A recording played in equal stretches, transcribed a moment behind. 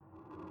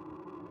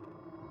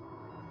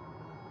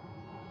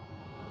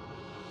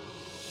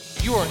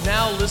You are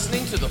now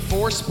listening to the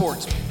IV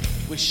Sportsmen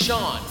with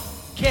Sean,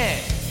 Ken,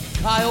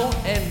 Kyle,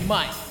 and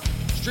Mike.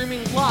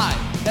 Streaming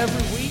live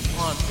every week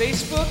on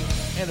Facebook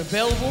and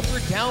available for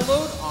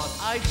download on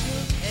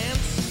iTunes and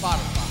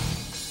Spotify.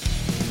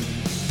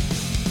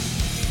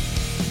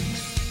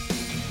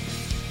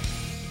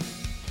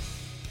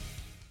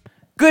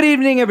 Good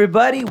evening,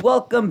 everybody.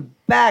 Welcome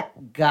back,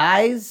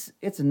 guys.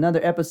 It's another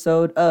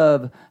episode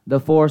of the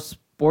IV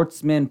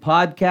Sportsmen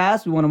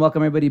podcast. We want to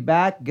welcome everybody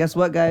back. Guess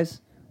what, guys?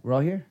 We're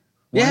all here.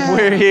 Yeah,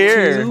 we're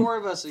here. 4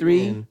 of us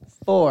Three, again.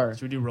 4.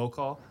 Should we do roll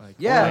call?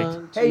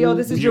 Yeah. Hey, yo,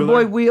 this is your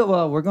boy Wheel.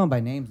 Well, we're going by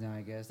names now, I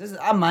guess.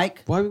 I'm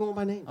Mike. Why are we going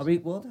by names? Are we?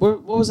 Well,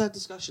 What was that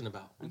discussion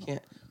about? We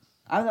can't.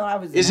 I don't know. I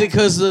was. Is it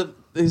because the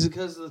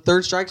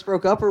Third Strikes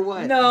broke up or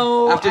what?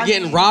 No. After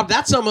getting robbed,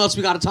 that's something else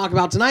we got to talk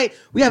about tonight.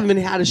 We haven't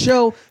had a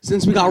show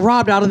since we got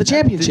robbed out of the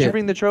championship. Did you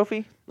bring the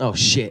trophy? Oh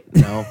shit,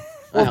 no.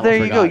 Well, there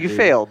you go. You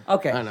failed.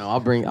 Okay. I know.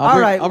 I'll bring All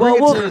right, I'll bring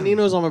well, it to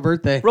Nino's on my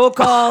birthday. Roll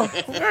call.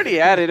 We already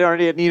had it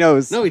at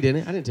Nino's. No, we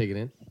didn't. I didn't take it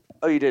in.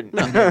 Oh, you didn't?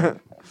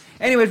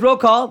 Anyways, roll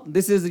call.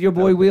 This is your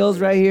boy Wheels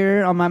right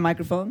here on my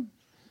microphone,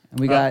 and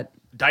we got.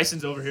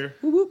 Dyson's over here.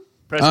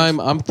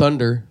 I'm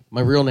Thunder. My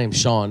real name's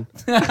Sean.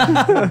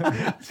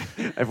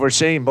 If we're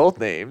saying both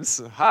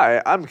names,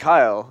 hi, I'm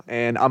Kyle,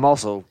 and I'm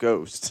also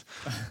Ghost.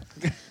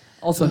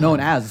 Also known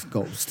as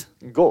Ghost.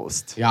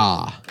 Ghost. Yeah.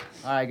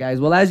 All right, guys.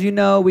 Well, as you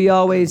know, we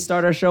always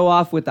start our show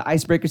off with the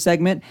icebreaker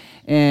segment,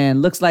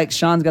 and looks like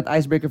Sean's got the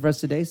icebreaker for us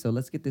today. So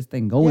let's get this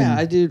thing going. Yeah,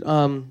 I did.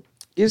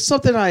 It's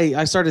something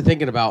I started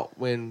thinking about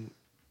when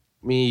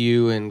me,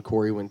 you, and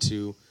Corey went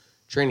to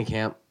training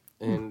camp,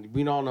 and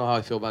we all know how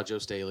I feel about Joe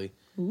Staley.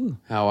 Ooh.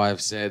 How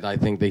I've said I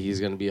think that he's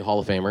going to be a Hall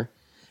of Famer,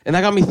 and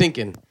that got me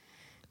thinking: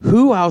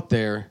 who out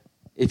there,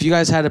 if you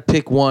guys had to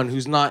pick one,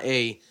 who's not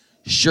a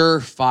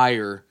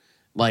surefire,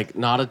 like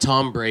not a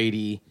Tom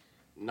Brady,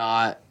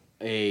 not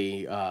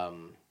a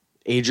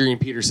Adrian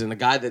Peterson, the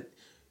guy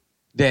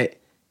that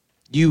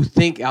you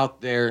think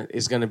out there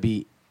is going to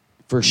be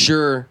for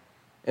sure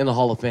in the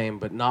Hall of Fame,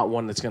 but not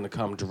one that's going to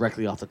come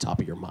directly off the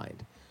top of your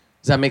mind.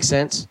 Does that make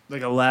sense?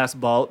 Like a last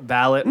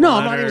ballot? No,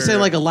 I'm not going to say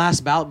like a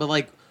last ballot, but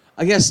like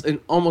I guess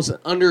almost an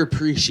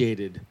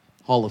underappreciated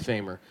Hall of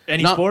Famer.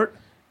 Any Not sport?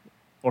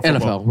 Or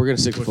football? NFL. We're going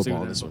to stick We're with sticking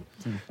football on with this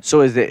one.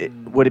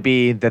 So would it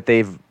be that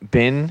they've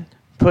been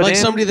put Like in?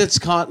 somebody that's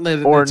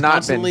Or not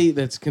constantly,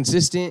 that's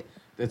consistent,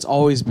 that's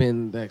always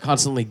been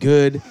constantly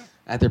good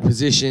at their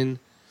position,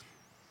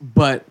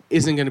 but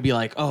isn't going to be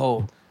like,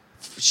 oh,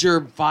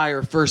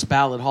 surefire first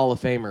ballot Hall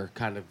of Famer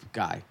kind of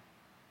guy.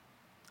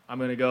 I'm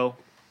going to go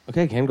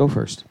Okay, Ken, go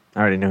first. I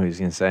already know who he's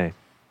going to say.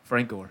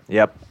 Frank Gore.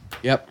 Yep.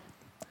 Yep.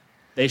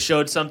 They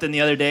showed something the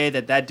other day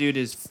that dude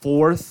is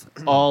 4th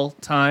all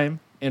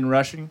time in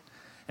rushing.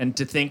 And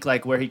to think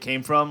like where he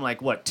came from,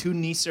 like what, 2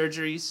 knee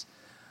surgeries,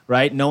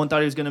 right? No one thought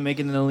he was going to make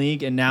it in the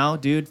league. And now,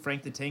 dude,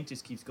 Frank the Tank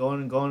just keeps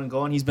going and going and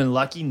going. He's been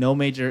lucky, no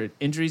major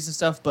injuries and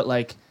stuff. But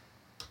like,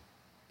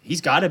 he's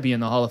got to be in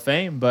the Hall of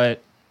Fame,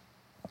 but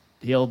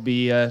he'll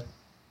be...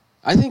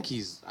 I think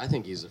he's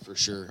a for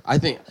sure. I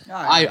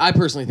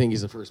personally think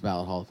he's a first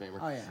ballot Hall of Famer.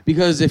 Oh, yeah.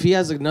 Because if he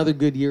has another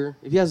good year,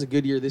 if he has a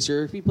good year this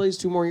year, if he plays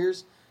 2 more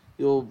years,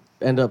 he'll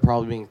end up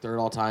probably being 3rd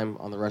all time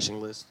on the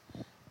rushing list.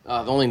 The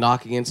only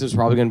knock against him is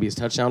probably going to be his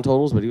touchdown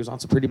totals, but he was on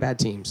some pretty bad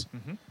teams.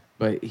 Mm-hmm.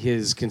 But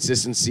his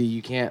consistency,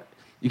 you can't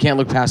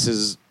look past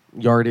his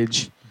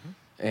yardage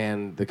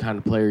and the kind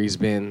of player he's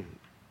been.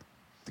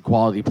 The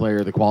quality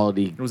player, the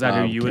quality Was that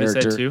who you would have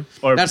said character. too?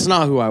 Or That's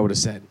not who I would have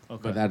said,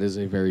 Okay. but that is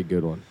a very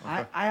good one.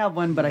 I have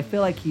one, but I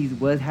feel like he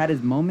had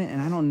his moment,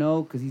 and I don't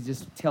know because he's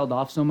just tailed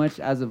off so much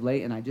as of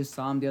late. And I just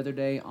saw him the other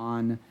day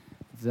on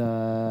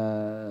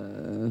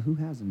who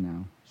has him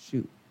now?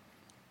 Shoot,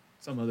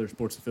 some other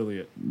sports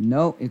affiliate.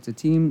 no, it's a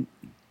team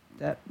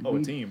that Oh,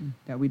 a team.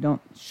 that we don't.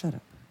 Shut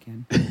up,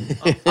 Ken.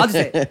 I'll just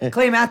say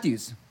Clay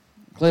Matthews.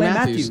 Clay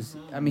Matthews.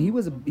 I mean, he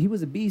was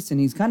a beast, and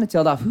he's kind of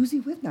tailed off. Who's he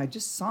with now? I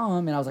just saw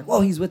him, and I was like, "Whoa,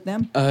 he's with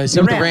them." He's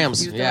with the Rams.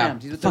 He's with Yeah. the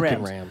Rams. He's with the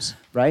Fucking Rams.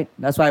 Right?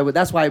 That's why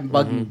it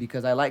bugged me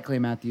because I like Clay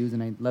Matthews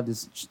and I loved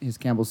his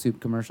Campbell's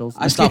soup commercials.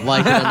 I stopped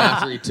liking him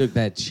after he took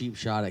that cheap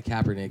shot at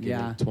Kaepernick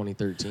Yeah. in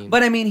 2013.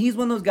 But I mean, he's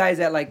one of those guys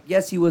that, like,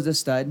 yes, he was a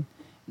stud.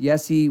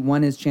 Yes, he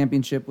won his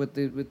championship with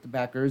the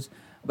Packers.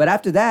 But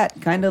after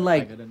that, kind of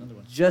like got another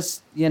one.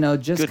 just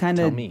Good, kind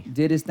tell of me.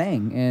 did his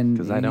thing, and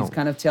 'Cause I he's don't.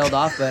 kind of tailed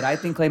off. But I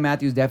think Clay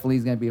Matthews definitely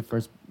is going to be a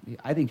first.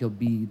 I think he'll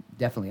be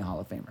definitely a Hall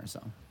of Famer.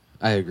 So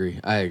I agree.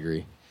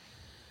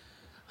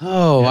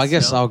 Oh, Yes, I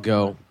guess no? I'll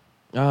go.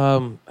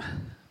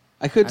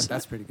 I could.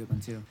 that's a pretty good one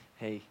too.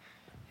 Hey,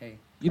 Hey,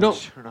 You don't.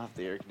 turn off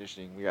the air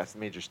conditioning. We got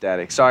some major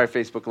static. Sorry,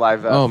 Facebook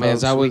Live. Oh, man, is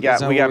folks. that we what- got is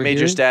that we what got we're major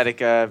hearing?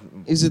 static.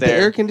 Is it there. the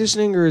air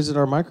conditioning or is it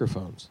our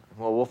microphones?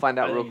 Well, we'll find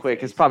I out think real it's quick.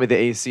 the It's probably the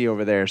AC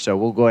over there, so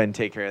we'll go ahead and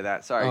take care of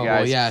that. Sorry, Oh, guys.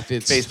 well, yeah. If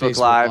it's Facebook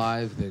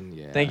Live. then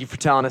yeah. Thank you for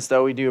telling us,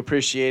 though. We do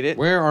appreciate it.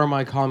 Where are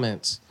my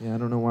comments? Yeah, I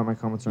don't know why my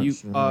comments aren't. You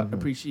are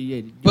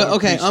appreciated. But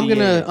okay, I'm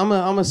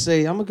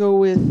gonna go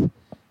with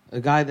a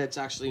guy that's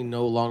actually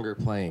no longer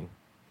playing,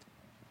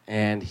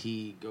 and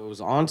he goes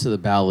on to the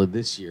ballot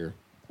this year.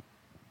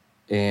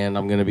 and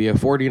I'm going to be a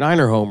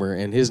 49er homer,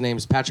 and his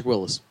name's Patrick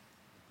Willis.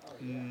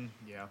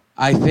 Yeah.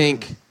 I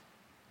think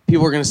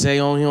people are going to say,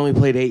 oh, he only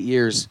played 8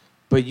 years,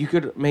 but you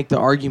could make the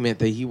argument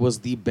that he was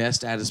the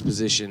best at his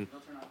position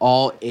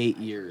all 8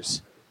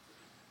 years.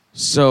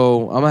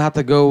 So I'm going to have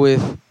to go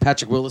with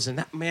Patrick Willis, and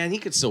that, man, he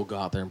could still go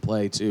out there and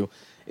play too.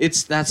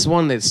 That's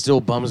one that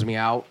still bums me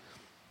out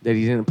that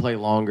he didn't play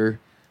longer.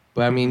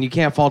 But, I mean, you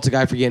can't fault a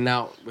guy for getting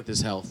out with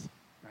his health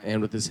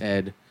and with his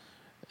head.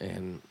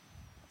 And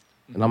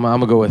I'm going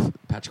to go with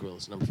Patrick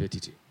Willis, number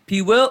 52.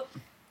 P. Will.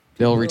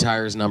 They'll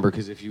retire his number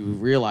because if you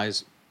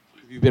realize,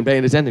 if you've been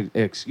paying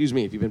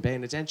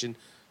attention,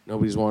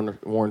 nobody's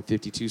worn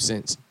 52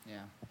 cents. Yeah.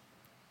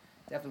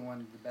 Definitely one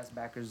of the best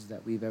backers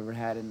that we've ever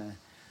had in the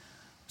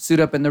suit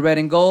up in the red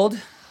and gold.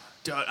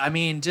 Dude, I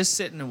mean, just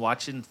sitting and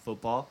watching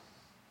football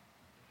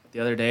the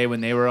other day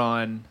when they were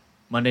on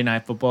Monday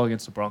Night Football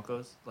against the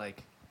Broncos,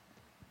 like,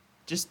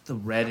 just the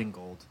red and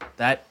gold,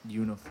 that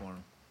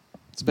uniform.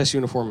 It's the best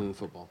uniform in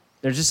football.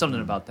 There's just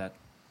something about that.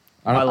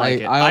 I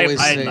like it. I always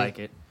I say, like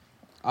it.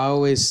 I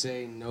always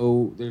say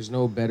no. There's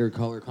no better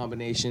color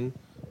combination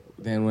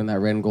than when that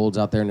red and gold's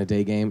out there in a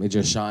day game. It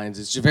just shines.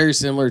 It's just very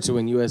similar to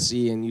when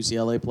USC and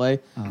UCLA play.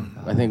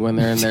 I think when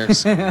they're in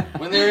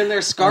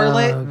their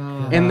scarlet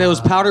and those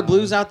powder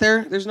blues out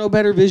there, there's no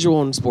better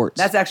visual in sports.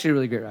 That's actually a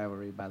really great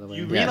rivalry, by the way.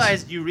 You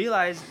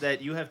realize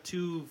that you have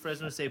two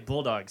Fresno State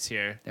Bulldogs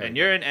here, and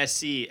you're in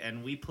SC,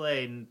 and we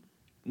play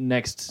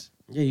next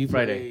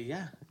Friday.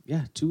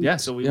 Yeah, 2 weeks. Yeah,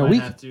 so we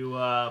might have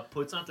to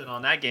put something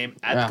on that game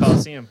at the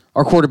Coliseum.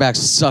 Our quarterback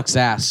sucks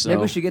ass. So.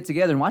 Maybe we should get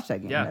together and watch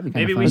that game. Yeah, That'd be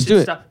maybe kinda we fun.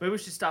 should stop. Maybe we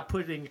should stop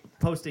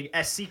posting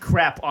SC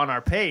crap on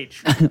our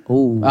page.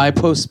 Ooh. I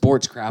post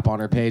sports crap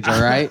on our page.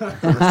 All right, so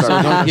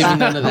don't give me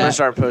none of I'm gonna that.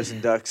 start posting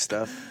duck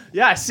stuff.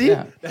 Yeah, see.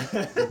 Yeah.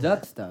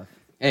 Duck stuff.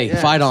 Hey,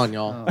 Yeah. fight on,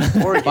 y'all.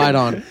 Oregon. Fight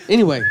on.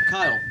 Anyway,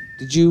 Kyle,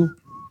 did you?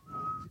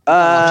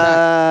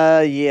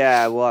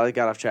 Yeah. Well, I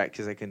got off track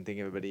because I couldn't think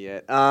of anybody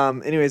yet.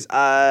 Anyways,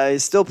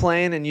 he's still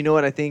playing, and you know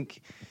what? I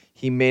think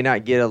he may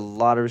not get a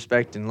lot of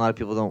respect, and a lot of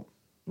people don't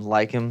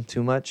like him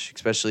too much,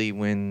 especially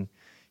when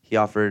he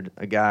offered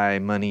a guy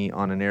money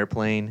on an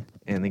airplane,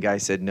 and the guy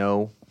said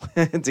no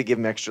to give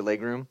him extra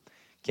leg room.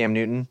 Cam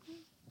Newton.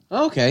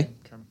 Okay.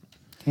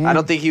 I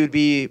don't think he would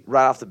be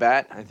right off the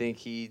bat. I think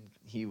he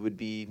would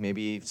be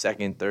maybe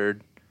second,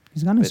 third.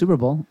 He's gone to the Super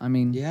Bowl. I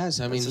mean, Yes,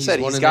 I mean As I said,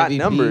 won he's an got MVP.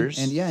 numbers.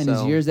 and yeah, in his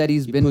So, years that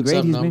he's he been puts great,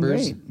 up he's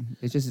numbers. been great.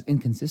 It's just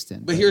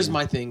inconsistent. But here's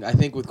my thing. I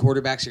think with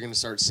quarterbacks, you're going to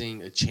start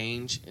seeing a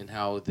change in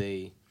how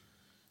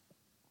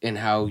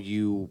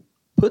you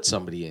put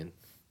somebody in.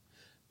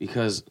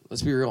 Because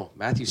let's be real,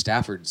 Matthew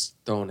Stafford's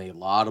throwing a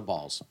lot of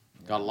balls,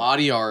 got a lot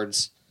of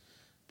yards.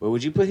 But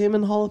would you put him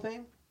in the Hall of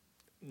Fame?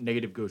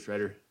 Negative Ghost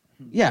Rider.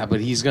 Yeah, but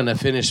he's going to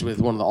finish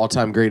with one of the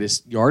all-time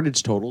greatest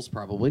yardage totals,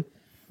 probably.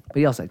 But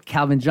he also had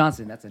Calvin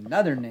Johnson. That's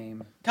another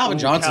name. Calvin Ooh,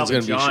 Johnson's Calvin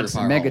going to be a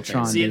Johnson. surefire Hall of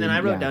Megatron. Famer. See, and then I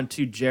wrote Yeah. down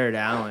to Jared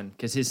Allen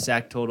because his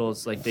sack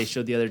totals, like they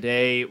showed the other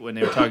day when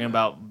they were talking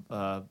about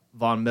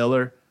Von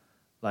Miller,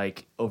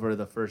 like over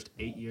the first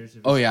 8 years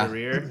of his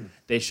career,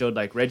 they showed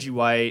like Reggie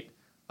White,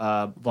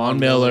 Von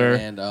Miller,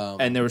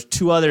 and there was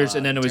two others,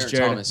 and then it was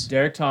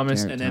Derek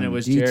Thomas, and then it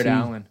was DT. Jared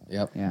Allen.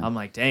 Yep. Yeah. I'm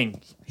like, dang,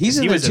 He's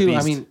in he there was a too. I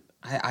beast. mean,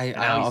 I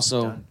now he's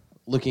also done.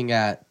 looking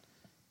at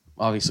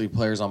obviously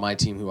players on my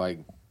team who I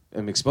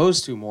am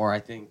exposed to more. I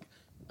think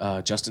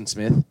Justin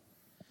Smith.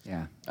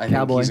 Yeah. I think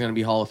Cowboy. he's going to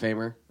be Hall of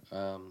Famer.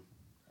 And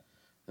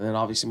then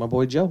obviously my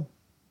boy Joe.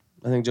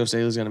 I think Joe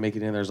Staley's going to make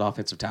it in there as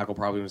offensive tackle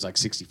probably when he's like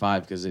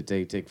 65 because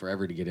they take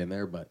forever to get in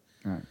there. But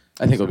All right.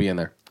 I think he'll be in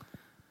there.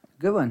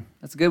 Good one.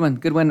 That's a good one.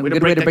 Good one. Way to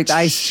Good way break to the break the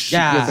ice.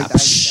 Yeah. Good way to break the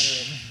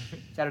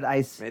ice. Shattered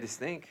ice. Made us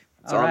think.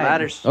 That's All all that right.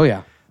 matters. Oh,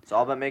 yeah. It's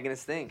all about making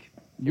us think.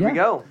 Here Yeah. we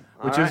go.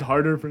 which All is right.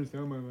 harder for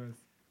some of us.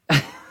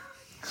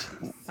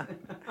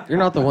 You're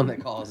not the one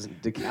that calls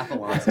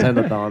decathlons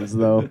tennathons,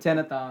 though.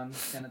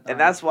 Tennathons. And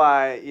that's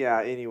why,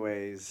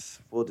 anyways,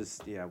 we'll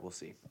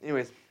see.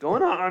 Anyways,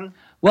 going on.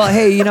 Well,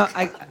 hey, you know,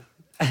 I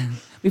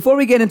before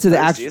we get into the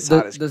Honestly, actual,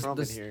 it's hot as crumb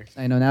in here.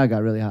 I know now it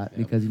got really hot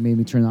because you made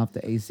me turn off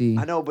the AC.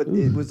 I know, but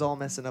it was all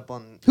messing up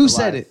on. Who the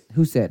said live. it?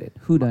 Who said it?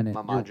 Who done it?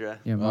 My madra.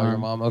 Your Oh, mom. your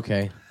mom.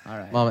 Okay. All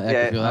right. Mama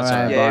Yeah, Eckerfield. That's all all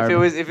right. right. Yeah, Barb. if it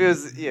was, If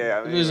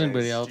it was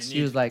anybody else.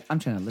 She was like, I'm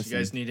trying to Do listen. you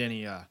guys need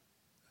any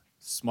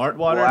smart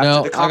water? Well, No,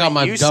 after the I got comment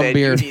my you dumb said,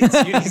 beer. You need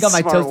I got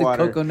my smart toasted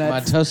water. coconut. My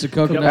toasted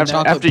coconut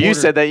chocolate After you porter.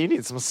 said that, you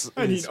need some.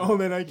 all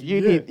that I can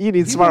You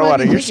need smart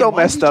water. You're so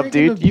messed up,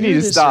 dude. You need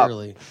to stop.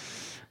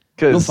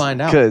 We'll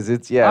find out. Because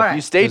it's All If right.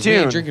 you stay We ain't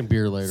tuned. drinking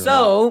beer later.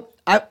 So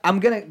I'm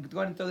gonna go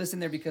ahead and throw this in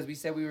there because we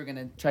said we were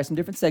gonna try some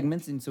different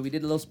segments, and so we did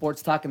a little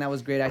sports talk, and that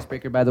was great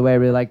icebreaker. By the way, I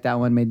really liked that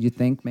one. Made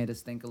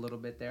us think a little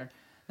bit there.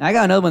 And I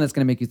got another one that's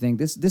gonna make you think.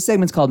 This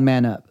segment's called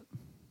Man Up.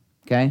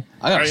 Okay.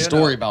 I got a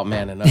story about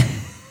manning up. Do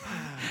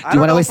you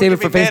want to save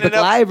it for Facebook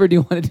Live, or do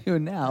you want to do it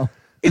now?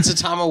 It's a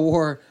time I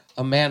wore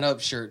a man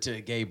up shirt to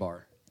a gay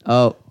bar.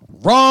 Oh,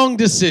 Wrong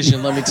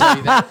decision, let me tell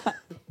you that.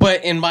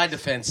 But in my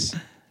defense,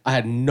 I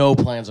had no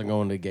plans on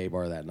going to a gay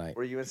bar that night.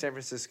 Were you in San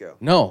Francisco?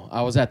 No,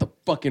 I was at the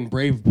fucking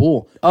Brave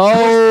Bull.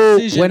 Oh,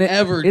 Decision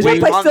ever. is dude. that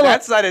place on still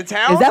that side of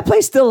town? Is that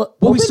place still?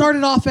 Well, we open?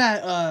 started off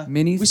at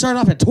Minis? We started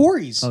off at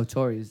Tory's. Oh,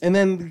 Tories. And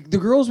then the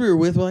girls we were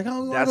with were like,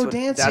 "Oh, we want to go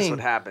dancing." That's what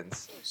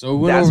happens. So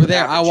we went That's over what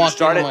there. happens. I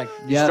walked in. I'm like,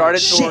 You Yeah.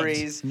 started Shit.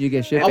 Tories. You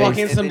get shit I walk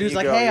faced. in, some and then dude's you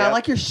like, go, "Hey, I yeah.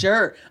 like your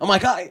shirt." I'm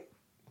like,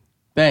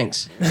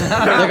 thanks.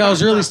 Like I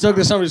was really stoked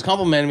that somebody was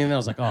complimenting me, and then I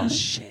was like, "Oh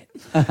shit,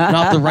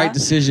 not the right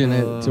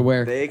decision to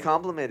wear." They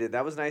complimented.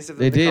 That was nice of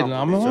them. They to did.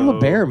 compliment. I'm a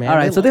bear, man. All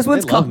right, They so this love-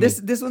 one's they love called me.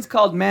 this one's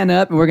called Man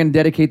Up, and we're gonna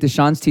dedicate to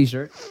Sean's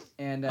T-shirt.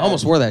 And I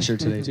almost wore that shirt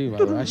today too. By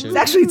the way, I should. It's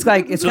actually it's So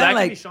kind that of could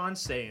be like Sean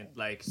saying,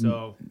 like,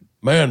 so.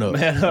 Man up.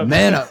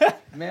 Man Up,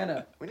 Man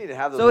Up. We need to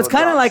have those. So it's little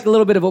kind of drops. like a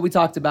little bit of what we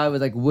talked about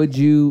with like would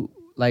you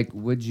rather?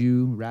 Would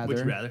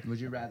you rather?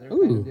 Would you rather? Ooh.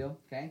 Kind of deal.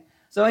 Okay.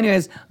 So,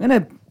 anyways, I'm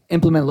gonna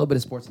implement a little bit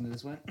of sports into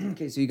this one.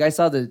 Okay. So you guys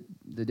saw the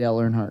Dale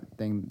Earnhardt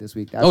thing this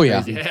week. That's Oh,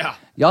 yeah. crazy. Yeah.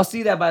 Y'all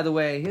see that, by the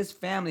way? His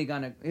family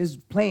his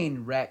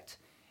plane wrecked,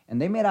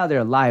 and they made out there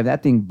alive.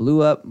 That thing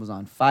blew up, was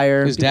on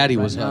fire. His People daddy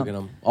running was out. hugging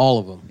him. All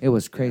of them. It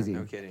was crazy.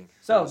 No kidding.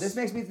 So this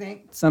makes me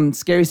think some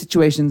scary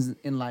situations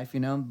in life,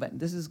 but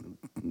this is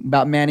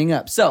about manning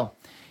up. So.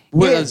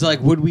 Well, yeah. it's like,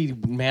 would we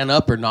man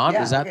up or not?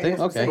 Yeah, Is that thing? that's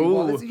what I'm Okay. saying.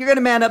 Well, you're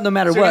gonna man up no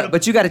matter So you're what, gonna-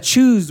 but you got to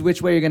choose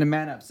which way you're gonna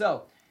man up.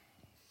 So,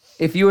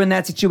 if you were in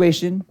that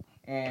situation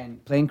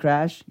and plane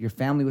crash, your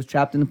family was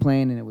trapped in the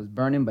plane and it was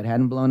burning but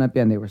hadn't blown up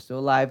yet, and they were still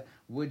alive,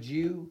 would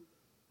you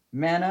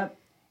man up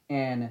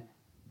and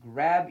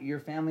grab your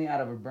family out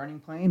of a burning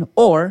plane,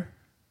 or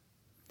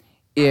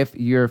if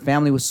your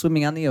family was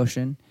swimming out in the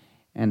ocean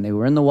and they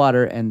were in the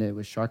water and it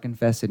was shark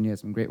infested and you had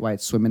some great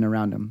whites swimming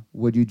around them,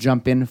 would you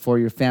jump in for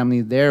your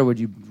family there, or would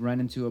you run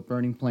into a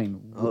burning plane?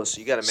 Oh, so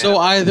you got to. So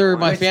either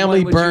my Which family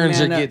one would you burns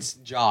or man up? gets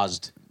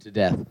jawsed to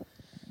death.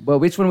 But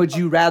which one would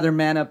you rather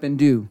man up and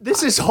do?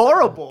 This is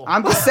horrible.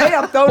 I'm just saying,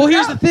 I'm throwing Well, it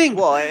here's out. the thing.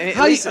 Well, at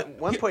How you- least at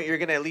one point you're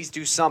gonna at least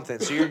do something.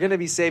 So you're gonna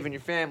be saving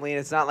your family, and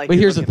it's not like But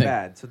you're here's the looking thing.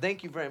 bad. So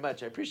thank you very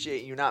much. I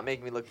appreciate you not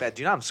making me look bad.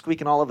 Dude, I'm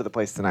squeaking all over the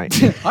place tonight.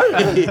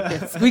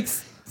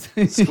 Squeaks.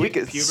 Squeak,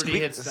 Puberty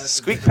squeak, hits that-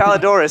 squeak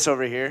Palidorus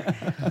over here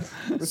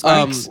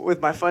with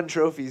my fun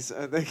trophies.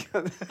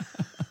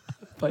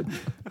 But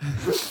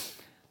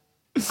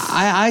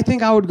I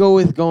think I would go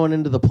with going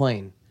into the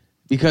plane,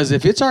 because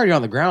if it's already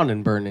on the ground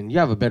and burning, you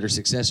have a better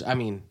success. I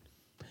mean,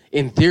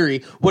 in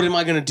theory, what am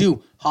I gonna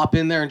do? Hop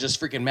in there and just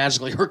freaking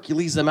magically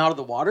Hercules them out of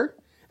the water?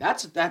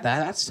 That's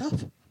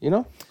tough. You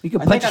know? you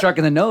could I punch think a shark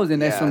in the nose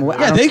and they Yeah. swim away.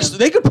 Yeah,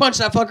 they could punch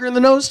that fucker in the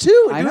nose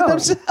too and I do know. it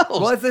themselves.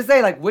 Well, as they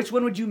say, like, which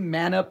one would you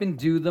man up and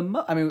do the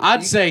most? I mean,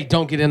 I'd say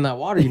don't get in that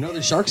water. You know,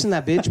 there's sharks in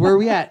that bitch. Where are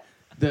we at?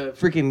 The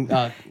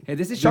freaking. hey,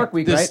 this is Shark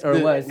Week, right? Or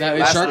was? No,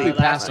 Last it's Shark week. Week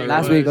passed Last already.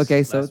 Last week,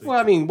 okay, so Last week. Well,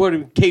 I mean,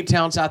 what? Cape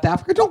Town, South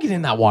Africa. Don't get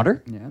in that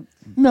water. yeah.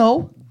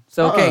 No.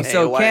 So okay, Hey,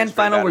 so Hawaii's Ken, pretty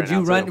final, bad would right you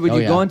now, run? too. Would Oh,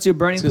 you yeah. go into a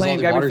burning It's 'cause all plane,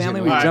 the grab your water's in family?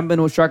 the Would you water. jump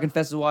into shark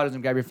infested waters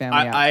and grab your family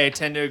out? I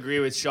tend to agree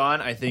with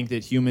Sean. I think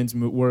that humans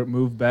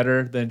move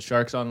better than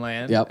sharks on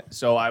land. Yep.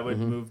 So I would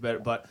move better.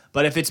 But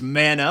if it's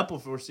man up,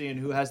 if we're seeing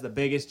who has the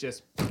biggest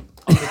just on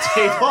the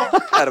table,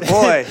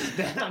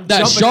 Attaboy. I'm That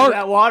jumping shark- in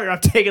that water. I'm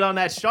taking on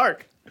that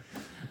shark.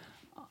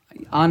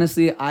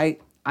 Honestly,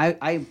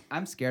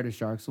 I'm scared of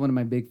sharks. One of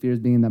my big fears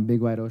being in that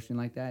big wide ocean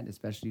like that,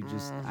 especially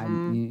just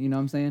you know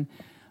what I'm saying.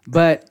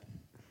 But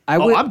I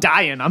Oh, would. I'm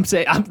dying. I'm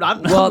saying I'm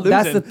well, I'm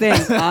that's the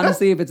losing. thing.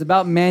 Honestly, if it's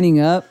about manning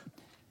up,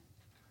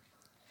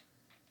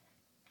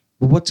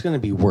 Well, what's going to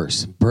be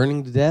worse,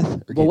 burning to death? Or well,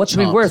 get what's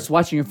been chomped? worse,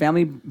 watching your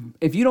family?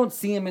 If you don't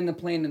see them in the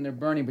plane and they're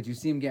burning, but you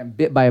see them getting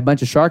bit by a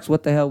bunch of sharks,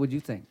 what the hell would you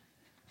think?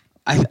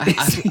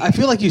 I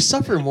feel like you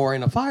suffer more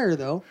in a fire,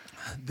 though.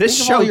 This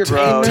Think of all show your took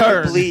Bro, a pain,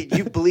 turn.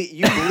 you bleed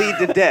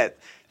to death.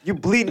 You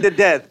bleeding to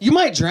death. You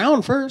might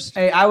drown first.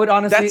 Hey, I would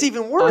honestly. That's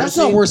even worse. That's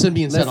not worse than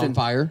being set on listen.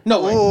 fire.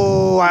 No way.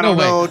 Oh, I don't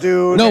No way. know,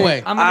 dude. No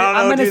way. I'm I don't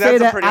know, gonna dude, say that's a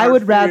that pretty I hard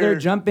would rather fear.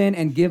 jump in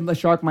and give a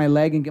shark my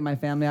leg and get my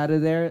family out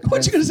of there.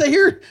 What you gonna say?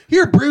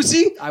 Here,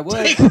 Brucey. I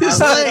would. Take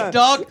this I would. leg,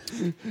 dog.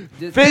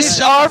 Just-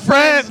 Fish are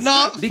friends,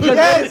 not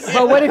Because,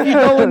 but what if you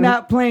go in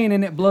that plane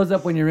and it blows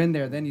up when you're in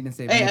there? Then you didn't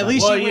save. Hey, at anybody.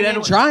 least Well, you you went in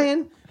didn't-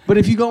 trying. But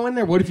if you go in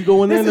there, what if you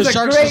go in there and the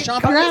sharks just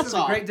chomp your this ass is a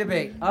off? great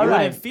debate. All You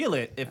right, wouldn't feel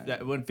it if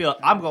that wouldn't feel it.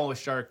 I'm going with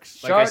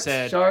sharks. Like I sharks,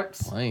 said,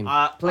 sharks, Plane.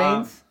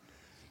 planes,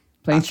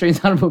 planes, trains,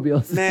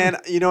 automobiles. Man,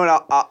 you know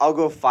what? I'll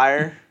go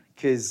fire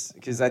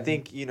because I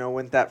think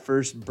when that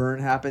first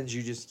burn happens,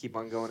 you just keep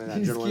on going and that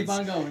You just adrenaline. keep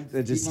on going.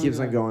 It just Keep keeps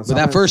on on going. going. With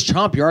that first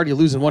chomp, you're already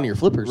losing one of your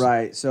flippers.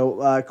 Right.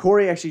 So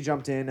Corey actually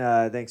jumped in.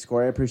 Thanks,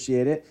 Corey. I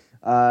appreciate it.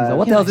 like,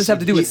 "What the hell does this have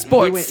to do with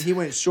sports?" He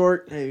went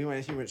short. Hey, he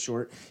went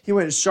short. He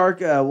went shark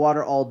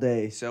water all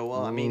day. So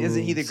well, I mean,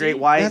 isn't he the great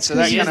white? that's So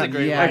 'cause that he is kind the of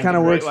great white. that kind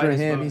of The great works for white is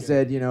him. He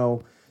smoking.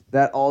 said,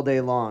 that all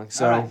day long.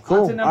 So All right, cool.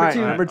 on to number All right, two.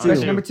 number Question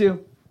Question number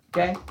two.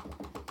 Okay,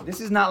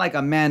 this is not like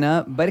a man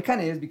up, but it kind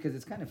of is because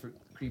it's kind of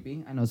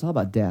creepy. I know it's all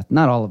about death.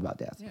 Not all about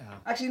death. Yeah.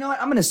 Actually, you know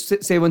what? I'm gonna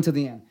say one to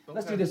the end.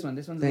 Let's do this one.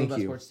 This one's a Thank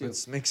little you. about sports too.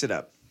 Let's mix it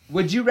up.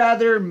 Would you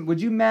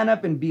man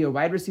up and be a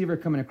wide receiver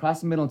coming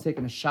across the middle and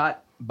taking a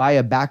shot by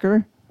a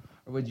backer?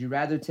 Or Or would you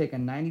rather take a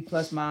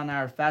 90-plus mile an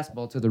hour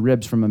fastball to the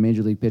ribs from a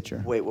major league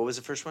pitcher? Wait, what was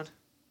the first one?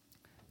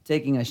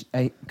 Taking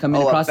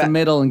coming Oh, across the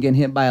middle and getting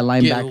hit by a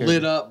Get linebacker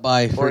lit up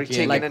by Or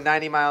taking freaking. a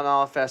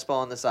 90-mile-an-hour fastball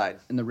on the side.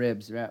 in the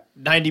ribs. Yeah.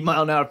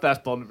 90-mile-an-hour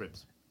fastball in the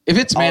ribs. If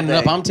it's All manning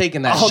up, day. I'm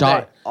taking that All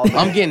shot. day. All day.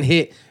 I'm getting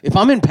hit. If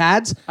I'm in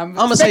pads, I'm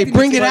gonna say, expecting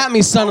 "Bring you it to, at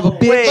me, son of a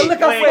bitch." Wait, look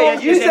how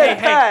wait, you Hey, said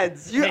hey,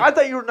 pads. hey. I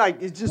thought you were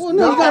like, it's just Well,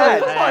 no, no you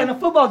gotta- pads. In a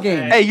football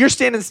game. Hey, you're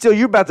standing still.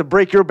 You're about to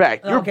break your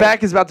back. Your Okay.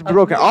 back is about to be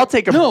broken. Okay. I'll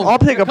take a No.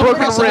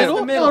 broken across the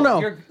rib. middle? No.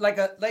 You're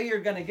you're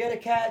gonna get a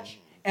catch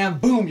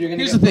and boom, you're gonna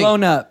Here's get the thing.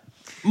 blown up.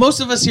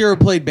 Most of us here have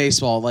played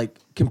baseball like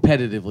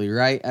competitively,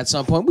 right? At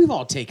some point, we've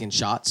all taken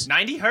shots.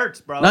 90 hurts,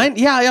 bro.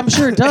 Yeah, I'm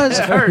sure it does.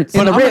 It hurts. But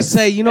In the I'm gonna ribs.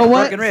 say, you know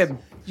what? Broken rib.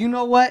 You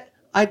know what?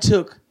 I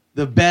took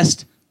the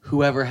best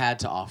whoever had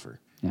to offer.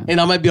 Yeah.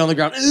 And I might be on the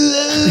ground.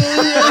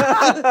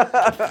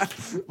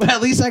 But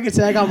at least I could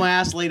say I got my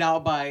ass laid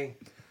out by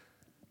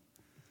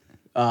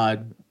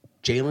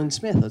Jalen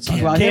Smith. Let's talk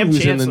about Cam him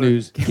who's Chancellor. in the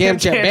news. Cam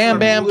Chancellor. Bam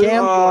Bam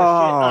Cam.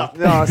 Oh,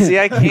 no, see,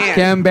 I can't.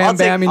 Cam, bam, I'll take,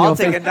 bam, and I'll you'll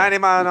take a fit-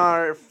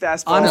 90-mile-an-hour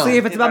fastball. Honestly,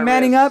 if it's in about my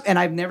manning ribs. up and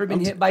I've never been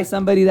hit by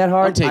somebody that I'm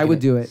hard, taking I would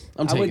it. do it.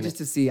 I'm I would taking just it.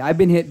 to see. I've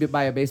been hit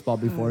by a baseball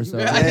before, so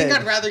I think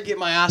I'd rather get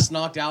my ass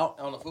knocked out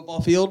on a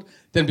football field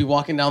than be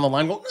walking down the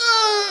line going,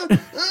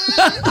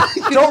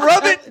 Don't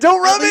rub it.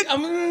 Don't rub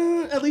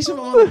it. At least if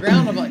I'm on the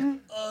ground, I'm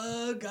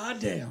like,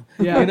 goddamn.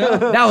 yeah.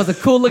 That was a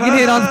cool looking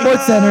hit on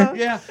Sports Center.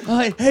 Yeah. I'm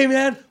like, hey,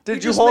 man. Did we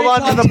you just hold made on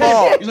to top the 10.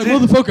 ball? He's like,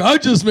 motherfucker, I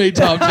just made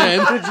top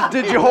 10.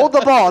 Did you hold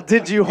the ball?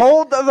 Did you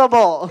hold the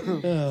ball?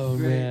 Oh,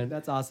 man.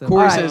 That's awesome.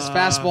 Corey All right. says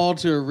fastball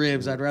to a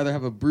ribs. I'd rather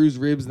have a bruised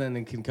ribs than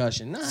a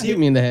concussion. Nah, hit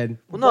me in the head.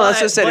 Well, no, that's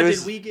what I said. But It did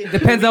was. we get,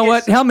 Depends on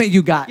what helmet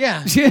you got.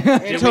 Yeah.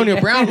 Antonio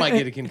Brown might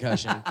get a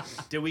concussion.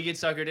 Did we get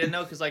suckered in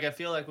though? Because like I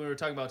feel like when we were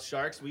talking about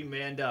sharks, we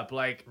manned up.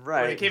 Like when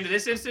Right. it came to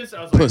this instance,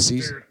 I was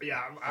Pussies. like, dude,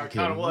 yeah, I kind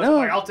kidding. of was. No.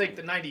 Like I'll take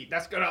the 90.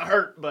 That's gonna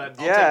hurt, but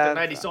I'll Yeah. take the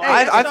 90. So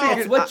I I figured-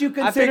 It's what you I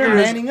consider figured it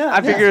was- manning up.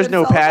 I figured there's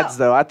no That's what it's all pads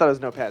though. I thought it was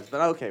no pads, but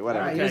okay, All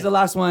whatever. right, Okay. here's the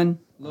last one.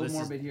 A little This is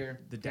morbid here.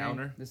 the Okay,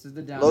 downer. This is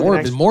the downer. Logan Morbid.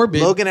 actually-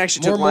 Morbid. Logan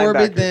actually More took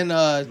morbid linebacker. than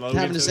Logan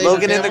having to took save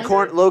Logan your in the family?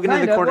 corner. Logan in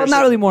Kind the of. corner. Well,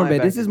 not really morbid.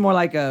 linebacker. This is more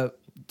like a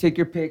take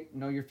your pick,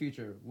 know your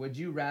future. Would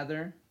you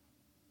rather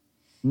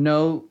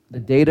know the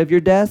date of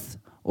your death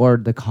or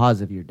the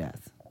cause of your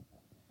death?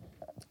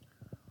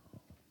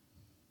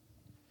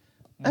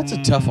 That's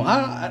a tough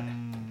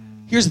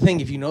one. Here's the thing: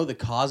 if you know the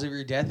cause of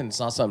your death and it's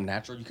not something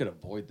natural, you could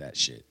avoid that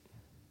shit.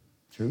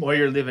 Or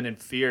you're living in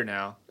fear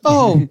now.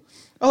 Oh,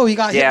 you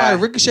got hit by Yeah. a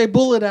ricochet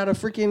bullet at a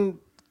freaking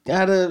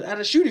at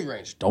a shooting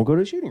range. Don't go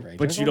to a shooting range.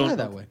 But you die don't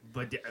that way.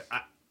 But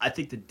I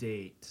think the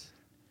date.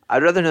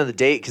 I'd rather know the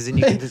date because then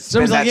you can just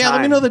spend Somebody's that like, yeah, time.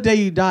 let me know the day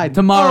you died.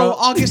 Tomorrow. Oh,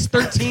 August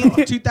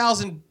 13th,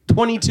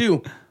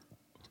 2022.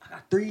 I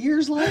got 3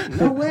 years left?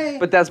 No way.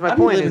 But that's my I'd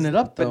be point. living is- it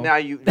up, though. But now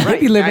you. I'd Right,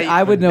 be living- now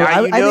I would know. now I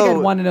you think I'd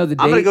wanna know the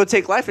I'm gonna date. go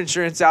take life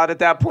insurance out at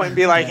that point and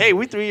be like, hey,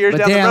 we 3 years But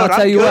down damn, the road. I'll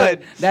tell I'm you good.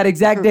 what, that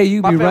exact day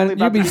you My be family running,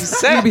 about to be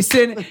set.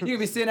 you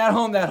be sitting at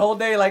home that whole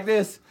day like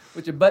this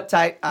with your butt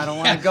tight. I don't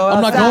want to go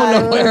I'm not outside.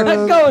 going nowhere.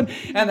 I'm not going,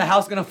 and the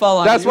house gonna fall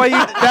on That's you. why you.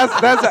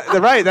 That's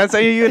right. That's how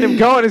you end up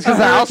going. Is because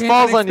the house Hurricane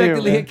falls on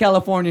unexpectedly you. hit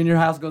California and your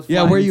house goes. Yeah,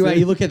 flying. where you at?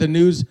 You look at the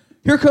news.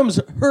 Here comes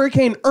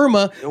Hurricane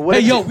Irma. What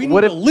Hey, if- yo, we need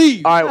what to if-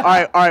 leave. All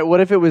right.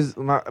 What if it was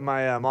my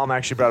mom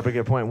actually brought up a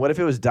good point? What if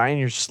it was dying in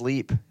your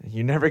sleep?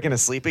 You're never gonna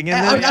sleep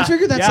again. Then? I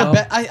figured that's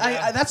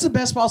Yeah. that's the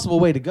best possible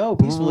way to go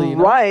peacefully. You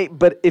know? Right,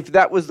 but if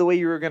that was the way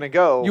you were gonna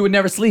go, You would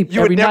never sleep.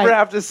 you would every never night.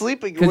 have to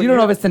sleep again Because you don't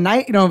know if it's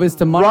tonight, you don't know if it's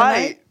tomorrow right.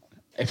 night.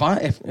 If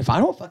I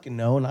don't fucking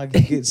know and I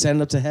get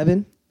sent up to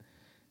heaven,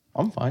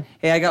 I'm fine.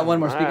 Hey, I got one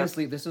more. Speaking Alright. of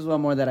sleep, this is one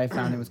more that I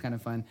found. It was kind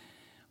of fun.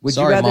 Would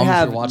Sorry, you rather Mom, if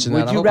have? you're watching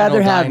Would that. I you hope I rather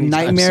don't die have anytime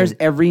nightmares soon.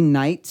 every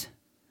night,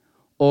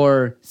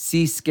 or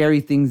see scary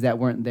things that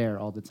weren't there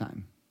all the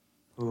time?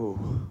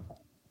 Ooh,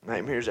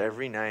 nightmares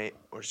every night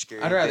or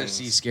scary. I'd rather things.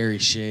 see scary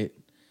shit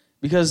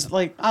because,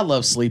 like, I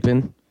love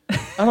sleeping.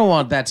 I don't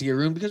want that to get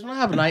ruined because when I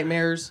have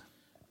nightmares,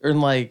 or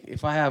like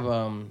if I have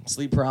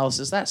sleep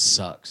paralysis, that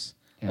sucks.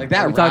 Like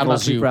that we talked about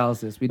rattles sleep you.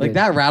 paralysis. We Like did.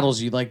 that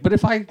rattles you. Like, but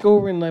if I go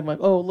over and I'm like,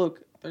 oh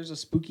look, there's a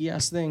spooky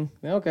ass thing.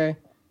 Okay,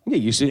 you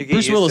get used to You it. get Bruce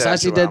used to Willis, it I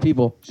after see a dead while.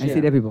 people. I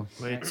see dead people.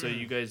 Wait, so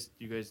you guys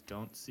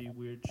don't see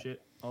weird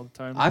shit all the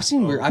time? I've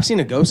seen weird, I've seen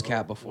a ghost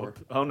cat before.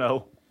 Oh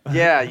no.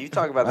 Yeah, you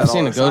talk about that. I've all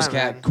seen the a ghost time,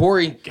 cat. man.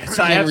 Corey I can have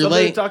somebody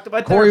relate. to talk to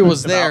my Corey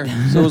was therapist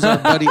there. So was our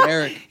buddy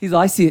Eric. He's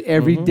like, I see it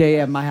every day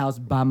at my house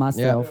by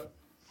myself.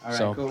 All right,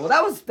 So- cool. Well,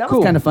 that was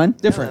Cool. kind of fun.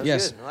 Different,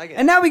 That's yes. good. I like it.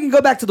 And now we can go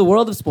back to the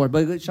world of sport.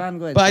 But Sean,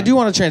 go ahead. But I Sean. do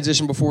want to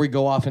transition before we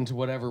go off into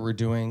whatever we're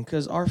doing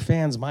because our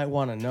fans might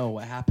want to know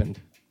what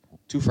happened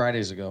 2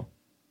 Fridays ago.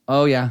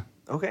 Oh yeah.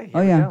 Okay. Oh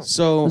here we yeah. go.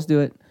 So Let's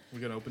do it. We're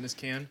gonna open this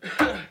can.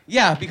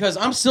 yeah, because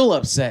I'm still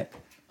upset.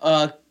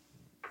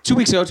 2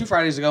 weeks ago, 2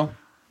 Fridays ago,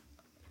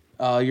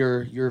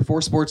 your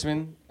IV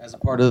Sportsmen, as a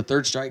part of the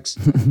Third Strikes,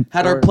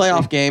 had our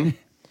playoff game.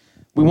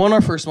 We won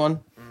our first one,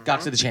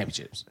 got to the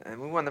championships,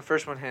 And we won the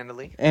first one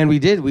handily. and we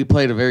did. We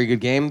played a very good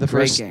game. The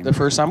Great first game. the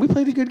first time we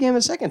played a good game.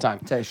 The second time.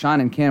 Tell you, Sean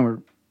and Ken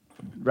were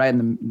right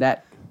in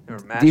that They were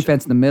mashing.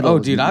 defense in the middle. Oh,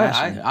 was dude,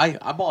 mashing it.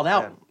 I balled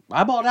out.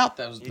 I balled out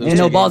those Ain't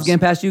no two balls games. getting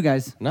past you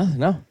guys.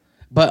 No.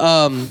 But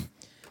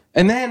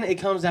and then it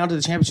comes down to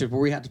the championship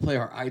where we have to play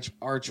our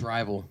arch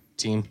rival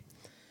team.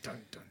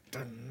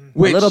 A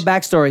little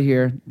backstory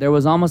here. There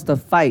was almost a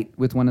fight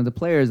with one of the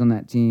players on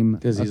that team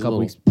 'Cause a he's a couple little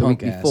weeks the week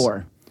punk ass.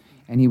 before.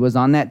 And he was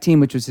on that team,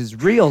 which was his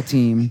real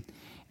team.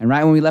 And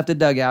right when we left the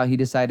dugout, he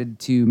decided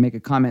to make a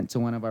comment to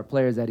one of our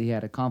players that he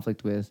had a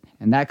conflict with.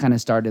 And that kind of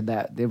started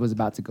that it was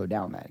about to go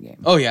down that game.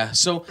 Oh yeah.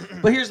 So,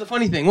 but here's the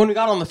funny thing: when we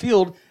got on the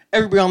field,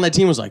 everybody on that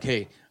team was like,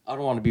 "Hey, I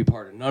don't want to be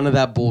part of none of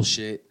that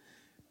bullshit.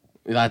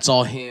 That's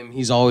all him.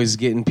 He's always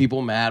getting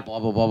people mad. Blah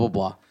blah blah blah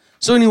blah."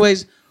 So,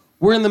 anyways,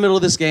 we're in the middle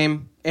of this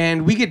game,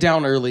 and we get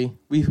down early.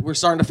 We're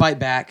starting to fight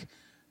back.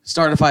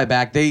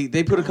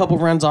 They put a couple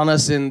runs on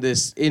us in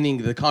this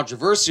inning, the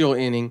controversial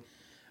inning.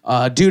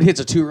 Dude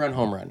hits a 2-run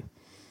home run,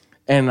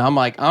 and I'm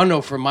like, I don't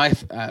know, for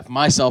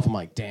myself, I'm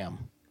like, damn,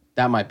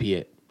 that might be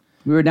it.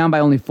 We were down by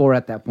only 4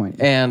 at that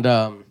point. And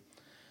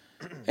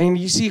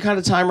you see kind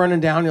of time running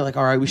down. You're like,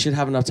 all right, we should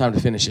have enough time to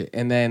finish it.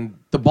 And then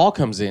the ball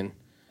comes in.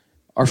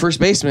 Our first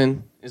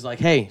baseman is like,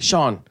 hey,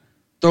 Sean,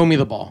 throw me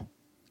the ball.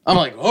 I'm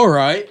like, all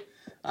right.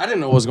 I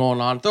didn't know what was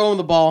going on. Throw him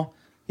the ball.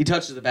 He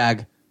touches the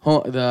bag.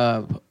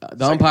 The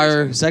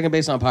umpire, second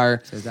base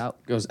umpire, Says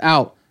out. goes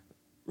out.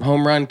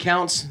 Home run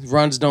counts.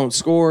 Runs don't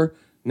score.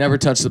 Never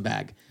touch the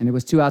bag. And it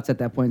was 2 outs at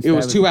that point. It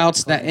was 2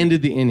 outs. That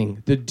ended the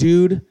inning. The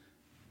dude,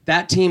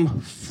 that team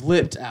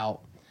flipped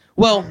out.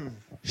 Well,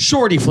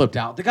 Shorty flipped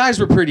out. The guys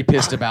were pretty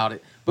pissed about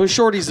it. But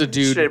Shorty's a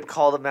dude. Straight up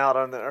called him out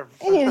on the.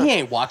 He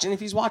ain't watching. If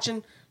he's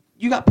watching,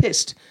 you got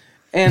pissed.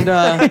 And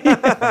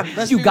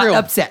let's You be got real.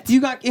 upset.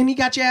 You got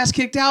your ass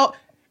kicked out.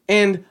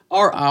 And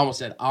I almost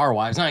said our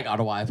wives. I ain't got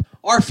a wife.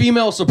 Our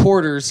female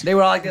supporters. They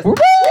were all like this.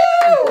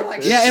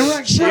 Yeah, and we're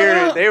like, shut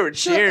cheering. up, They were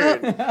shut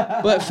cheering.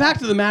 up. But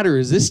fact of the matter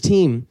is, this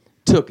team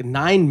took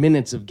 9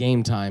 minutes of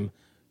game time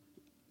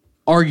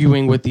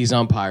arguing with these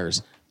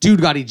umpires.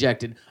 Dude got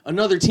ejected.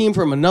 Another team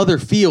from another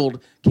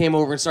field came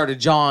over and started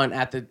jawing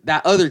at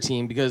that other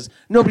team because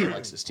nobody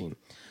likes this team.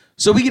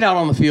 So we get out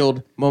on the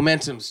field.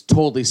 Momentum's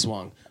totally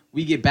swung.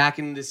 We get back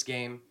into this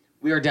game.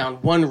 We are down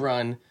 1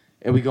 run,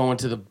 and we go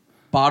into the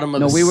bottom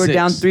of the We were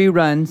down 6th. 3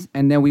 runs,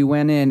 and then we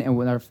went in, and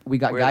we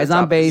got We're at guys the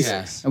on top of base, the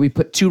sixth. and we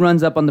put 2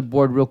 runs up on the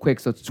board real quick,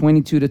 so it's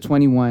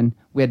 22-21.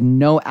 We had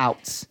no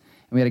outs,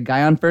 and we had a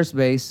guy on first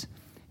base,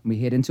 and we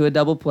hit into a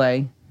double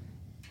play,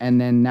 and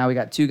then now we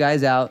got 2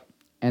 guys out,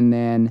 and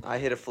then I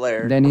hit a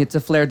flare. he hits a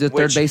flare to the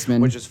third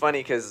baseman. Which was funny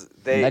because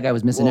That guy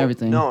was missing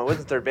everything. No, it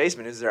wasn't third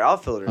baseman. It was their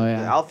outfielder. Oh,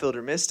 yeah. The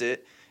outfielder missed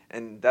it,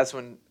 and that's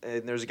when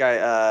there was a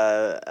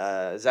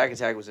guy. Zach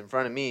Attack was in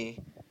front of me,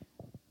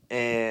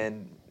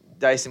 and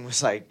Dyson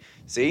was like,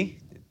 "See,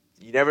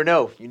 you never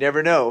know. You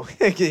never know."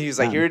 He was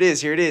like, "Here it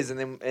is. Here it is." And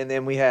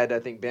then we had, I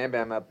think, Bam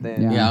Bam up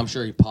then. Yeah. Yeah, I'm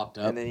sure he popped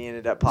up. And then he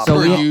ended up popping. so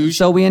per we, out. usual.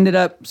 so we ended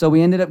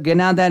up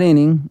getting out that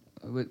inning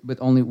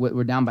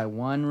we're down by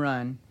 1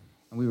 run,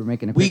 and we were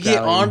making a We quick get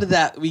rally. onto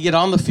that. We get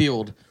on the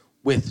field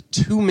with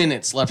 2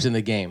 minutes left in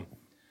the game.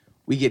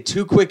 We get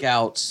 2 quick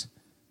outs.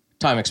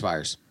 Time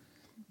expires.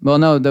 Well,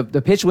 no,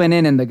 the pitch went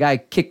in, and the guy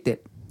kicked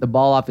the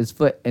ball off his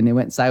foot, and it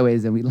went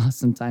sideways, and we lost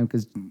some time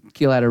because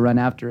Keel had to run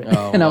after it.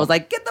 Oh, and I well. was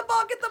like, get the ball,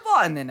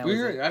 and then that was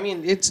it. I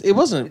mean, it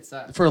wasn't It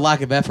sucked. for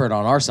lack of effort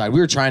on our side. We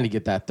were trying to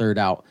get that 3rd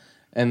out,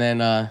 and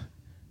then I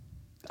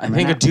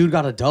think a out. dude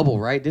got a double.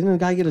 Right? Didn't a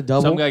guy get a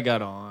double? Some guy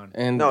got on.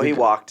 And No, he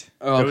walked.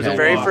 Oh, There was okay. a The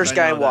very walk, first I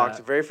guy know walked.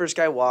 that. The very first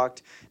guy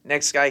walked.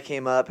 Next guy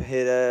came up,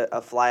 hit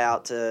a fly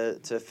out to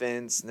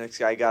fence. Next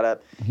guy got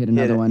up, Hit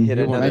another one. hit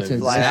Hit one another right to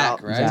fly Zach,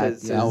 out right? to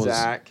Zach, yeah.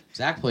 Zach.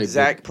 Zach played.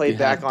 Played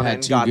back on it had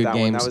and 2 got good that one.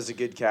 games. That was a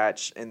good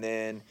catch. And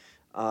then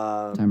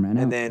Time ran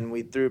out. and then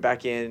we threw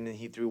back in, and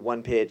he threw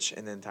 1 pitch,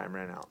 and then time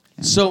ran out.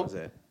 So That was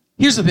it.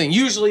 here's the thing.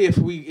 Usually,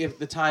 if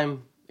the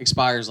time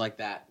expires like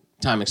that,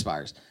 time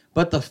expires.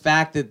 But the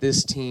fact that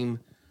this team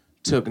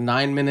took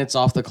 9 minutes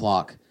off the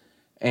clock,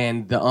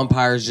 and the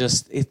umpires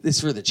it's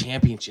for the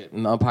championship,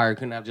 and the umpire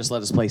couldn't have just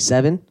let us play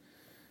 7,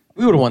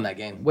 we would have won that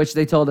game. Which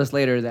they told us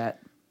later that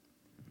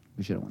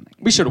we should have won that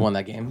game. We should have won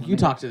that game. You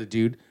talked to the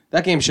dude.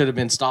 That game should have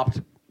been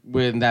stopped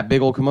when that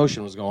big old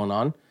commotion was going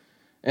on.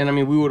 And I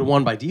mean, we would have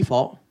won by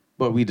default,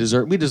 but we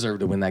deserved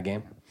to win that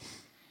game.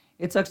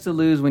 It sucks to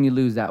lose when you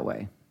lose that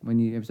way.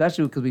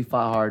 Especially because we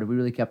fought hard. We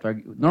really kept our.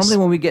 Normally,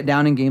 when we get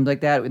down in games like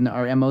that, and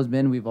our MO's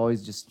been, we've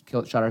always just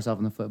shot ourselves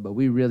in the foot. But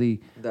we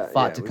really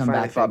fought to we come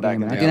finally back fought that back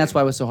game. in And I that think that's game.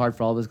 why it was so hard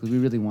for all of us because we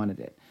really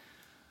wanted it.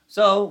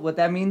 So what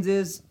that means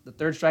is the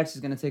third strikes is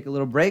going to take a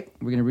little break.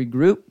 We're going to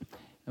regroup,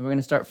 and we're going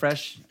to start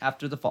fresh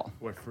after the fall.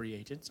 We're free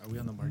agents. Are we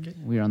on the market?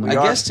 We are on the. I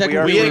are- guess we are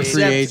technically free we're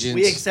free agents. agents.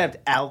 We accept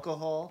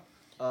alcohol.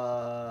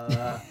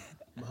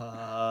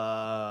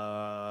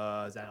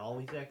 Is that all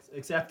we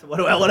accept? What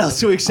else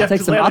do we accept?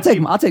 I'll take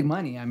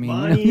money. I mean,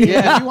 Money.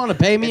 Yeah, if you want to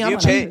pay me, If I'm you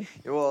pay,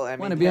 well, I mean,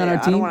 Wanna be on hey, our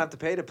I team? don't want to have to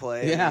pay to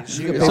play. Yeah, I mean,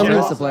 shoot, could if pay I for don't-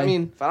 us to play. I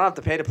mean, If I don't have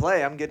to pay to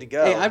play, I'm good to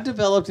go. hey, I've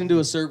developed into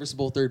a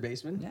serviceable third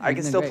baseman. Yeah, I can you've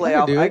been still great. play I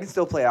out. can do I it. can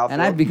still play outfield.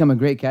 And I've become a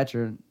great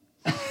catcher.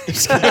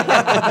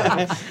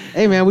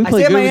 Hey man, we I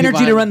play save good my when you energy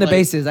buy to run the play.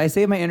 bases. I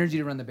save my energy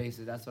to run the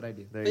bases. That's what I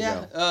do. There But you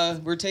yeah, go.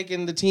 we're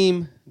taking the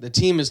team. The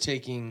team is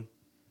taking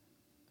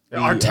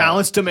Our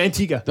talents to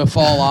Manteca. the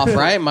fall off,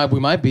 right? We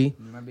might be.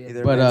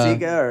 Either But,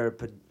 Manteca or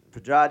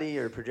Pedrati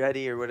or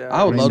Progetti or whatever.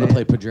 I would love to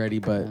Right. play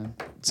Pedretti, but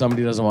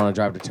somebody doesn't want to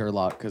drive to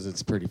Turlock because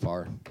it's pretty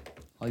far.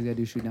 All you gotta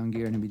do is shoot down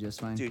gear and it'll be just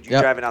fine. Dude, you're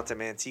Yep. driving out to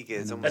Manteca.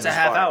 It's almost That's a as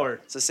half far. hour.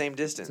 It's the same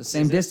distance. It's the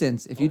same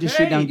distance. If you just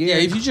Okay. shoot down gear. Yeah,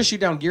 if you just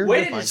shoot down gear, Way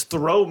you're to fine. just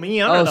throw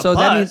me under Oh, the so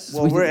bus. that means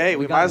Well, we got might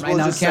it as well right just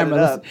now on set it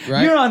camera. up.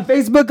 Right. You're on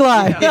Facebook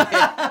Live.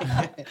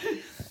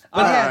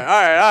 All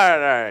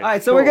right. All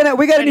right, so we got a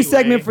new Anyway.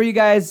 segment for you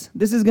guys.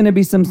 This is gonna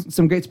be some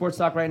great sports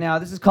talk right now.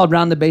 This is called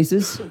Round the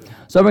Bases. So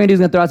what we're gonna do is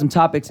gonna throw out some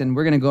topics, and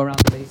we're gonna go around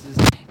the bases,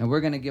 and we're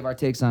gonna give our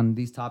takes on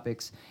these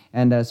topics.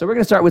 And so we're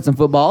gonna start with some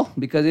football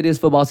because it is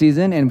football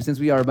season, and since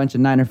we are a bunch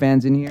of Niner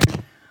fans in here,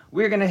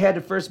 we're gonna head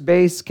to first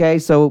base. Okay,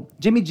 so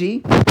Jimmy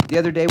G the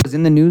other day was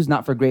in the news,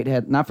 not for great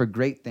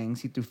things.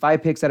 He threw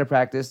 5 picks out of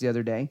practice the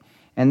other day,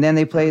 and then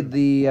they played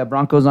the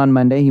Broncos on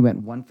Monday. He went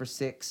 1 for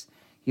 6.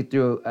 He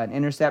threw an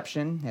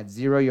interception, had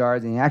 0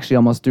 yards, and he actually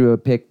almost threw a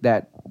pick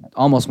that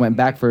almost went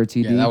back for a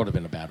TD. Yeah, that would have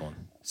been a bad one.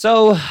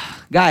 So,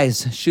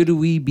 guys, should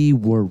we be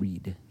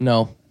worried?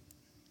 No.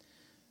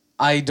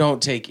 I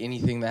don't take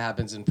anything that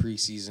happens in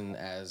preseason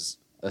as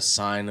a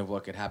sign of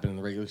what could happen in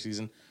the regular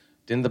season.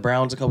 Didn't the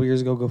Browns a couple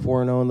years ago go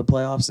 4-0 in the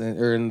playoffs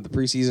or in the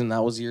preseason?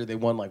 That was the year they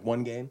won like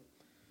 1 game.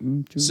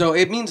 True. So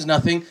it means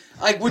nothing.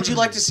 Like, would you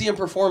like to see him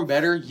perform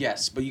better?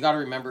 Yes, but you got to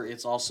remember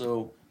it's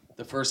also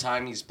the first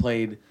time he's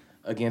played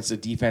against a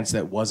defense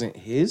that wasn't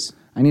his.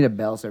 I need a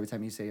bell so every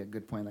time you say a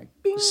good point, like,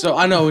 bing. So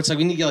I know it's like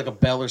we need to get like a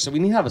bell or so. We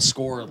need to have a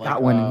score like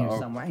Got one in here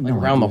somewhere. I like know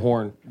I around do. the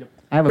horn.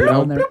 I have a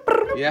bell in there.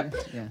 Yep.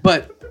 Yeah.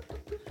 But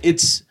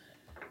it's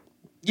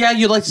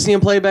you'd like to see him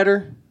play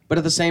better, but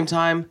at the same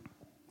time,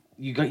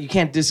 you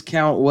can't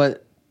discount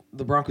what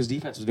the Broncos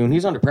defense was doing. He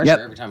was under pressure Yep.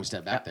 every time he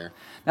stepped back there.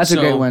 That's a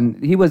great one.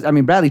 He was. I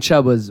mean, Bradley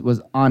Chubb was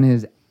on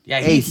his. Yeah,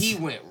 ace. he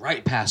went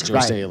right past Joe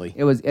Right. Staley.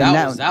 It was- and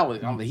that was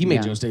he made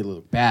yeah. Joe Staley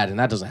look bad, and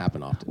that doesn't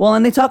happen often. Well,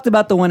 and they talked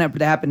about the one that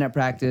happened at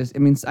practice. I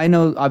mean, I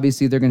know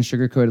obviously they're going to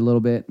sugarcoat it a little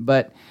bit,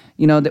 but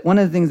one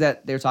of the things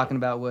that they're talking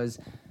about was,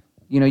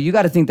 you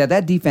got to think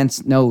that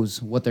defense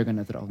knows what they're going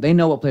to throw. They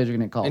know what plays are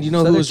going to call. And you know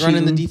So who they're was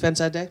running the cheating. defense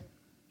that day?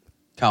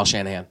 Kyle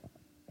Shanahan.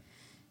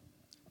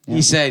 Yeah.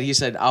 He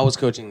said I was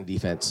coaching the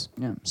defense.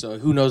 Yeah. So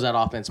who knows that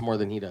offense more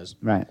than he does?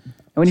 Right. And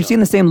when you've seen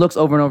the same looks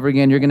over and over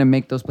again, you're going to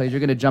make those plays. You're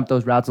going to jump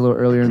those routes a little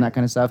earlier and that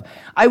kind of stuff.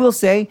 I will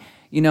say,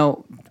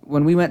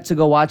 when we went to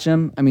go watch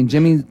him, I mean,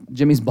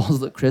 Jimmy's balls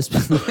look crisp.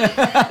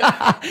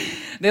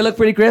 They look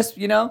pretty crisp,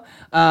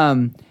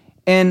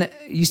 and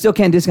you still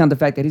can't discount the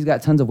fact that he's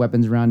got tons of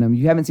weapons around him.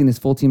 You haven't seen his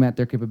full team at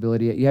their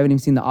capability yet. You haven't even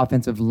seen the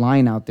offensive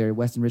line out there.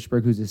 Weston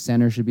Richburg, who's his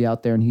center, should be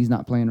out there, and he's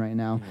not playing right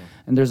now.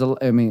 And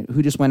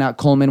who just went out?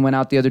 Coleman went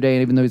out the other day,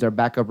 and even though he's our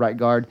backup right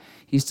guard,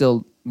 he's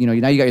still, now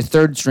you got your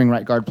third string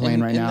right guard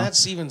playing right now. And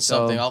that's even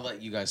something, I'll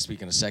let you guys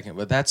speak in a second,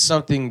 but that's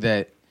something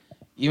that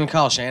even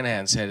Kyle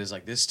Shanahan said is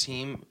like this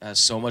team has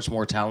so much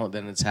more talent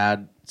than it's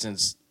had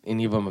since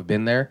any of them have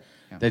been there,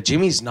 that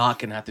Jimmy's not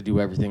going to have to do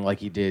everything like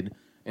he did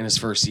in his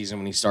first season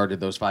when he started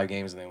those 5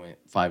 games and they went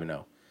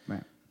 5-0.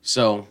 Right.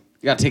 So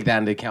you got to take that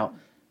into account.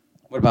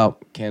 What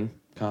about Ken,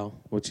 Kyle?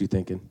 What you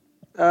thinking?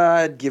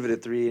 I'd give it a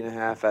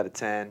 3.5 out of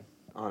 10.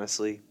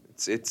 Honestly,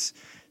 it's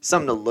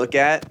something to look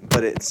at,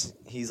 but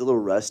he's a little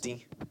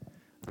rusty.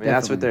 I mean,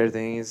 that's what Definitely. their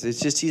thing is. It's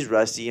just he's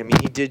rusty. I mean,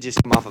 he did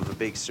just come off of a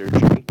big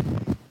surgery,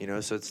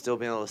 so it's still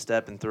being able to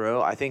step and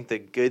throw. I think the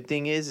good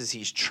thing is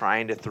he's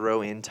trying to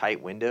throw in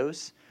tight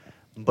windows,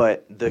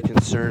 but the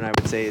concern I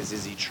would say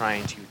is he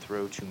trying to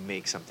throw to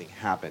make something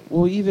happen?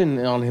 Well,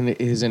 even on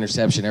his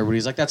interception,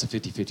 everybody's like, that's a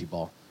 50-50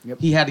 ball. Yep.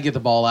 He had to get the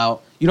ball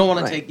out. You don't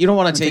want Right.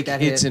 to take that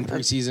hits hit. in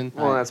preseason.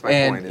 Well, that's my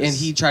and, point And is-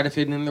 he tried to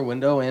fit in their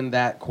window, and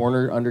that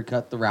corner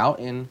undercut the route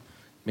and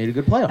made a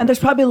good play on And it. there's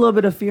probably a little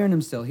bit of fear in him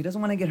still. He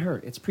doesn't want to get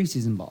hurt. It's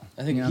preseason ball.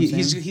 I think You know what I'm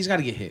he's saying? he's got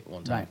to get hit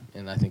one time, Right.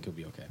 and I think he'll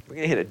be okay. We're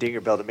gonna hit a dinger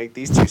bell to make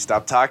these two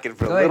stop talking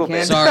for Go a little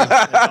ahead, bit.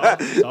 Ken. Sorry.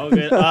 It's all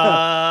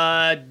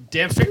good.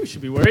 Damn straight we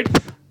should be worried.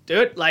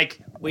 Dude,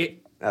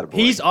 Attaboy.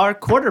 he's our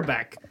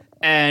quarterback.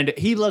 And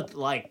he looked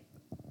like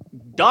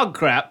dog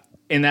crap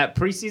in that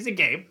preseason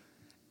game.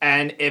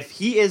 And if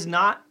he is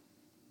not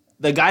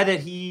the guy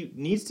that he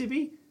needs to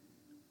be,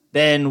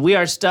 then we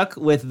are stuck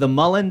with the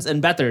Mullins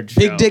and Bethard show.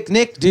 Big Dick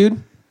Nick,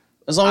 dude.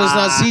 As long as it's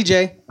not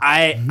CJ.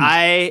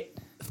 I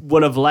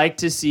would have liked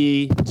to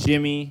see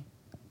Jimmy.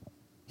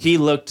 He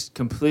looked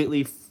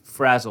completely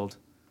frazzled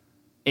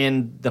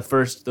in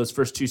those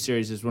first 2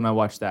 series is when I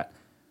watched that.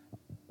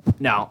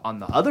 Now, on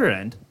the other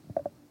end,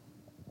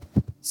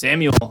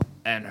 Samuel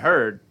and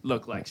Hurd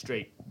look like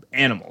straight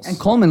animals. And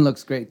Coleman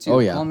looks great too. Oh,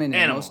 yeah. Coleman and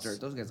Animals. Mostert,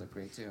 those guys look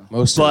great too.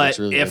 Most of But it's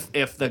really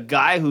if the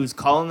guy who's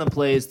calling the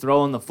plays,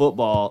 throwing the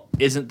football,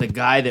 isn't the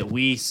guy that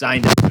we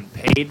signed up and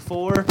paid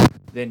for,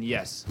 then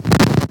yes,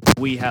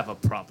 we have a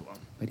problem.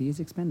 But he is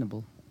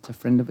expendable. It's a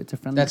friendly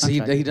That's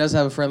contract. he does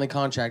have a friendly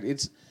contract.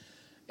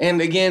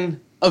 And again,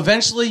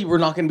 eventually we're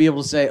not going to be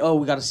able to say, oh,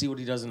 we got to see what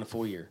he does in the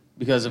full year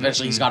because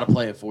eventually he's got to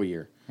play a full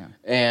year. Yeah.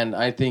 And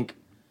I think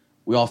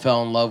we all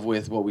fell in love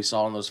with what we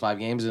saw in those 5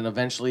 games, and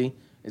eventually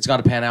it's got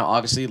to pan out.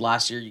 Obviously,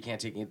 last year you can't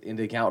take it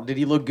into account. Did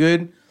he look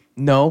good?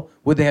 No.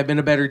 Would they have been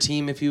a better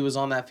team if he was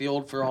on that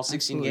field for all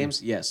 16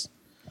 games? Yes.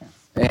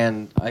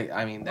 And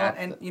I mean that.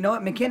 And you know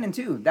what, McKinnon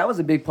too. That was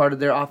a big part of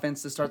their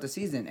offense to start the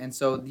season. And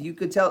so you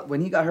could tell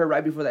when he got hurt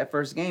right before that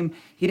first game,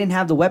 he didn't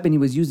have the weapon he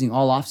was using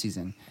all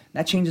offseason.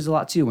 That changes a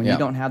lot too when you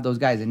don't have those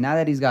guys. And now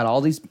that he's got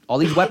all these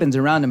weapons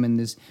around him, and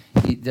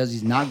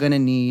he's not gonna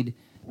need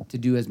to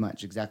do as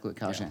much. Exactly what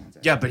Kyle Shanahan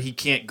said. Yeah, but he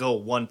can't go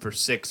 1 for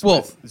 6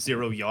 with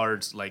 0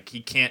 yards. Like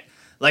he can't.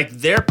 Like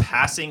their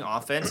passing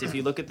offense. If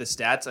you look at the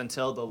stats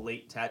until the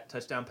late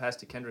touchdown pass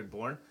to Kendrick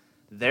Bourne,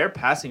 their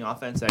passing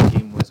offense that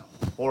game was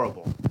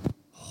horrible.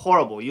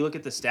 Horrible. You look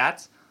at the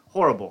stats,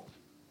 horrible.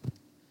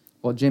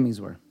 Well, Jimmy's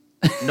were.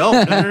 No.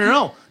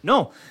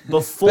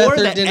 Before Beathard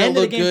the didn't end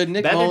of look the game, good.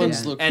 Nick Beathard Mullins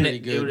didn't- looked and pretty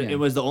good. It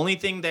was the only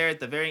thing there at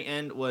the very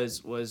end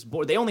was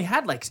Bourne. They only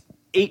had like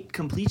 8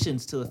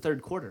 completions to the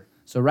third quarter.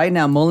 So right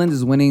now, Mullins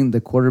is winning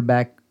the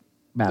quarterback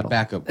battle. The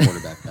backup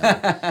quarterback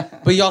battle.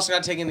 But you also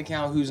got to take into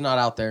account who's not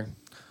out there.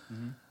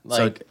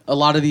 Like a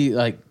lot of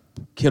the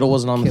Kittle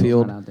wasn't on the Kittle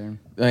field. went out there.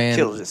 And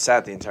Kittle just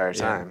sat the entire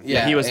time.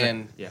 yeah, he was.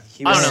 and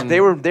He I was, don't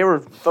know. they were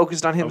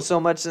focused on him so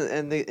much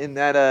in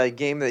that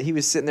game that he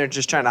was sitting there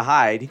just trying to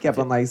hide. He kept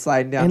on like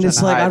sliding down. and trying it's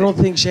to like hide. I don't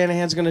think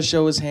Shanahan's going to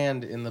show his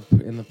hand in the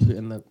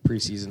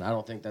preseason. I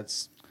don't think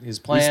that's his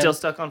We plan. still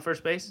stuck on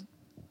first base?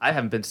 I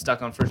haven't been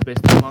stuck on first base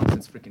that long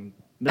since freaking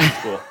middle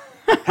school.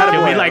 How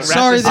Can we do like wrap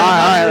Sorry this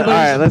that up? not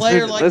everybody's a let's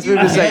player move- like let's you,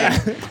 move to man.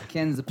 second.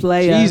 Ken's a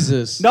player.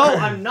 Jesus. No,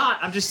 I'm not.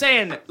 I'm just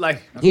saying,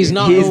 like, He's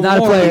not. He's no not a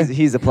more. player.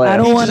 He's a player. I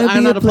don't want to be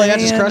I'm not a player. I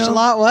just player, crush a no.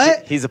 lot.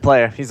 What? He's a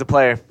player. He's a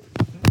player.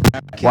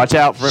 Watch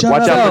out for Shut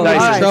watch up. out So, for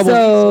Dyson. all right, trouble.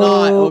 so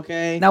He's not,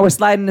 okay? Now we're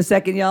sliding to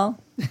second, y'all.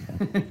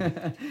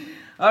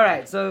 All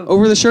right, so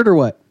Over the shirt or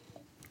what?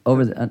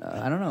 over the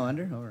I don't know,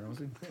 under. Over, we'll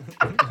see.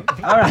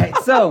 All right,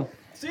 so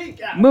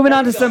moving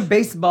on to some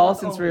baseball,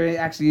 since we're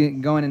actually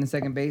going into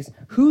second base.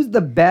 Who's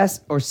the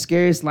best or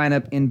scariest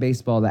lineup in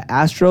baseball? The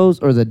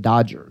Astros or the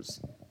Dodgers?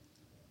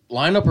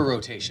 Lineup or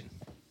rotation?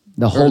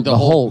 The whole the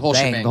whole bang,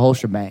 shebang. the whole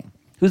shebang.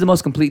 Who's the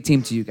most complete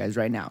team to you guys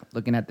right now?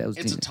 Looking at those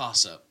It's a teams.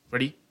 toss-up.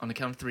 ready? On the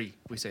count of 3,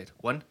 we say it.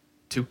 1,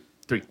 2,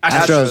 3.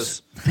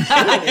 Astros.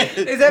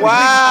 Is that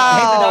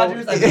Wow.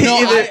 because you hate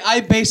the Dodgers? No, I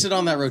base it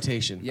on that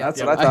rotation. Yeah.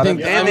 That's what I thought.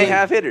 think- And I they mean,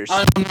 have hitters.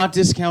 I'm not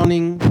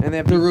discounting And they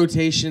have the people-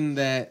 rotation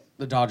that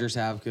the Dodgers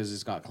have because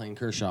it's got Clayton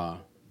Kershaw,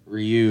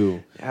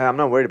 Ryu. Yeah, I'm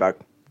not worried about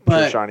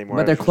But- Kershaw anymore.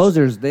 But they're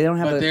closers. They don't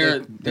have But a,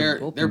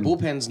 their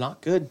bullpen's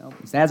not good.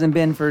 It hasn't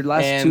been for the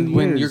last 2 And years.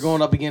 when you're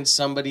going up against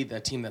somebody, a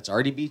team that's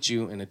already beat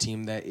you, and a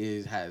team that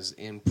has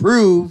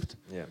improved,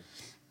 Yeah.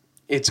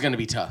 it's going to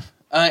be tough.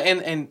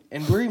 And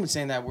we're even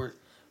saying that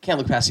can't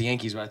look past the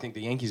Yankees, but I think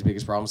the Yankees'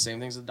 biggest problem is the same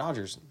thing as the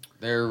Dodgers: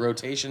 their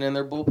rotation and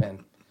their bullpen.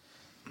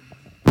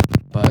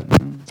 But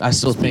I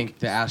still think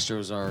the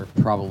Astros are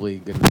probably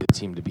going to be the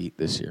team to beat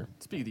this year.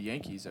 Speaking of the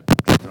Yankees,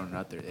 I've thrown it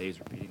out there. The A's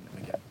are beating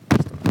them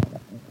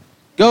again.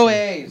 Go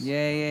A's!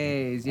 Yay,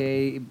 A's,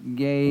 yay,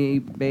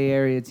 Bay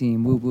Area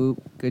team. Whoop,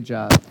 whoop. Good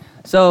job.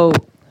 So,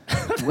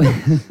 All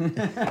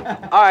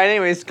right.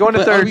 Anyways, going to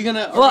But third. are we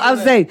gonna? well, I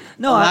was saying,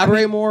 no.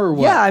 elaborate more or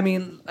what? Yeah, I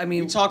mean,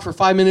 We talked for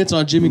 5 minutes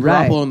on Jimmy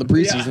Right. Garoppolo in the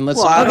preseason. Let's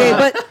Well, talk okay,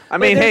 about but I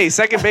mean, but hey,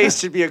 second base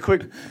should be a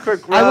quick I rub.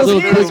 will a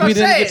little say- quick. We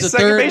didn't get to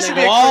Second third base and should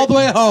go be a all quick- the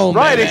way home.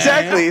 Right, baby.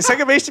 exactly.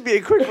 Second base should be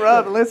a quick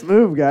rub, and let's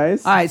move,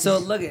 guys. all right. So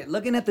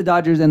looking at the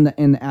Dodgers and the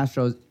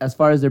Astros as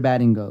far as their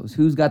batting goes,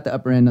 who's got the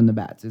upper end on the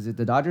bats? Is it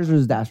the Dodgers or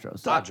is it the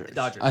Astros? Dodgers.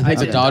 I think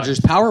the Dodgers,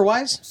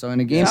 power-wise, So in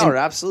a game, Power,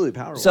 absolutely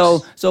power.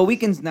 so we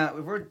can now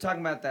if we're talking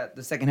about that,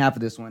 the second half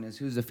of this one is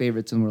who's the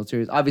favorites in the World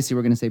Series. Obviously,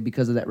 we're going to say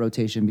because of that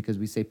rotation, because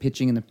we say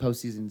pitching in the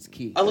postseason is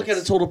key. I look at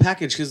a total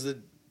package because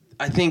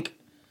I think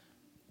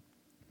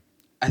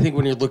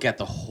when you look at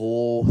the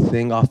whole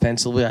thing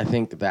offensively, I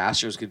think the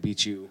Astros could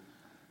beat you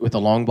with a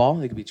long ball.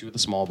 They could beat you with a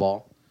small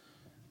ball.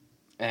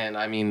 And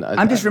I mean,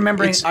 I'm just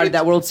remembering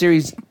that World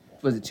Series.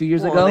 Was it 2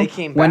 years Well, ago? they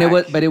came when it back.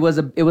 was, but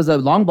it was a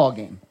long ball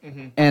game,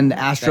 and the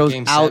Astros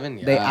Game out 7,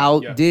 they yeah.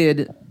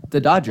 outdid the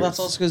Dodgers. Well, that's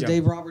also because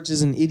Dave Roberts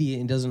is an idiot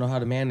and doesn't know how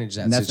to manage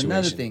that And that's situation.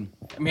 another thing.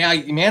 I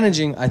mean,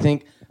 managing. I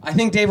think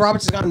Dave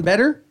Roberts has gotten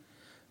better,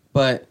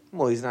 but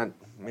well, he's not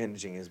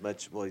managing as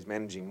much. Well, he's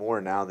managing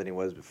more now than he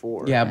was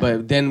before. yeah.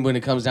 But then when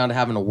it comes down to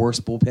having a worse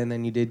bullpen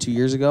than you did 2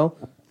 years ago,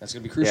 that's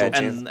gonna be crucial. Yeah,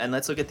 And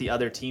let's look at the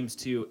other teams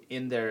too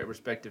in their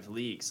respective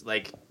leagues.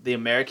 Like the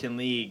American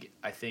League,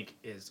 I think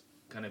is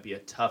going to be a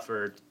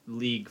tougher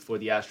league for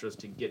the Astros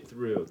to get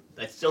through.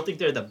 I still think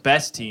they're the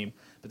best team,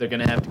 but they're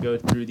going to have to go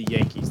through the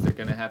Yankees. They're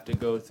going to have to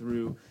go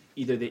through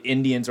either the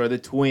Indians or the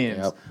Twins.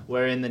 Yep.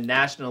 Where in the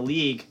National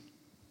League,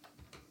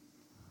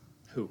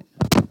 who?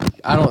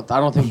 I don't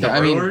think The that.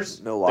 I mean,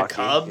 Brewers, Milwaukee, the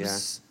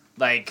Cubs,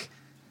 like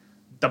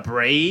the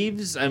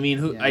Braves. I mean,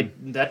 who? Yeah.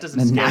 That doesn't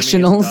The scare me as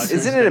Nationals? Dodgers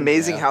Isn't it fan.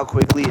 amazing how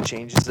quickly it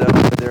changes though?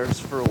 There was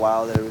for a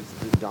while there was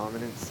the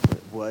dominance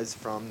was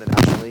from the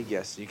National League.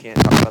 Yes, you can't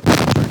talk about the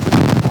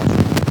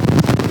Chargers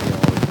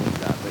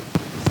but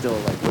still,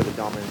 like where the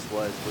dominance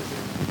was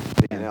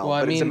in the NL. Well, I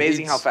but it's mean,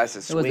 amazing it's- how fast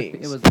it It was.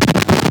 swings. It was.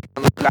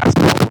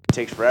 Basketball, it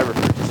takes forever for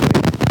it to swing.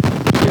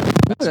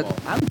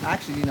 basketball. I'm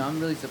actually, I'm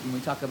really when we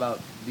talk about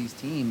these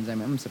teams. I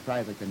mean, I'm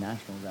surprised like the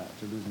Nationals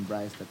after losing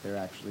Bryce that they're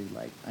actually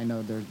like. I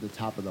know they're the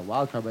top of the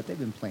wild card, but they've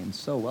been playing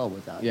so well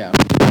without. Yeah.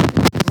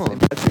 Oh,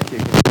 that's your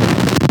kick.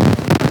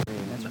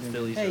 The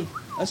Phillies. Hey,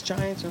 us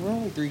Giants are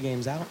only 3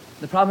 games out.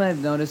 The problem I've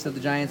noticed of the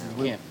Giants is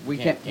we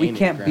can't gain beat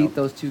ground.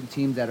 those 2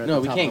 teams that are. No, at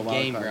the we top can't of the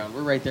wild gain card. ground.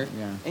 We're right there.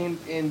 Yeah.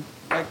 And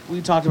like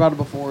we talked about it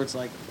before, it's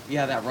like,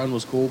 yeah, that run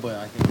was cool, but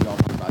I think we all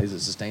talked about, is it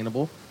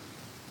sustainable?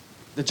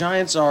 The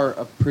Giants are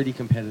a pretty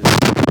competitive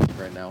team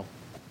right now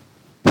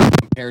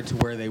compared to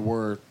where they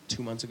were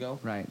 2 months ago.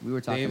 Right. We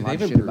were talking They've a lot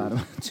of shit improved. about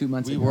them 2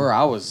 months We ago. were.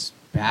 I was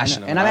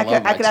passionate. And I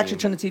could actually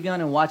turn the TV on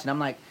and watch it. I'm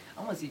like,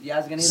 I want to see if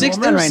Yaz gonna get a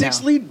home run right now.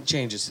 6 lead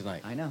changes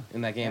tonight. I know.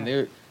 In that game,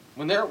 Yeah.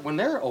 when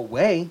they're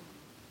away,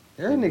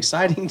 they're an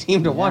exciting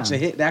team to watch.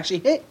 Yeah. They actually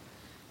hit.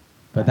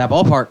 But that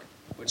ballpark,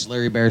 which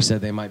Larry Bear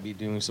said they might be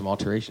doing some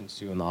alterations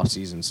to in the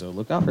offseason, so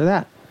look out for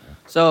that.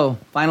 So,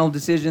 final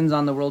decisions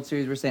on the World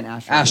Series. We're saying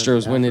Astros.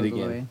 Astros win it Astros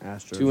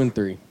again. away.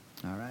 2-3.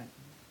 All right.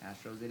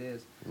 Astros it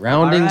is.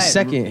 Rounding All right.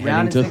 second, heading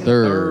Rounding to second,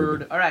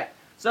 third. All right.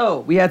 So,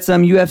 we had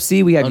some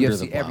UFC. We had Under UFC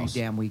the every blouse.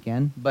 damn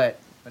weekend, but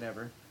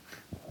whatever.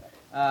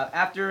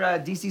 After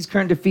DC's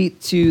current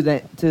defeat in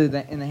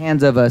the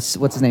hands of what's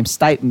his name?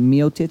 Stipe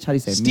Miocic? How do you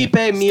say it? Stipe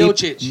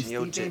Miocic.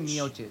 Stipe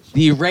Miocic.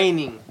 The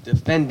reigning,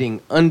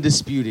 defending,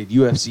 undisputed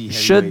UFC heavyweight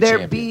Should there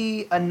champion.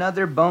 be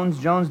another Bones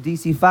Jones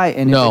DC fight?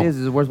 And No. if it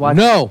is it worth watching?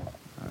 No.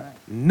 All right.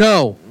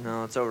 No.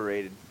 No, it's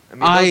overrated. I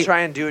mean, they'll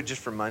try and do it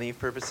just for money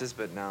purposes,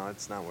 but no,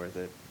 it's not worth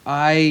it.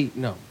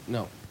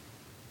 No.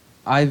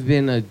 I've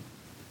been a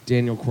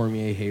Daniel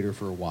Cormier hater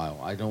for a while.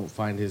 I don't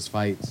find his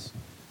fights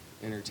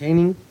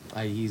entertaining.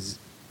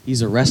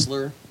 He's a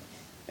wrestler,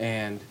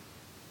 and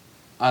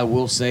I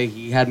will say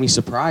he had me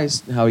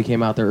surprised how he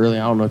came out there early.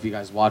 I don't know if you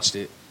guys watched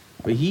it,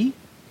 but he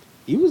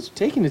was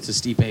taking it to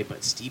Stipe, but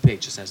Stipe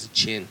just has a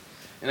chin.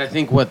 And I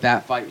think what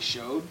that fight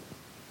showed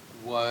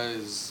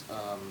was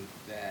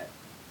that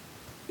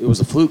it was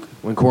a fluke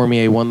when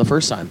Cormier won the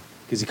first time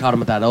because he caught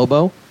him at that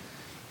elbow.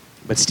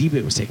 But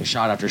Stipe was taking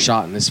shot after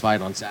shot in this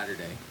fight on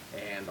Saturday,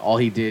 and all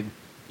he did,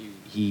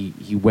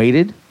 he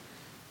waited,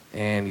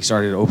 and he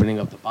started opening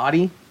up the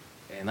body,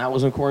 and that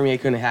was when Cormier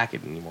couldn't hack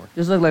it anymore.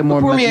 Just look like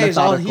more Cormier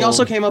methodical he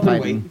also came up in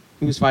fighting. weight.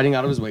 He was fighting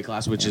out of his weight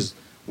class, which is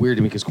weird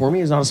to me because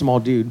Cormier is not a small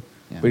dude,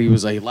 Yeah. but he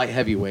was a light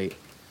heavyweight.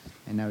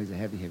 And now he's a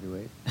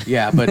heavyweight.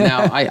 Yeah, but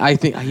now I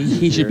think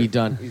he should be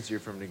done. Easier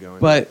for him to go in.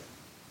 But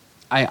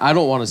I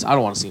don't want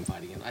to see him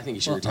fight again. I think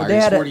he should Well, retire. they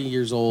He's had a- 40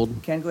 years old.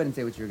 Ken, go ahead and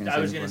say what you were going to say.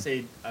 I was gonna before.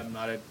 say I'm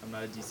not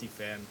a DC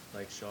fan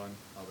like Sean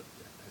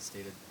has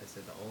stated. I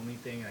said the only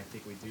thing, and I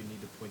think we do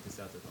need to point this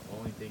out, that the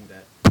only thing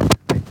that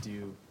I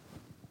do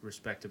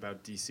respect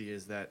about DC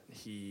is that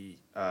he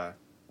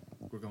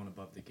we're going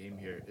above the game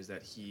here, is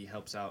that he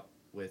helps out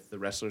with the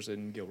wrestlers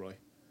in Gilroy.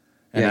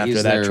 And Yeah, after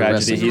he's that their tragedy,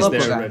 wrestling he's coach. there.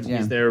 Local guy, yeah.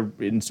 He's there,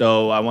 and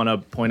so I want to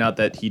point out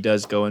that he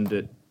does go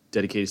into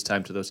dedicate his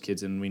time to those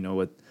kids, and we know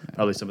what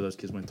probably some of those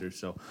kids went through.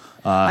 So,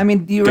 I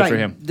mean, you're good right. for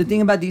him. The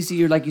thing about DC,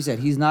 you're like you said,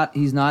 he's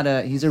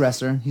a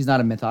wrestler. He's not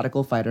a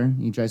methodical fighter.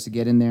 He tries to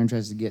get in there and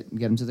tries to get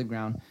him to the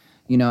ground.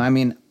 I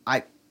mean,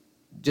 I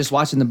just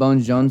watching the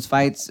Bones Jones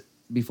fights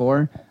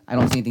before, I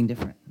don't see anything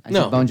different. I see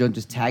No. Bones Jones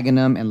just tagging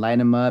him and lighting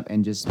him up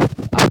and just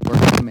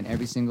outworking him in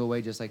every single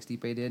way, just like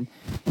Stipe did.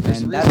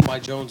 There's a And reason why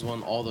Jones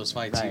won all those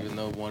fights, Right. even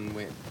though one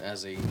went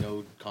as a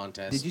no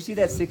contest. Did you see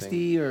that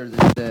 60 or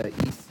the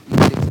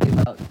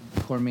E60 about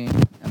Cormier,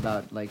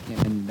 about like him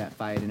in that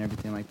fight and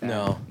everything like that?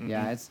 No.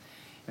 Yeah, I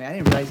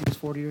didn't realize he was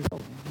 40 years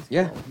old.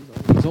 Yeah.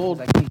 He's He's old. old.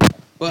 Like me.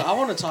 But I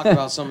want to talk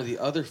about some of the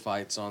other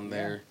fights on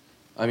there.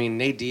 I mean,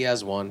 Nate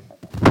Diaz won.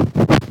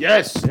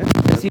 yes.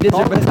 Yes, he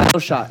deserved a title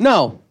shot.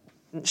 No,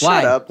 Shut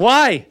Why? up.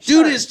 Why?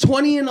 dude is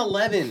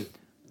 20-11.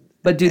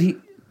 But dude, he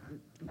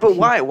But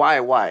why? Why?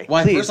 Why?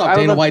 Please, First off, I would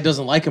Dana love- White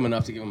doesn't like him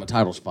enough to give him a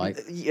title fight.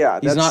 Yeah,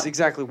 He's that's not-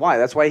 exactly why.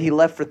 That's why he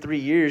left for 3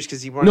 years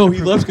because he wanted. No, to he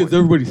prove left the because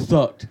everybody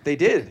sucked. They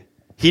did.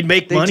 He'd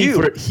make They money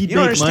do. for You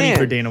don't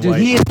understand. Dana dude,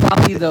 White. he is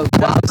probably the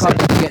wild card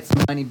to get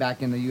some money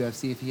back in the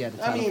UFC if he had a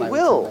title I mean, fight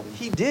with Will, somebody.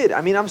 he did. I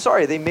mean, I'm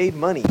sorry, they made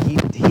money. He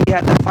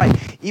had that fight.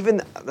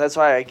 Even that's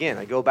why again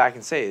I go back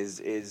and say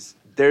is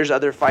there's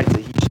other fights that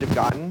he should have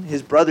gotten.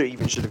 His brother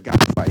even should have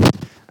gotten fights.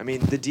 I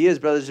mean, the Diaz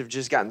brothers have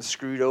just gotten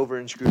screwed over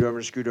and screwed over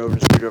and screwed over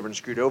and screwed over and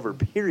screwed over.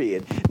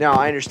 Period. Now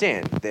I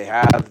understand they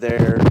have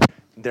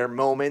their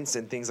moments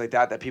and things like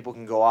that people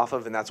can go off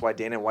of, and that's why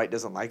Dana White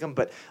doesn't like them.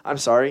 But I'm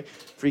sorry,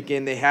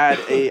 freaking they had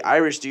a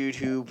Irish dude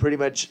who pretty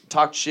much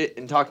talked shit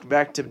and talked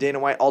back to Dana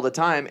White all the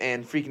time,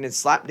 and freaking had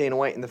slapped Dana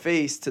White in the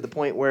face to the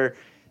point where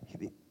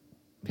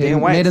Dana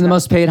White's made him the not-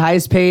 most paid,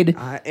 highest paid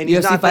and he's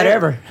UFC not fighter there.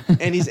 ever.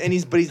 and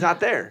he's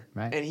not there.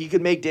 Right. And he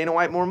could make Dana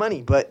White more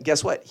money, but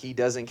guess what? He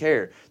doesn't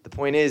care. The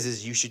point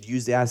is you should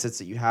use the assets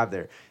that you have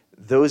there.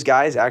 Those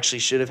guys actually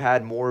should have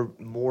had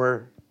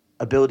more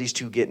abilities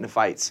to get into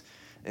fights.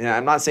 And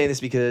I'm not saying this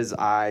because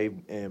I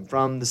am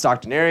from the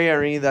Stockton area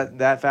or any of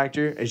that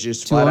factor. It's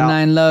just flat out.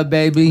 209 love,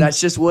 baby.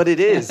 That's just what it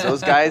is.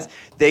 Those guys,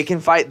 they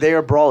can fight. They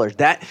are brawlers.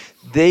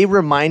 They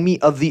remind me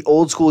of the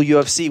old school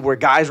UFC where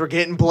guys were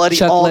getting bloody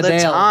Chuck all Liddell. the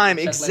time.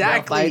 Chuck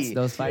Exactly. Liddell fights,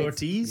 those fights.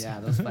 Ortiz? Yeah,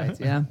 those fights.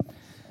 Yeah.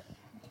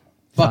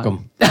 Fuck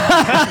him.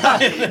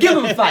 Give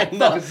him a fight.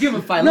 Fuck him. Give him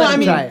a fight. No, Let I him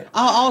mean, try it.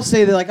 I'll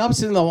say that, like, I'm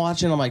sitting there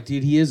watching, I'm like,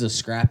 dude, he is a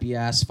scrappy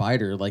ass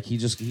fighter. Like, he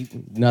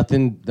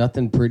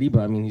nothing pretty,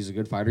 but I mean, he's a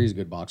good fighter, he's a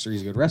good boxer,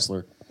 he's a good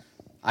wrestler.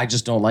 I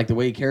just don't like the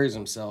way he carries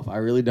himself. I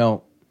really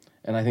don't.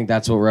 And I think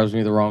that's what rubs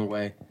me the wrong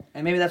way.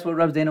 And maybe that's what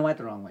rubs Dana White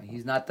the wrong way.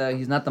 He's not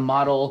the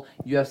model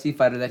UFC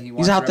fighter that he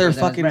wants. He's out to there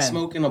represent his fucking brand.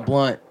 smoking a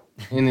blunt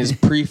in his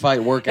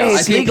pre-fight workout. Hey, I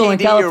it's think legal in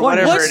CKD or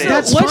California. whatever it is.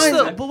 That's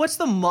fine. What's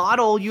the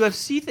model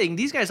UFC thing?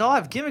 These guys all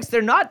have gimmicks.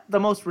 They're not the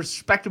most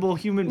respectable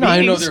human No, beings.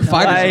 I know they're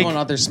fighters Like, going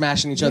out there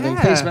smashing each other in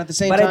the Yeah. face, but at the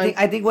same But time,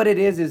 I think what it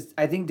is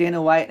I think Dana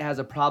White has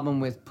a problem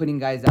with putting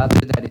guys out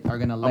there that are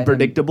gonna let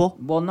Unpredictable?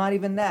 him, well, not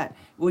even that.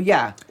 Well,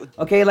 yeah.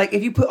 Okay, like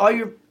if you put all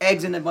your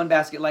eggs in one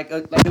basket, like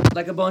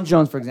a Bone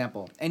Jones, for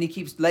example, and he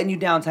keeps letting you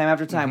down time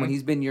after time when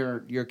he's been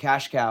your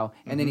cash cow,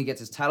 and then he gets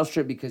his title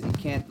stripped because he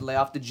can't lay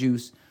off the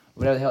juice,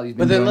 whatever the hell he's been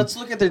but then doing. let's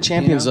look at their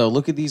champions, though.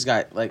 Look at these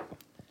guys. Like,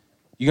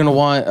 you're going to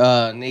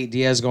want Nate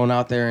Diaz going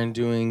out there and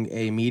doing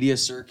a media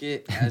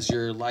circuit as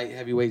your light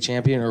heavyweight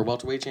champion or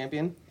welterweight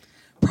champion?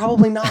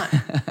 Probably not.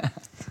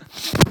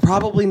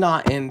 Probably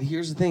not. And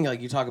here's the thing.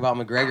 Like, you talk about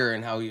McGregor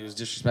and how he was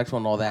disrespectful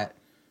and all that.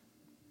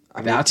 I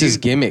mean, That's his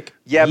dude, gimmick.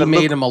 Yeah, he but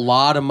made look- him a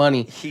lot of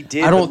money. He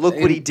did. I don't But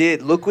look what he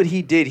did. Look what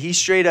he did. He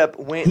straight up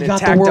went He and got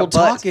the attacked world a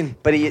butt. talking.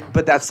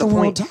 But that's the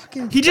world point.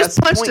 talking. He just That's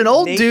the punched point, an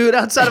old Nate. dude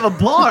outside of a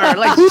bar.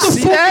 Like, Who the see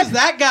fuck that? is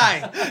that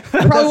guy?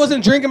 I probably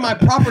wasn't drinking my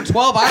proper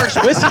 12 Irish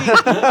whiskey.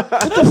 What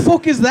the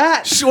fuck is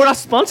that? We're not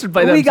sponsored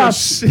by them. we got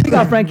so we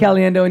got Frank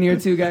Caliendo in here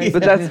too, guys.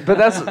 But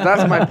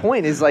that's my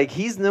point. Is like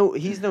he's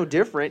no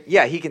different.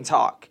 Yeah, he can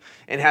talk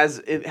and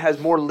has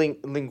more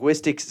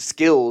linguistic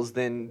skills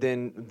than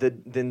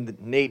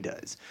Nate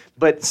does.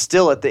 But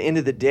still, at the end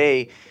of the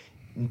day,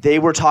 they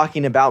were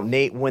talking about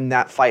Nate when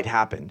that fight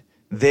happened.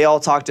 They all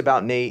talked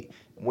about Nate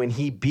when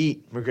he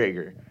beat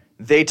McGregor.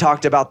 They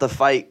talked about the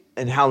fight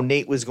and how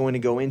Nate was going to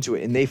go into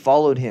it, and they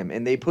followed him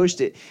and they pushed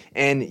it.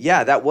 And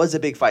yeah, that was a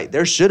big fight.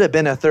 There should have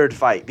been a third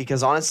fight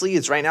because honestly,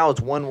 it's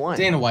 1-1.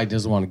 Dana White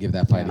doesn't want to give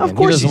that fight again. Of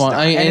course he doesn't he's want.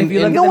 not. And if you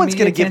look and at no the one's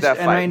media gonna give that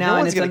attention- fight. And right now, No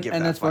and one's it's gonna give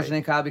that unfortunate,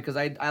 fight. Kyle, because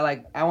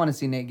I want to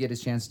see Nate get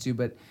his chance too.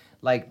 But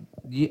like,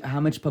 how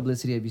much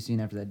publicity have you seen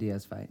after that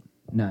Diaz fight?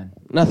 None.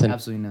 Nothing.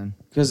 Absolutely none.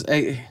 Because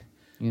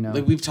You know,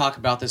 like we've talked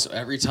about this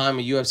every time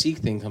a UFC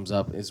thing comes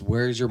up. Is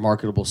where's your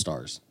marketable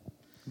stars?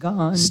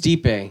 gone.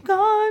 Stipe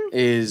Gone.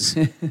 is,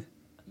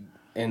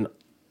 and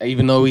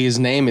even though his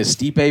name is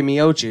Stipe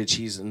Miocic,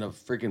 he's a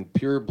freaking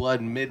pure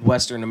blood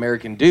Midwestern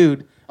American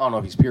dude. I don't know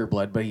if he's pure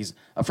blood, but he's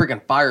a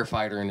freaking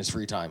firefighter in his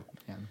free time.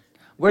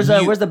 Where's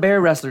the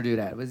bear wrestler dude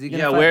at? Was he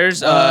gonna Yeah, fight? where's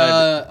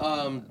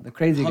the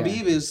crazy guy?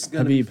 Habib is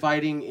going to be Habib.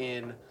 fighting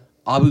in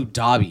Abu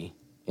Dhabi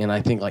in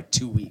I think like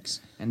 2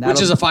 weeks, And which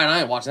that'll- is a fight I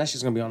ain't watching. That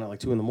shit's going to be on at like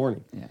 2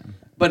 a.m. Yeah.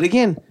 But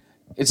again,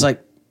 it's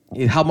like,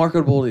 how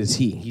marketable is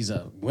he? He's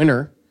a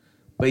winner,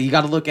 but you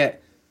got to look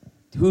at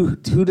who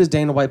does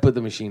Dana White put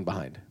the machine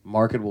behind?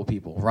 Marketable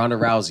people. Ronda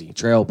Rousey,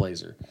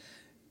 Trailblazer.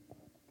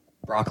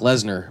 Brock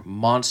Lesnar,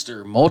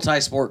 monster,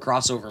 multi-sport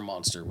crossover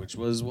monster, which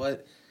is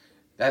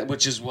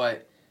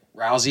what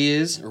Rousey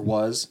is or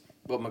was,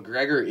 what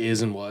McGregor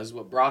is and was,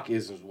 what Brock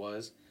is and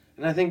was.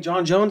 And I think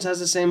John Jones has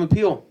the same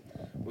appeal,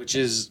 which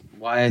is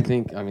why I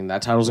think,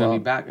 that title's going to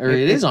be back, or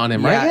it is on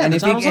him, right? Yeah, and the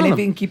if title's on he him.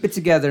 can keep it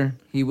together,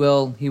 he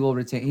will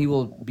retain. He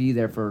will be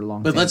there for a long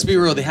time. But let's be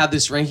real, they have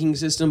this ranking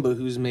system, but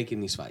who's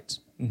making these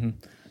fights?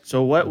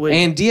 So what would?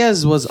 And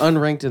Diaz was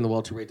unranked in the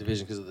welterweight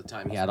division because of the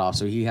time he had off,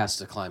 so he has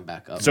to climb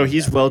back up. So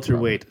he's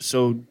welterweight.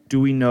 So do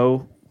we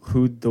know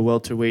who the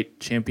welterweight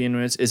champion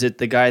is? Is it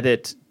the guy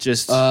that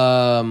just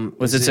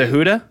was it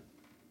Cejudo?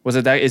 Was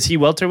it that? Is he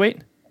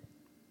welterweight?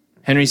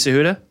 Henry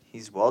Cejudo?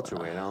 He's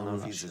welterweight. I don't know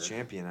if he's the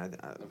champion.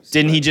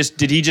 Did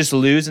he just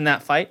lose in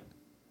that fight?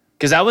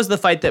 Because that was the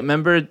fight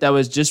that that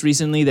was just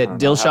recently that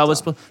don't know. Dillashaw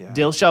was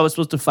Dillashaw was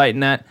supposed to fight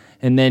in that,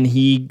 and then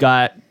he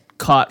got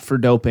caught for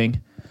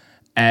doping,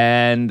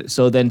 and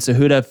so then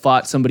Cejudo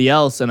fought somebody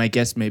else, and I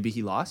guess maybe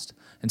he lost,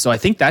 and so I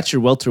think that's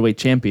your welterweight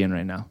champion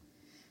right now.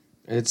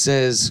 It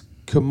says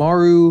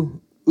Kamaru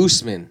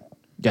Usman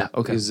Yeah.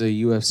 Okay. is a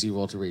UFC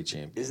welterweight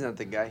champion. Isn't that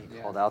the guy he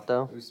called out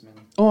though?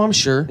 Oh, I'm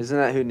sure. Isn't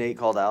that who Nate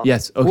called out?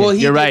 Yes. Okay. Well,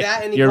 he You're did right.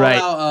 that and he You're called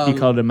right. out, He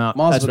called him out.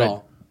 That's right.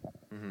 Masvidal.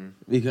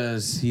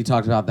 Because he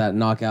talked about that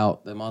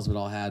knockout that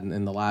Masvidal had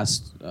in the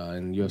last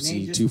in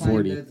UFC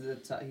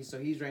 240. So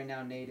he's right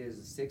now. Nate is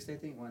 6th, I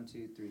think. 1,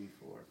 2, 3,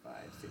 4, 5,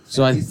 6.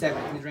 So he's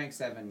 7. He's ranked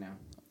 7 now.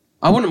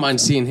 I wouldn't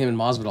mind seeing him and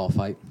Masvidal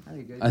fight.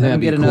 That'd be good. I think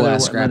that'd be a cool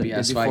ass, scrappy another-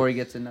 ass before fight. he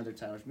gets another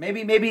title. Maybe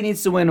he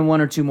needs to win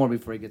 1 or 2 more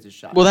before he gets his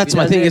shot. Well, that's If he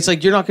my does thing. it, It's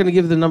like you're not going to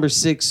give the number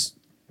 6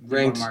 more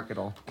ranked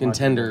marketable.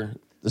 contender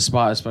the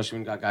spot, especially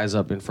when you got guys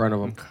up in front of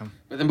him. Okay.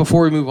 But then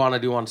before we move on, I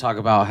do want to talk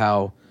about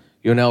how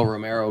Yonel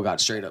Romero got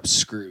straight up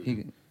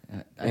screwed.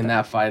 in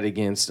that fight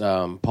against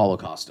Paulo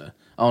Costa.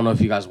 I don't know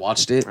if you guys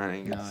watched it. I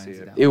didn't get to see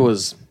it.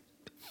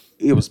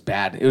 It was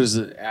bad. It was.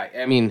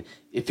 I mean,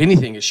 if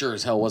anything, it sure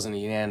as hell wasn't a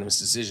unanimous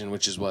decision,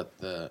 which is what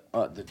the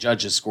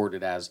judges scored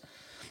it as.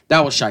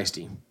 That was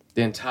shiesty.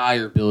 The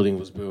entire building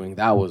was booing.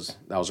 That was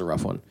a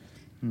rough one.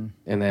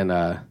 And then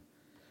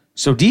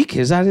Sodiq,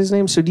 is that his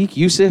name? Sodiq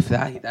Yusuf.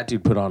 That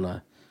dude put on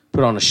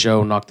a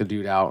show, knocked the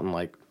dude out in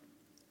like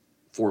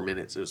 4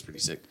 minutes. It was pretty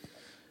sick.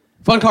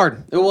 Fun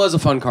card. It was a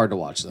fun card to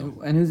watch though.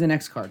 And who's the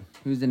next card?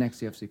 Who's the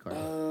next UFC card?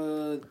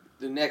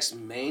 The next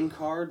main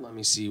card. Let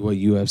me see what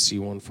UFC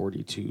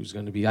 142 is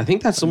going to be. I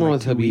think that's someone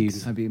with Habib.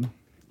 Habib.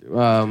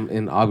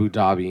 In Abu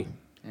Dhabi.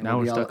 And Now we'll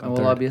we're be stuck on we'll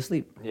third. all be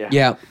asleep.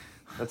 Yeah.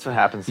 That's what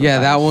happens. Yeah,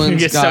 that sometimes. one's You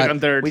get got. stuck on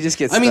third. We just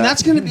get. I mean, stuck.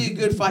 that's going to be a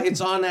good fight.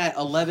 It's on at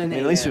 11 I mean,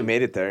 a.m. at least we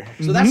made it there.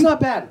 So that's not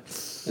bad.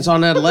 It's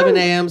on at 11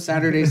 a.m.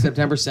 Saturday,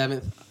 September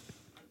 7th.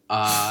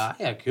 Yeah,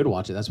 I could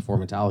watch it. That's before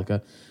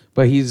Metallica.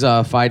 But he's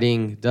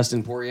fighting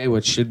Dustin Poirier,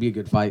 which should be a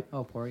good fight.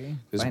 Oh, Poirier.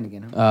 Fine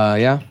again, huh?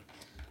 Yeah.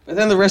 But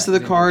then the rest of the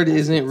card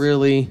isn't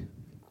really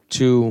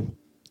too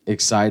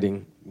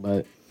exciting.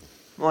 But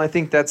Well, I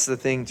think that's the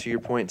thing, to your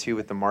point, too,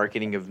 with the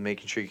marketing of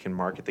making sure you can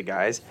market the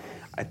guys.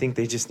 I think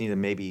they just need to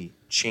maybe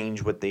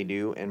change what they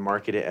do and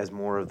market it as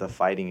more of the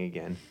fighting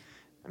again.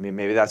 I mean,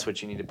 maybe that's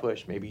what you need to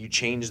push. Maybe you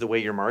change the way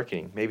you're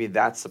marketing. Maybe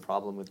that's the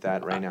problem with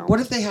that right now. what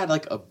if they had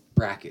like a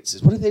bracket?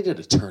 What if they did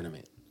a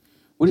tournament?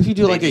 What if you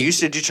do They like used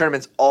to do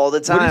tournaments all the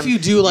time. What if you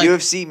do, like,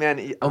 UFC,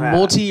 man? a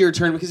multi-year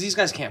tournament? Because these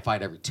guys can't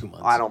fight every 2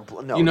 months. I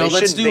don't. No, You know, they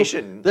let's shouldn't. do. They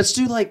shouldn't. Let's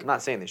do like. I'm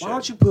not saying they should. Why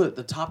don't you put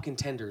the top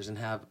contenders and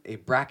have a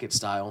bracket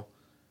style,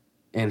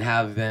 and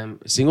have them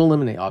single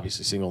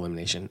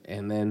elimination,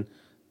 and then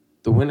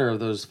the winner of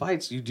those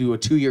fights, you do a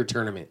 2-year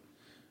tournament,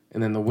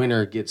 and then the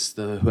winner gets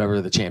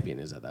whoever the champion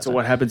is at that So time.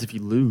 what happens if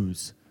you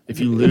lose? If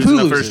you If lose who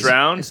in the first loses?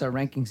 round, It's a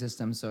ranking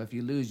system, so if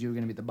you lose, you're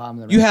going to be at the bottom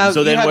of the You ranking. have.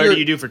 so then have where your- do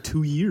you do for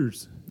 2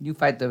 years? You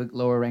fight the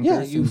lower rankers.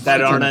 Yeah, you That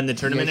fight aren't them. in the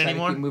tournament You gotta try to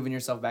anymore? keep moving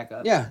yourself back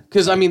up. Yeah,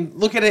 because I mean,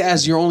 look at it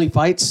as your only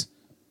fights.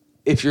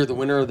 If you're the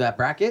winner of that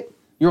bracket,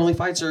 your only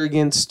fights are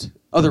against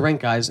other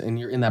ranked guys, and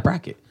you're in that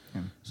bracket.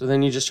 So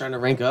then you're just trying to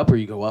rank up, or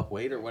you go up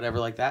weight, or whatever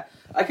like that.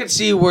 I could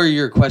see where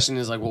your question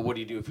is like, well, what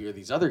do you do if you're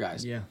these other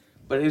guys? Yeah.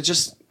 But it's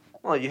just.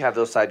 Well, you have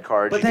those side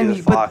cards. But You then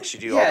do the Fox. You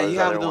do all those you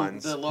other have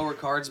ones. the lower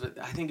cards. But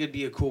I think it'd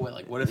be a cool way.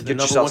 Like, what if the Get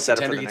number yourself one set up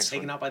for contender the gets next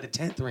taken one. out by the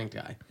 10th ranked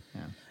guy?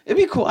 Yeah. It'd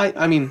be cool.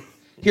 I mean,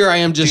 here I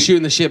am just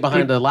shooting the shit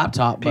behind a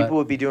laptop. But People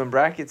would be doing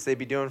brackets. They'd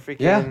be doing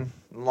freaking Yeah.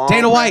 long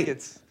Dana White.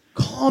 brackets.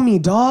 call me,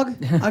 dog.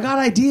 I got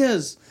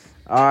ideas.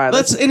 All right.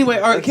 Let's anyway.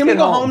 All right, let's can we get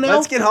go home now?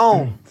 Let's get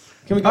home.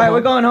 Can we go All right, home?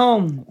 we're going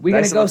home. We're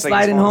going to Dyson go looks like he's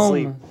sliding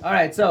falling home. All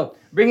right, so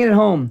bringing it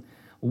home.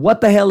 What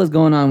the hell is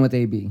going on with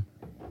AB?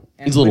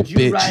 And He's a little would you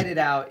bitch. ride it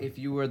out if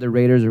you were the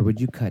Raiders, or would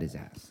you cut his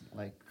ass?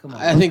 Like, come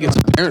on. I think it's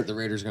apparent the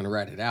Raiders are going to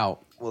ride it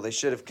out. Well, they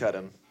should have cut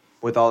him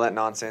with all that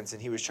nonsense,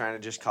 and he was trying to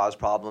just cause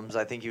problems.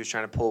 I think he was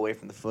trying to pull away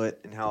from the foot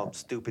and how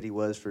stupid he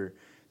was for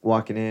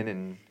walking in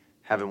and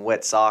having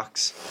wet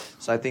socks.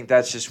 So I think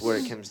that's just where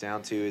it comes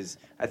down to is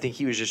I think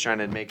he was just trying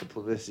to make a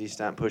publicity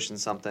stunt, pushing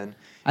something.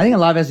 I think a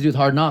lot of it has to do with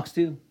Hard Knocks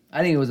too.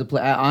 I think it was a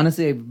play.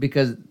 Honestly,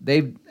 because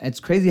it's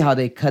crazy how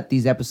they cut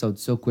these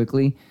episodes so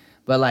quickly.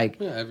 But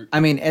like, I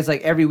mean, it's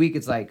like every week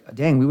it's like,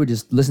 dang, we were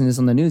just listening to this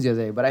on the news the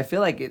other day. But I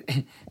feel like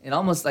it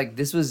almost like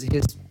this was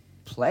his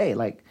play.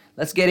 Like,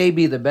 let's get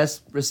AB the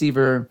best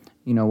receiver,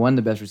 one of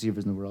the best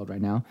receivers in the world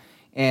right now,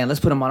 and let's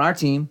put him on our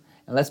team.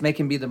 And let's make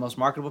him be the most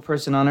marketable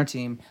person on our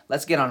team.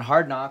 Let's get on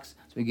Hard Knocks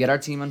so we get our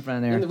team in front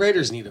of there. And the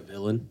Raiders need a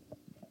villain.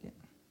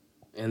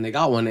 And they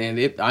got one. And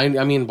I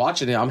mean,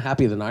 watching it, I'm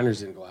happy the Niners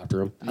didn't go after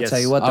him. I'll tell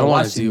you what, I don't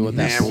want to Washington- deal with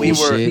that Man, we were,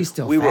 bullshit. He's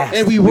still we were, fast.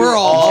 And we were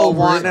all over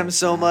want it. him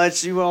so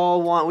much. We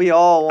all want.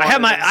 I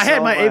had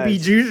my AB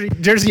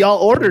jersey all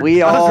ordered.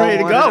 We I was all ready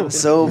to wanted go. him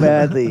so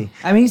badly.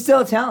 I mean, he's still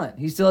a talent.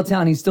 He's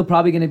still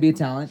probably going to be a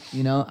talent.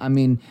 I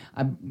mean,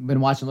 I've been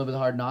watching a little bit of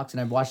Hard Knocks,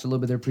 and I've watched a little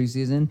bit of their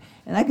preseason,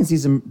 and I can see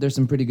there's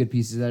some pretty good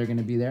pieces that are going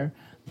to be there.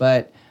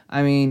 But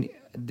I mean,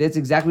 that's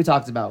exactly what we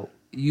talked about.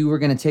 You were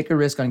going to take a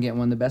risk on getting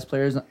one of the best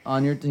players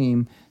on your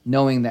team,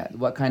 knowing that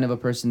what kind of a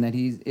person that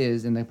he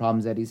is and the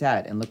problems that he's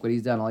had. And look what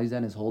he's done. All he's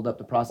done is hold up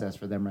the process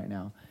for them right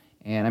now.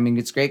 And I mean,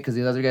 it's great because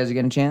the other guys are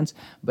getting a chance.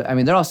 But I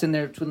mean, they're all sitting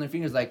there twiddling their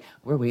fingers like,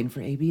 we're waiting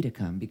for AB to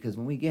come because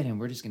when we get him,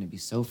 we're just going to be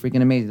so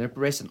freaking amazing. They're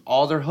resting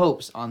all their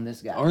hopes on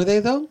this guy. Are they,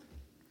 though?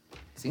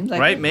 Seems like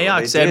Right? it. Mayock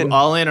they said did.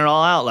 all in or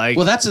all out. Like,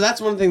 Well, that's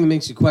one thing that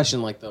makes you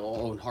question, like,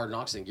 the Hard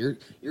Knocks thing. Your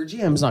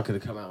GM's not going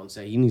to come out and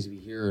say he needs to be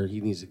here or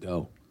he needs to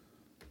go.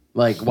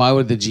 Like, why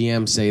would the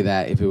GM say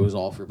that if it was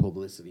all for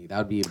publicity? That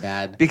would be a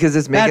bad... Because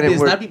it's bad making it business.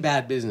 work. That'd be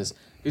bad business.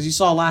 Because you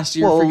saw last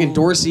year, Well- freaking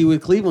Dorsey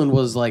with Cleveland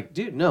was like,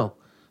 dude, no.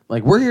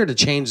 Like, we're here to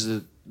change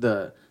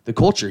the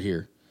culture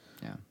here.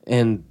 Yeah.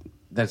 And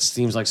that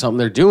seems like something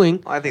they're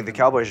doing. I think the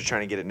Cowboys are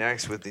trying to get it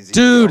next with these.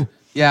 Dude!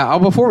 Yeah,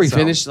 before we So-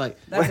 finish, like...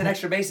 That's an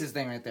extra bases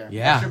thing right there.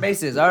 Yeah. Extra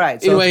bases. All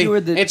right. So Anyway, if you were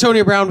the...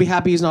 Antonio Brown, be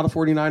happy he's not a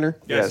 49er?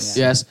 Yes.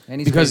 Yes.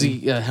 And he's Because crazy.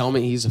 he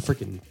helmet, he's a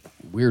freaking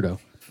weirdo.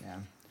 Yeah.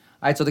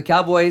 All right, so the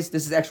Cowboys,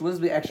 this is extra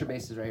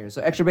bases right here.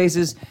 So extra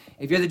bases,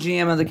 if you're the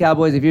GM of the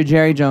Cowboys, if you're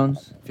Jerry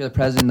Jones, if you're the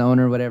president, the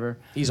owner, whatever,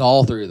 He's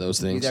all three of those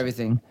things. he's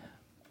everything.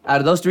 Out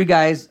of those three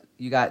guys,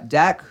 you got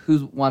Dak,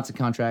 who wants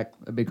a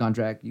big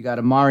contract. You got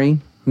Amari,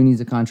 who needs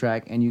a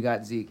contract, and you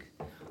got Zeke.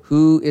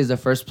 Who is the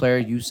first player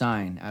you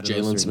sign out of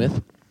those Jalen three?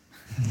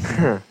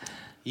 Smith.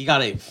 He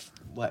got a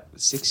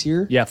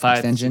 6-year? Yeah, 5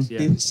 Extension? Yeah.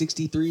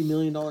 $63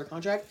 million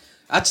contract.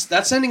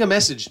 That's sending a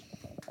message.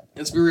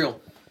 Let's be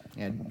real.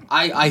 Yeah.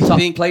 I Talk-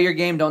 think play your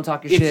game, don't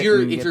talk your shit. if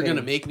you're and get paid.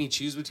 gonna make me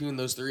choose between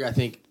those three, I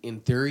think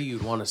in theory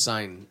you'd want to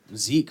sign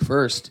Zeke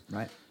first.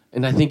 Right.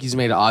 And I think he's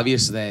made it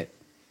obvious that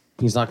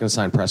he's not gonna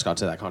sign Prescott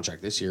to that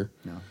contract this year.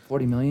 No.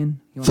 $40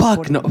 million? You want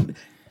Fuck $40 no. million?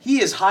 He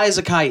is high as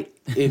a kite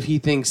if he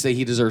thinks that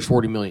he deserves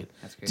 $40 million.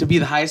 That's crazy. To be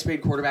the highest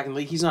paid quarterback in the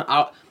league. He's not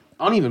out.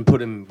 I don't even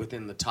put him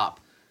within the top.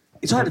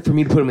 It's hard for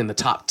me to put him in the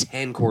top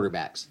 10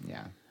 quarterbacks.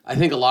 Yeah. I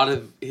think a lot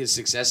of his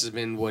success has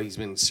been what he's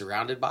been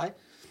surrounded by.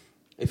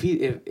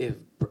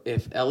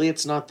 If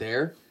Elliott's not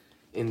there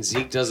and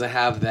Zeke doesn't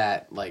have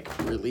that like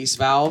release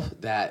valve,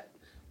 that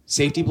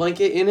safety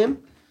blanket in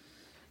him,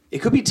 it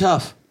could be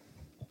tough.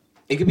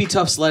 It could be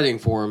tough sledding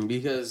for him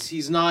because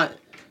he's not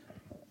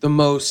the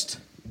most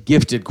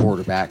gifted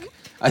quarterback.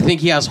 I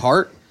think he has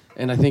heart,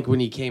 and I think when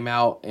he came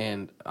out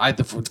and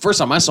the first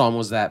time I saw him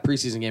was that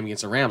preseason game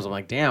against the Rams. I'm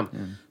like,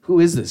 damn, who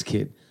is this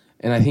kid?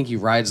 And I think he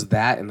rides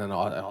that, and then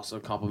also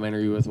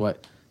complimentary with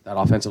what that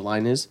offensive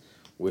line is,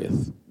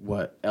 with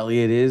what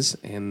Elliott is,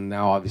 and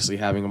now obviously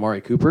having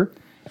Amari Cooper.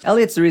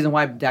 Elliott's the reason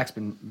why Dak's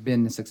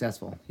been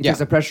successful. He Yeah. takes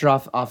the pressure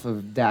off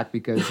of Dak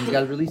because he's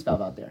got a release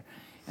valve out there.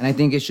 And I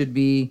think it should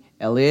be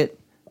Elliott,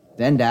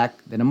 then Dak,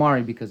 then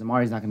Amari, because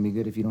Amari's not going to be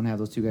good if you don't have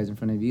those two guys in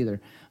front of you either.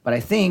 But I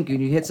think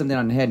when you hit something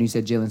on the head and you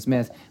said Jalen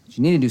Smith, what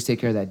you need to do is take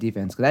care of that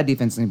defense, because that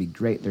defense is going to be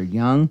great. They're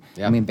young.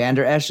 Yeah. I mean,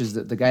 Vander Esch is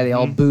the guy they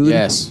all booed.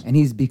 Yes. And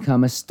he's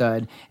become a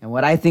stud. And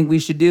what I think we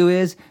should do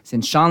is,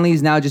 since Sean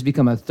Lee's now just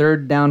become a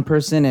third down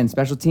person and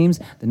special teams,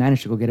 the Niners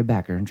should go get a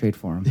backer and trade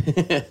for him.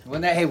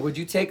 Hey, would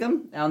you take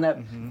him on that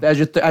as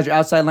your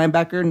outside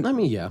linebacker? I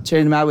mean, yeah.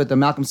 Trade him out with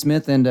Malcolm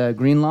Smith and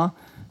Greenlaw,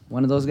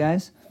 one of those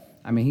guys.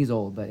 I mean, he's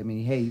old, but I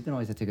mean, hey, you can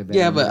always take a bet.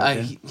 Yeah,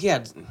 but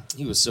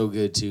he was so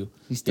good too.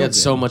 He's He still had good.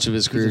 so much of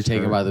his career He's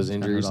taken hurt. by those He's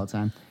hurt injuries. all the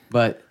time.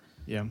 But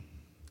Yeah.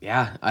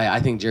 yeah,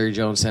 I think Jerry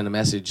Jones sent a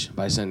message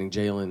by signing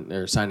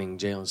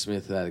Jalen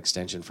Smith that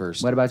extension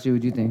first. What about you?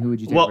 What do you think? Who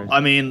would you take Well, first?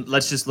 I mean,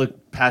 let's just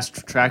look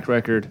past track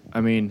record.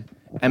 I mean,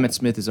 Emmitt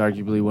Smith is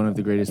arguably one of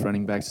the greatest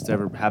running backs that's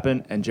ever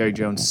happened, and Jerry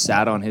Jones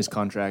sat on his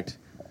contract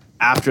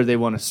after they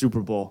won a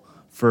Super Bowl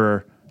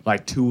for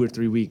like 2 or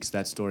 3 weeks.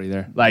 That story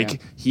there,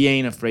 like he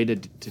ain't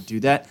afraid to do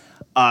that.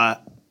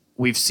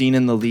 We've seen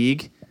in the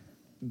league,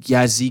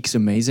 yeah, Zeke's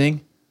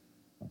amazing,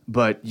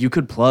 but you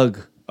could plug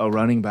a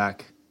running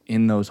back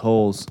in those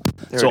holes.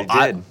 They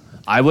already did.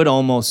 I would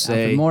almost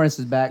say Alfred Morris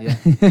is back. he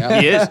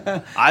is.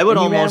 I would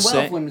And he ran almost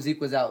well say when Zeke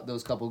was out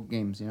those couple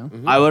games, you know?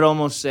 I would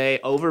almost say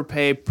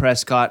overpay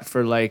Prescott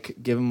for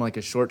give him like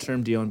a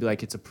short-term deal and be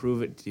like, it's a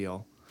prove-it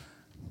deal.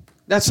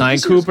 That's Sign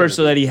Cooper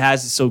so that he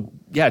has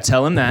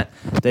tell him that.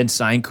 Then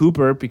sign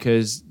Cooper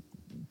because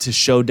to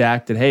show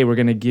Dak that, hey, we're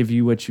gonna give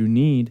you what you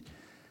need.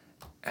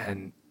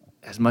 And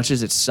as much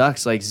as it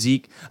sucks, like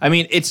Zeke, I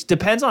mean, it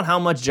depends on how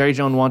much Jerry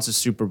Jones wants a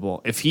Super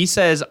Bowl. If he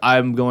says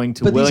I'm going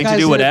to But these willing to guys do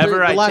did it whatever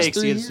the I last take to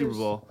 3 get a years. Super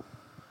Bowl,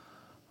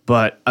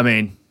 but I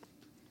mean,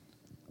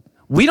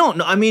 we don't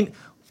know. I mean,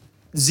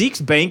 Zeke's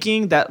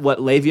banking that what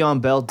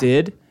Le'Veon Bell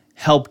did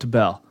helped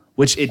Bell,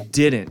 which it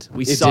didn't.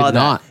 We saw did that.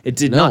 not. It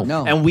did No. not.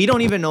 No. And we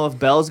don't even know if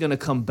Bell's going to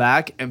come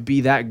back and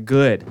be that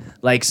good.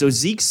 Like, so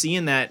Zeke's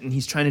seeing that and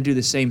he's trying to do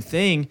the same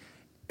thing.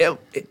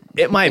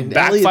 It might And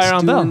backfire Elliott's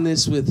on Bell. doing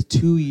this with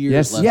 2 years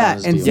Yes. left Yeah, on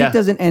his and deal. Zeke Yeah.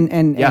 doesn't,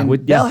 and Yeah,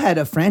 Bell had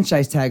a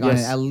franchise tag on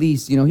Yes. it at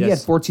least. You know, he Yes.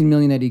 had $14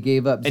 million that he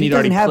gave up. Zeke he'd doesn't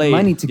already have played.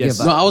 money to Yes.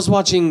 give No, up. I was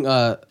watching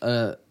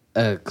a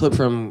clip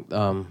from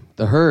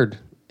the Herd,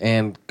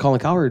 and Colin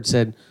Cowherd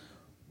said,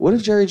 "What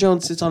if Jerry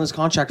Jones sits on his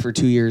contract for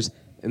 2 years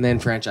and then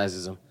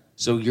franchises him?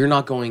 So you're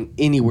not going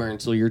anywhere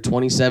until you're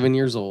 27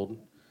 years old.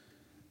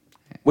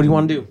 What do you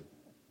want to do?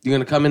 You going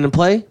to come in and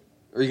play,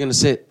 or are you going to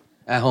sit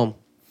at home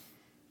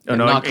and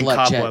not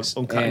collect checks?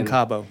 in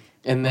Cabo.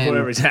 And then,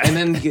 Whoever's at.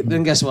 and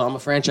then guess what? I'm gonna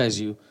franchise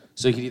you,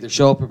 so you can either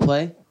show up or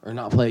play, or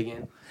not play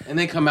again. And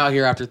then come out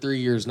here after 3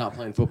 years not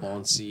playing football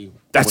and see.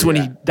 That's where when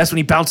you're at. that's when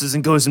he bounces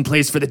and goes and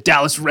plays for the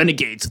Dallas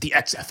Renegades, the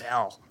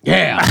XFL.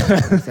 Yeah.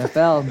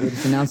 XFL. They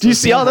just announced Do you those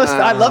see all things. those?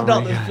 I loved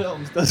all those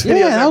films. Those Yeah,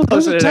 videos I those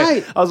posted are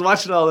today. tight. I was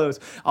watching all those.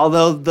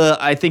 Although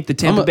I think the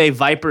Tampa Bay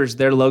Vipers,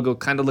 their logo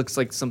kind of looks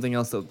like something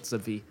else that's a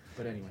V.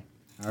 But anyway,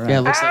 All right. Yeah,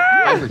 it looks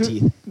like viper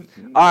teeth.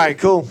 All right,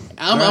 cool.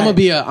 I'm gonna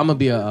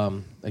be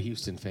a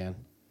Houston fan,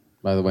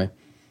 by the way.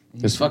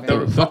 Because fuck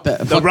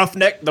that. the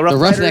Roughnecks. The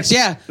Roughnecks,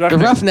 yeah, the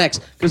Roughnecks.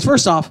 Because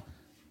first off,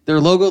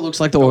 their logo looks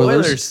like the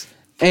Oilers.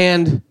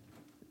 And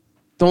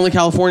the only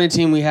California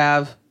team we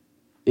have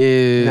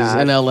is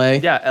in LA.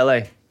 Yeah,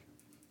 L.A.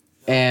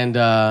 And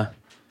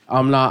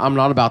I'm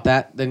not about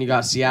that. Then you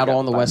got Seattle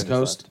on the 5 West minutes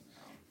Coast.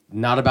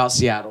 Not about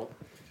Seattle.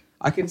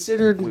 I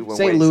considered We went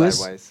St. way Louis,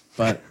 sideways.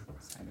 but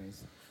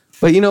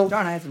But you know,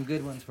 Darn, I had some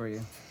good ones for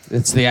you.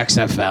 it's the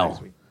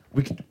XFL.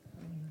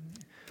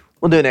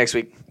 We'll do it next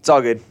week. It's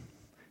all good.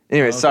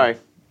 Anyways, sorry.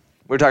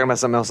 We're talking about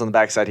something else on the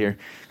backside here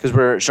because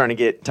we're starting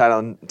to get tight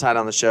on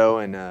the show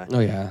and Oh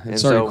yeah, and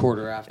it's already so-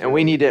 quarter after. and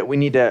we need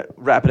to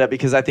wrap it up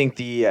because I think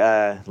the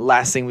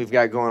last thing we've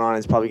got going on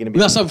is probably going to be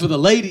We got something for the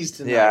ladies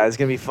tonight. yeah, it's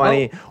gonna be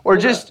funny or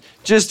just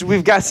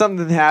we've got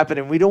something to happen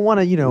and we don't want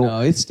to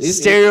No, it's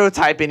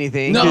stereotype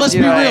anything. No, 'cause, let's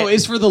you be know, real.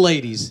 It's for the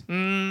ladies.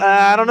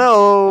 I don't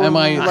know. Am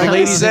I- like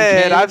ladies you and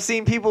said? kids? I've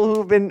seen people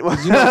who've been.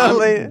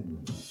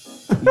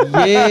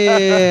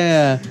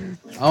 Yeah.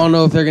 I don't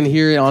know if they're gonna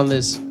hear it on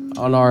this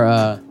on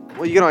our.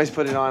 Well, you can always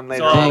put it on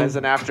later So- on as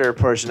an after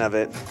portion of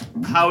it.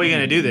 How are we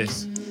gonna do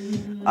this?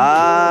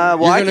 Well,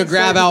 You're I gonna can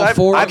grab say- out I've-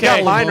 4 I've got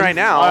Okay. mine right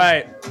now. All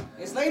right.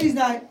 It's ladies'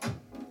 night.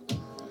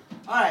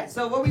 All right,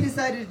 so what we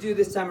decided to do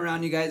this time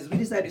around, you guys, is we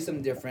decided to do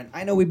something different.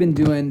 I know we've been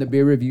doing the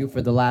beer review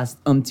for the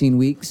last umpteen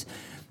weeks,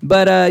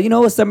 but you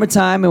know, it's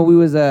summertime and we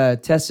was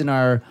testing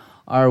our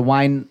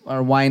wine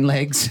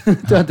legs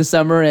throughout the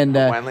summer and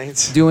Wine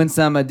lanes. doing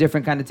some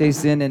different kind of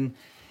tasting. And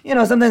you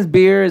know, sometimes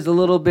beer is a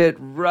little bit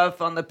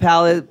rough on the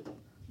palate,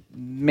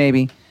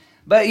 maybe,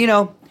 but you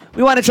know,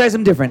 we want to try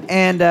something different.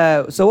 And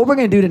so what we're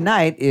gonna do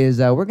tonight is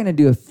we're gonna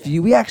do a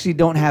few. We actually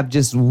don't have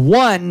just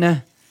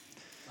one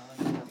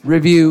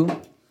review.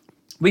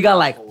 We got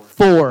like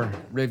 4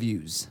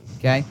 reviews.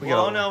 Okay.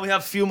 Oh no, we have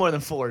a few more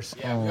than 4s.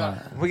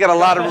 We got a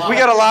lot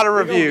of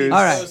reviews.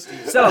 All right.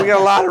 So We got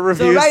a lot of So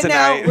reviews right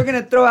tonight. now we're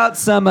gonna throw out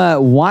some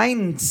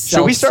wine.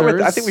 Should we start with?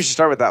 I seltzers. think we should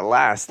start with that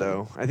last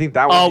though. I think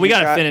that one. Oh, we you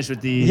gotta got- finish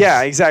with these.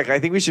 Yeah, exactly. I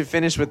think we should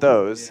finish with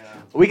those.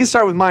 We can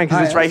start with mine because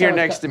All it's right, right here so-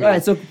 next to me. All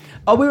right. So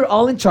we were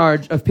all in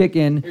charge of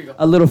picking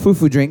a little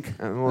foo-foo drink.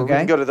 And we Okay.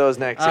 can go to those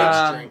next.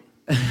 yeah.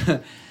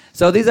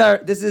 So this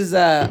is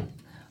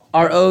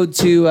our ode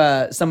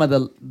to some of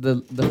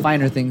the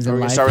finer things in We're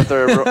gonna life. start with the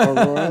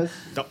Auroras.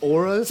 The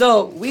auras.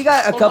 So we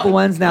got a couple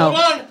ones now.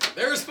 Hold on,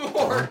 there's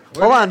more.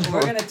 Hold on.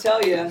 We're gonna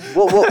tell you.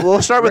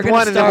 We'll start with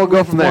one and then we'll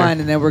go from there. One,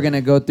 and then we're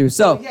gonna go through.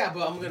 So Yeah,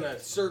 but I'm gonna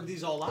serve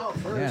these all out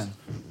first. yeah.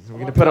 We're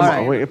gonna put them.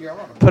 All right.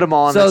 Put them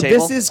all on So the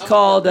table. this is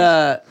called.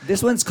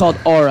 This one's called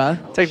Aura.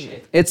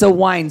 Take- It's a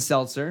wine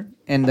seltzer,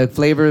 and the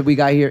flavor we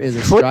got here is a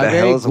what the hell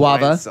strawberry is a wine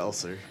guava.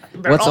 seltzer?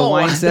 What's a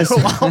wine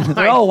seltzer?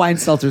 They're all wine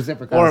seltzers. except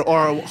for or Costco.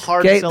 or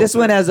hard. Okay, this seltzer.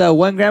 one has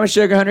 1 gram of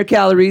sugar, 100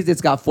 calories. It's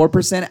got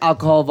 4%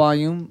 alcohol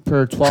volume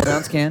per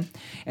 12-ounce can,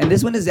 and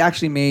this one is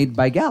actually made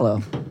by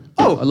Gallo,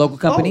 a local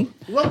company.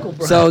 Local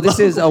brand. So this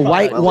is a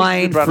white Well, at least we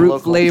wine, brought it fruit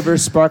local. flavor,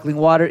 sparkling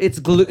water. It's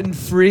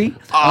gluten-free.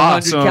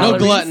 Awesome. 100 No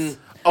calories. No glutton.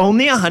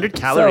 Only 100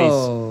 calories.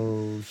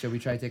 So, should we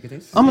try to take a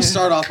taste? I'm gonna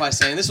start off by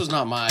saying this was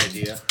not my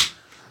idea.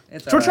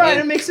 It's We're all trying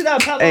right. to mix it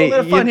up. Have a Hey,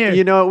 little bit of fun here.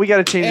 you know what? We got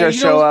to change Hey, our you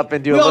show know, up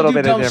and do we a all little do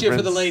bit of dumb difference. shit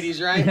for the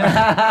ladies, right?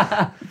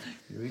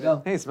 Here we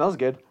go. Hey, it smells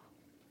good.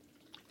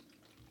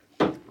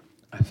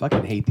 I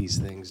fucking hate these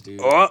things,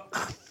 dude.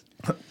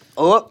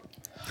 Oh.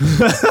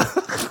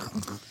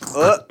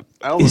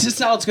 Is this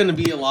how it's gonna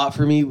be a lot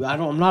for me?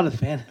 I'm not a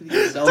fan of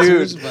these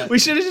seltzers, Dude. but We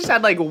should have just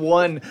had like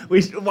one.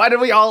 Why did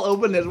we all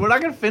open this? We're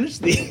not gonna finish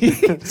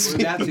these.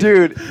 we have to.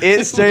 Dude,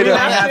 it straight We up.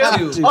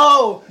 have to.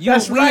 Oh, You-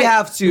 that's we right.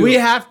 have to. We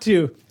have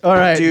to. All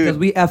right. Dude. Because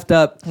we effed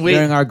up We-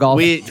 during our golf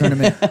we-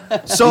 tournament.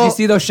 So Did you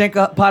see those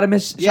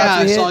Shankopotamus shots Yeah,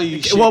 I we hit? saw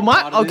you. shake well,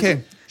 my a lot of this.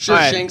 okay. Sure,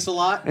 All right. shanks a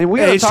lot. And we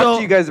gotta Hey, talk so-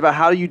 to you guys about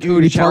how you do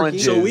Booty the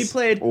challenges. So we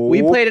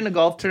played in a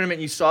golf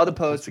tournament. You saw the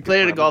post. We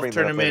played at a I'm gonna golf bring that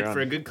up tournament later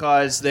for on. a good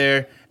cause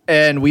there,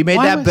 and we made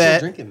Why am I that still bet.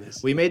 drinking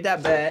this? We made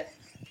that bet,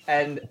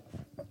 and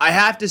I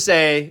have to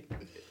say,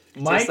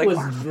 Mike like was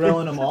orange.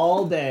 grilling them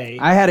all day.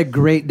 I had a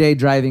great day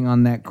driving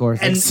on that course.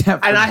 and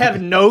except for I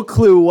have no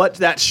clue what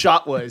that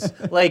shot was.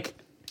 Like,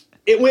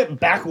 it went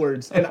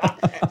backwards, and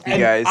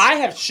guys. I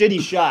have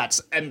shitty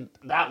shots, and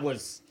that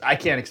was I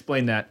can't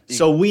explain that.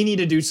 So we need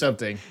to do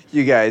something.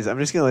 You guys, I'm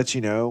just gonna let you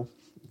know.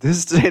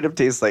 This straight up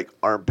tastes like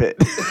armpit.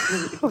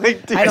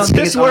 Like, dude, I don't Is think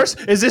this it's worse?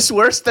 Is this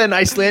worse than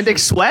Icelandic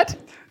sweat?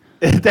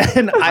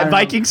 Than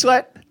Viking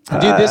sweat?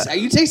 Dude,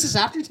 you taste this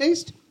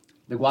aftertaste?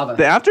 the guava.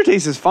 the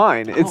aftertaste is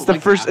fine. It's the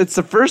like first. that. It's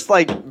the first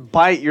like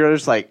bite. You're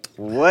just like,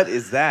 what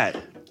is that?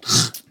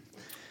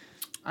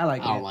 I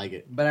like it. I don't like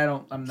it. But I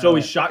don't. I'm not. So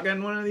we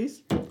shotgun one of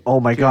these? Oh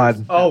my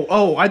god.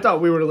 Oh! I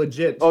thought we were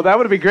legit. Oh, that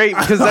would have been great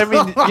because I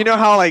mean, you know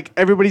how like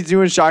everybody's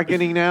doing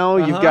shotgunning now.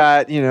 You've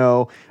got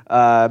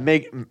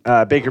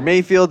Baker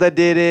Mayfield that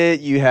did it.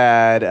 You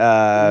had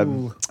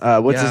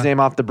what's his Yeah. name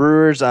off the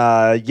Brewers?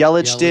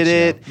 Yelich did yeah.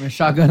 it. I'm gonna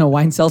shotgun a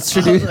wine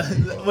seltzer, dude.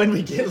 When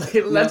we get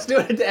late, let's do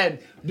it then.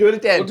 Do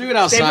it then. We'll do it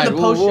outside. Save for the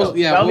post show.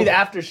 Yeah, That'll be we'll- the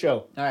after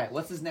show. All right,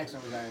 what's this next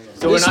one we got here?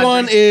 So we're This not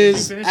one drinking- Did you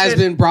has finish it?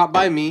 been brought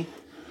by me.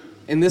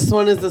 And this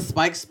one is the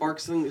Spike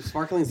Sparkling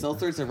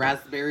Seltzer. It's a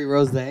raspberry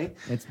rosé.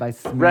 It's by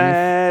Smith.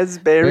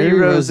 Raspberry Berry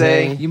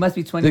rosé. You must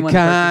be The 21.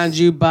 kind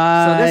you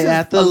buy So this is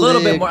at the a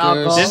little bit more liquor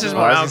alcohol. This is store.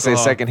 more I was gonna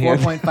say alcohol. secondhand.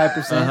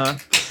 4.5%. Uh-huh.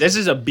 This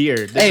is a beer.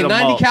 This Hey, is a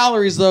 90 malt.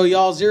 calories though,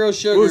 y'all. 0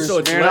 sugar. Ooh, so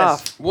it's Fair less.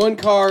 enough. 1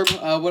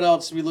 carb. What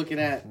else are we looking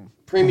at?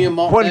 Premium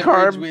malt One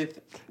beverage carb. with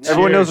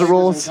Everyone knows the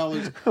sugars and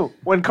rules. colors.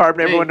 One carb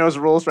and everyone knows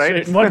the rules,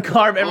 right? One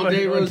carb. All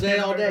day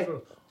rosé all day.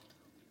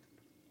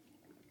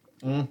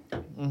 Yep.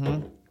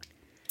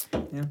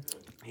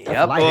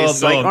 life.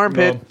 Tastes like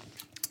armpit.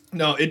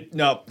 No,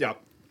 yeah.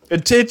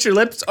 It hits your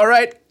lips, all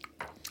right,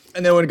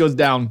 and then when it goes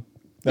down,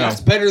 no.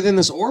 That's better than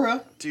this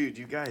Aura. Dude,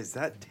 you guys,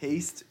 that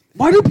taste.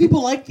 Why do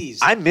people like these?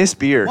 I miss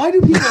beer. Why do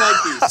people like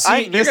these? I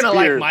You're miss gonna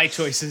beer. like my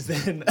choices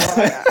then.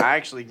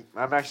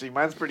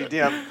 Mine's pretty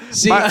damn.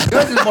 See,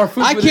 This is more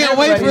food I for can't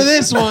wait for everybody.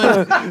 this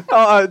one.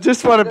 I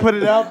just want to put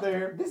it out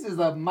there. This is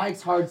a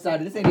Mike's Hard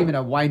Cider. This ain't even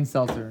a wine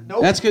seltzer.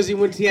 Nope. That's because he had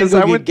 'Cause to go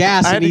I get went-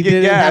 gas I had and to he get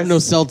didn't have gas. no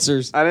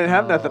seltzers. I didn't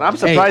have nothing. I'm Hey,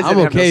 surprised. I'm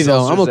they didn't okay have no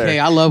though. I'm seltzers okay.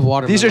 there. I love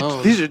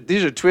watermelon.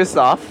 These are twist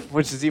off,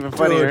 which is even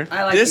funnier.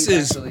 I like This these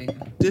is- actually.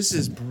 This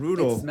is It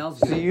brutal. smells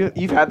So good.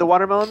 you've had the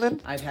watermelon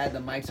then? I've had the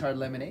Mike's Hard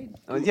Lemonade.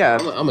 Yeah.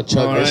 I'm a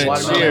chug All this right, one.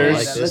 Watermelon. I cheers.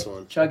 like this Let's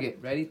one. chug it.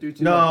 Ready? 3,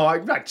 2, No, 1.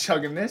 I'm not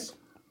chugging this.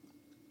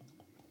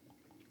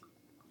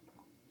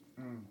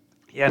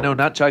 Yeah. No,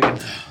 not chugging.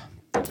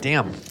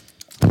 Damn.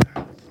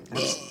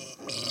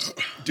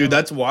 Dude,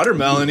 that's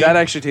watermelon. That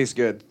actually tastes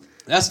good.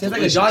 That's Tastes like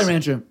a delicious. Jolly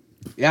Rancher.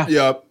 Yeah.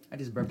 Yep. I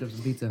just burped up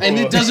some pizza. And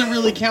it doesn't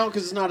really count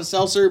because it's not a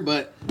seltzer,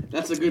 but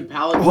that's a good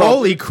palate.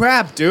 Holy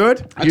crap,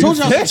 dude! I told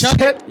you I was gonna chug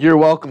it. You're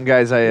welcome,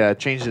 guys. I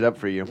changed it up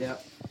for you. Yeah.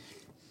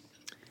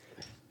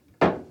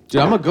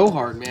 Dude, I'm gonna go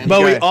hard, man.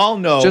 But we Okay. all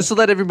know. Just to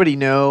let everybody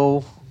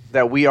know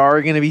that we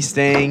are going to be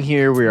staying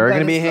here. We are going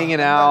to be hanging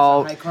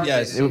out.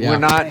 Yes. We're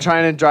not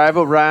trying to drive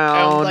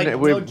around. like,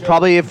 we no joke.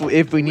 probably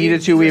if we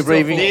needed to, we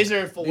maybe. these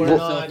are for, we're Well,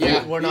 not.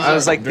 yeah, we're these not. I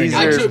was like, these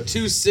I are. took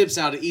 2 sips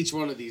out of each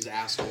one of these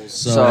assholes.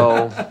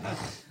 So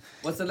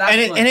What's the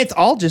last one? and it's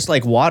all just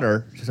like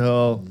water.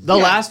 So the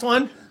Yeah. last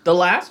one I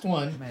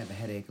might have a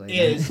headache later.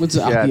 is. What's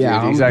yeah, dude,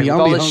 I'm exactly. gonna With be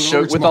all this hungover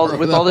sugar, tomorrow,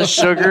 with all though. this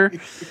sugar.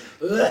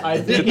 I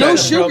think No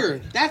it's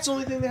sugar. That's the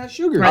only thing that has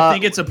sugar. I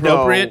think it's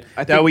appropriate no,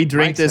 I that think we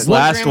drink Mike this said One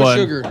last gram of one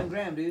sugar. 1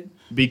 gram, dude.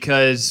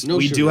 because No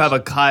we do sugars. have a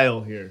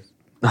Kyle here,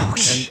 Oh,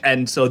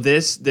 and so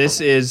this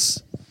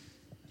is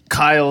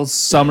Kyle's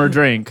summer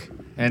drink,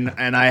 and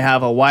I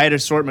have a wide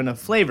assortment of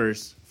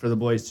flavors for the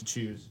boys to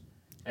choose,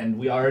 and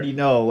we already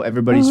know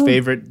everybody's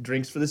favorite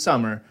drinks for the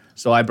summer.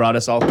 So I brought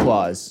us all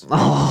claws.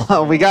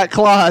 we got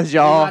claws, We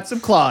y'all. got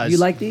some claws. You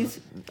like these?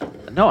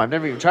 No, I've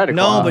never even tried a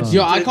No, claw. but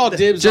Yo, I call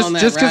dibs on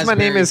that just because my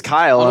name raspberry. is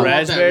Kyle. I Do want you that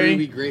Raspberry?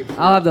 ruby grapefruit.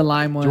 I'll have the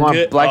lime one. want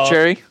Good. black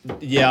cherry?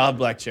 Yeah, I'll have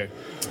black cherry.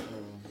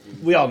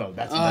 We all know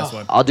that's the best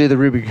one. I'll do the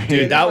ruby green.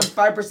 Dude, That one's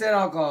 5%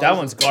 alcohol. that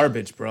one's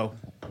garbage, bro.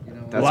 You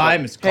know what? That's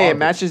Lime what- is garbage. Hey, it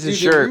matches his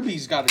Dude, the shirt.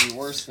 ruby's got to be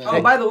worse than.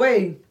 Oh, by the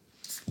way,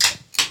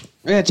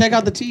 Yeah, check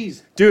out the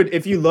teas. Dude,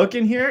 if you look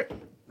in here,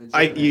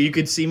 you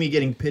could see me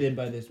getting pitted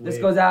by this this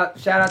wave. goes out.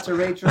 Shout out to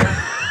Rachel.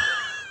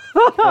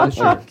 Gosh.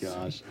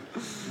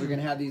 We're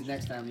gonna have these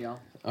next time, y'all.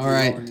 All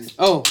right.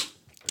 Oh,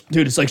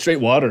 Dude, it's like straight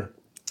water.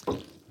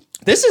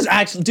 This is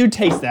actually, dude,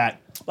 taste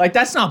that. Like,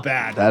 that's not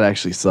bad. That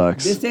actually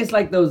sucks. This tastes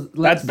like those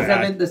That's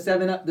bad.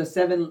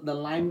 the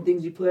lime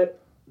things you put,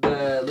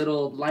 the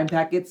little lime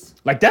packets.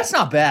 Like, that's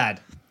not bad.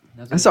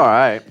 That's all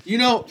right. you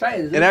know, Try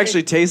it. It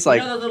actually tastes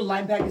like. You know those little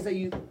lime packets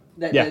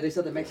that Yeah. they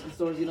sell at the Mexican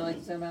stores. You know, like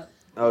you said about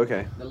Oh,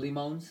 okay. the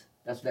limons.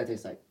 That's what that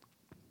tastes like.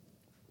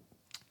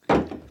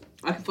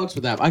 I can fucks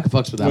with that. I can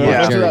fucks with that. Yeah.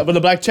 black With cherry. the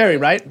black cherry,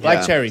 right? Black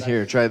Yeah. cherry.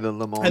 Here, try the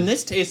lemon. And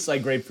this tastes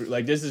like grapefruit.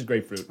 Like, this is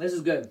grapefruit. This is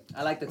good.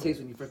 I like the taste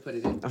when you first put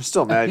it in. I'm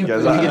still mad, you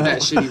guys. Let me get that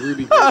shitty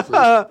ruby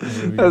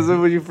grapefruit. That's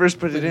when you first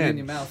put Put it it in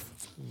your in. mouth.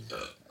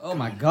 Oh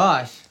my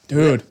gosh!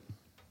 Dude.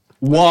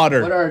 What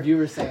Water. are our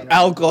viewers saying? Right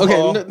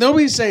Alcohol. Okay,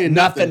 nobody's saying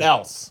nothing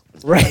else.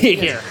 Right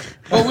here.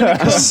 But when it I'm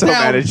comes so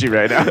mad down, at you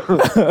right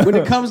now. when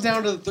it comes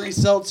down to the 3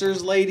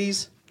 seltzers,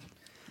 ladies,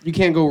 you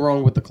can't go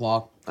wrong with the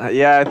claw.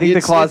 Yeah, I think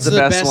the claw's it's the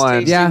best one.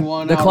 tasting Yeah,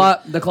 one the out claw.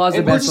 of- The claw's the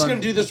And we're best just one.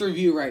 gonna do this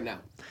review right now.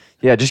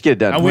 Yeah, just get it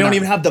done. And we don't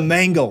even have the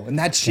mango. And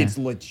that shit's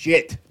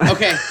legit.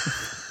 Okay.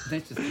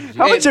 That's just legit.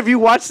 How much have you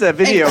watched that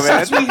video, Hey,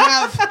 man?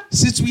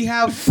 since we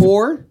have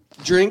 4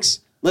 drinks,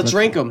 let's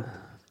rank them.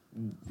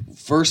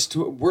 Worst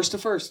to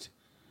first.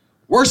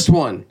 Worst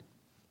one.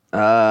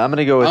 I'm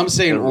gonna go with. I'm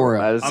saying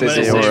Aura. I would I'm say, going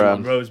to say say Aura.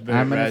 roseberry,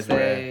 I'm gonna raspberry.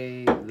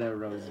 say the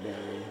roseberry.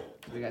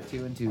 We got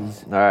 2 and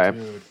 2s. All right.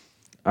 Dude.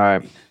 All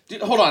right.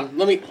 Dude, hold on.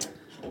 Let me.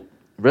 Are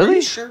Really?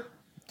 you sure?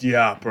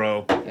 Yeah,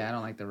 bro. Yeah, I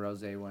don't like the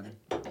rose one.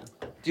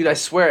 Dude, I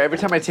swear, every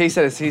time I taste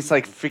that, it tastes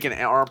like freaking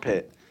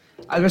armpit.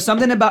 There's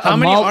something about How a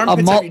many malt, armpits have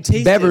you malt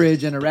tasted?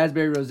 beverage and a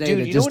raspberry rose Dude, that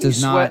you know just when you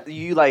does not. sweat,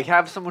 you like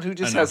have someone who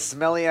just I know. has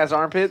smelly ass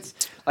armpits?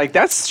 Like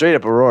that's straight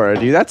up Aurora,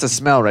 dude. That's a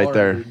smell right Aura,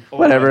 there. dude.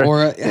 Whatever.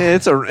 Aura, yeah.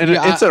 It's a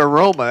Yeah, it's an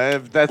aroma.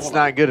 If that's Hold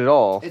not on. good at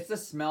all. It's the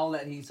smell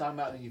that he's talking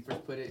about when you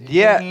first put it in.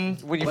 Yeah,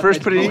 Mhm. when you But first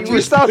the- put it when in, you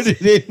you stop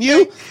Didn't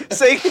you?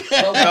 saying.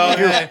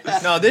 No,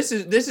 no, this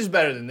is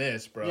better than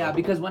this, bro. Yeah,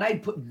 because when I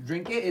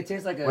drink it, it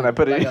tastes like a. When I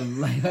put it like in?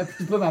 like I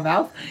put it in my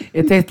mouth,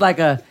 it tastes like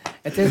a.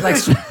 It tastes like.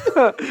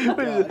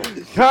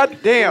 God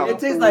damn. It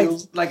tastes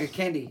like a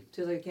candy. It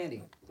tastes like a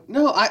candy.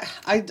 No, I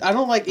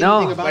don't like No.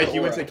 anything about Like,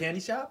 you went Aura. to the candy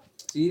shop?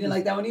 So you didn't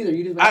like that one either.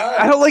 You just. Went,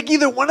 I don't like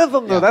either one of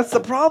them though. Yeah. That's the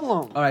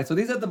problem. All right, so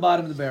these are at the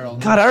bottom of the barrel.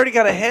 God, I already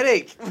got a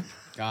headache.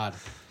 God.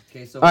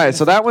 Okay, so. All right,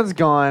 so that one's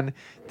gone.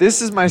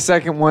 This is my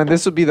second one.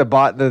 This would be the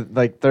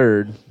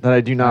third that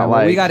I do not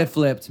like. We got it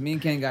flipped. Me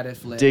and Ken got it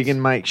flipped. Digging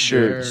Mike's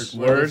shirts.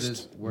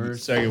 Worst.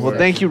 Second Well, worst.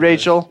 thank you,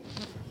 Rachel.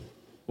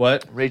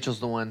 What?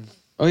 Rachel's the one.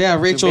 Oh yeah,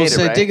 Rachel made it,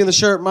 said right? digging the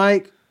shirt,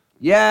 Mike.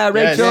 Yeah,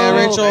 Rachel. Yeah,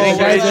 Rachel. The guys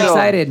Rachel. are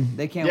excited.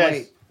 They can't Yes.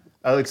 wait.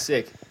 I look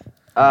sick.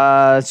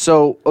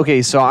 So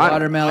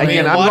Watermelon.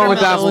 I'm going with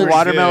that one.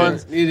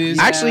 Watermelons. It is.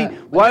 Actually, Yeah.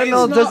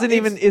 watermelon It's not- doesn't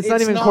even. it's- It's not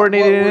it's even not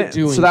coordinated what in we're it.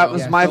 doing, So that though.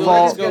 was Yeah. my So fault.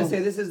 I'm just gonna say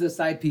this is the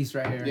side piece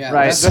right here. Yeah,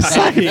 Right. That's The the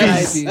side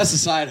piece. That's a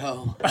side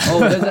hoe. Oh,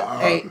 there's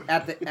hey,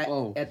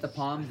 Whoa. at the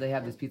Palms, they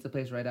have this pizza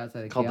place right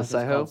outside of Called the Chaos. It's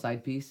Side Hoe? called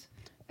Side Piece,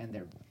 and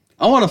they're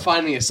I want to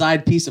find me a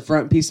side piece, a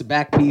front piece, a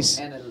back piece.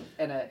 and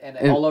an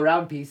And- all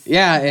around piece.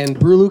 Yeah, and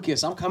Brew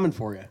Lucas, I'm coming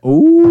for you.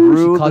 Ooh, Brew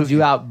she called Lucas.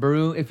 you out,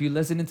 Brew. If you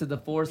listen into the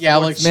Four Yeah,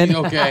 like Sportsmen. she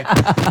okay.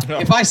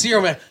 If I see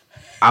her, man,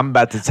 I'm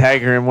about to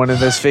tag her in one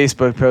of those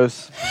Facebook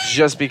posts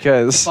just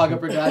because. Fog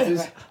up her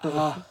glasses.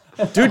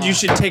 Dude, you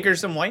should take her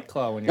some White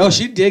Claw when you're. oh,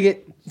 she'd dig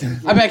it.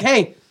 I'd be like,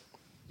 hey,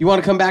 you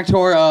want to come back to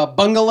our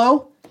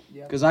bungalow?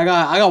 Because I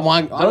got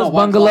wine. I Those got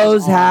wine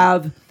bungalows closets on.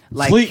 have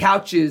like Sleep.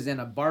 couches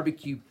and a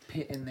barbecue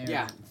pit in there.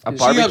 Yeah. A She-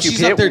 barbecue she's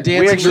pit? up there We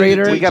dancing. actually-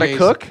 with the we gotta DJs.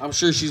 cook? I'm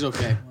sure she's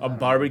okay. A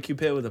barbecue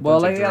pit with a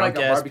Well, bunch like, of yeah, like a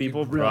drunk ass barbecue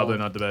people. grill. Probably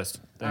not the best.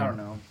 I don't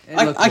know. It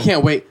I looked I cool.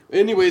 can't wait.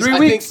 Anyways, 3 I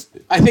weeks.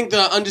 think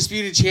the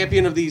undisputed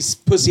champion of these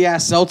pussy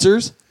ass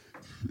seltzers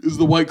is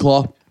the White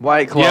Claw.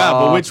 White Claw. Yeah,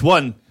 but which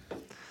one?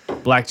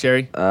 Black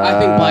cherry. I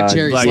think Black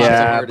Cherry Black- slaps the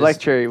Yeah, hardest. Black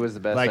Cherry was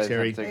the best. Black I have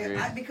Cherry. to agree.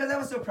 Because I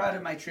was so proud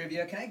of my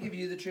trivia, can I give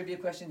you the trivia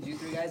questions, you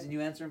three guys, and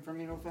you answer them for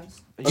me real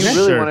fast? You Okay.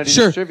 really Sure. want to do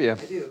Sure. this trivia?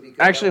 I do. because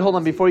Actually, I hold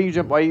on. wanna see- Before you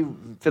jump, why you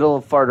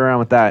fiddle fart around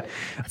with that?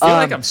 I feel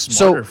like I'm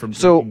smarter from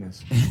drinking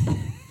this.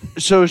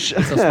 So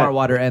So smart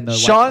water and the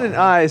Sean and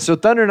I, so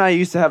Thunder and I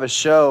used to have a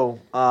show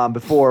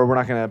before. We're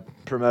not gonna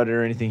promote it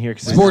or anything here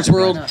because Sports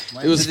World. Why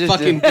not? It was Just-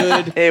 fucking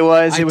good. It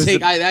was. I It was.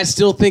 I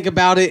still think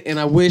about it, and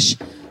I wish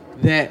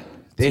that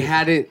they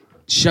hadn't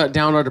shut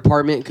down our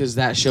department because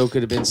that show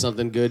could have been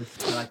something good.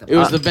 I like the It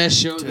was the best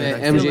show that I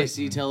feel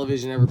MJC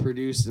Television ever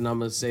produced, and I'm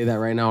gonna say that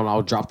right now, and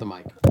I'll drop the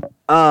mic.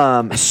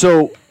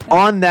 So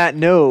on that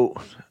note,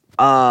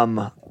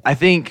 I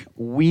think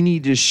we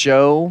need to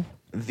show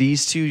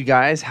these two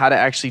guys how to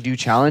actually do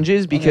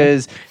challenges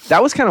because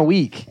that was kind of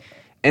weak.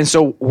 And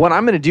so what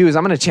I'm going to do is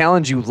I'm going to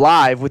challenge you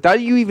live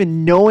without you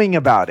even knowing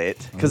about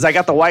it because I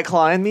got the White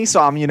Claw in me, so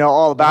I'm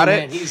all about Oh,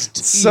 it. man,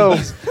 So-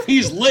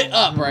 he's lit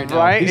up right now.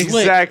 Right, He's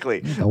lit.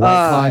 exactly. The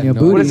White Claw in your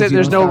booty. What is it?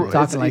 There's no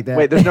talking like that.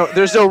 Wait,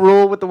 there's no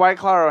rule with the White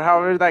Claw or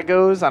however that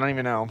goes. I don't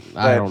even know.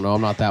 I don't know.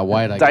 I'm not that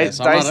white. I Dice-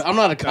 guess dice- I'm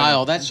not a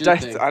Kyle. That's your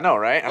Dice- thing. I know,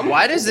 right?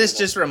 Why does this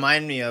just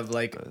remind me of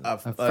like a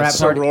frat party?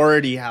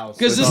 sorority house?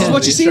 Because with this is all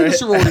what you these, see in the right?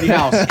 sorority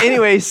house.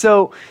 Anyway,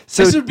 so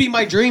This would be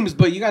my dreams,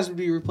 but you guys would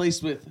be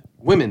replaced with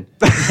women.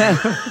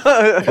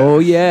 Oh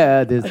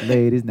yeah, this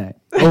ladies' night.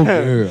 Oh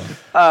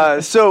yeah.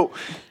 so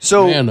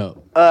Man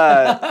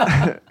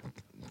up.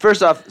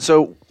 first off,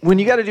 so when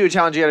you got to do a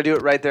challenge, you got to do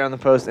it right there on the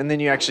post, and then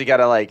you actually got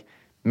to like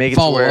make it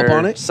Follow to where up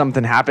on it?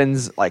 something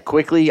happens like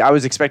quickly. I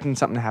was expecting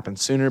something to happen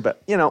sooner,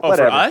 but whatever.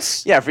 for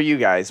us? Yeah, for you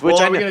guys. Which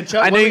Well, I are we know, gonna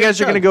chug? I know What are you we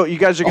guys are gonna gonna go. You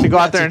guys are gonna go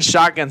out there and that's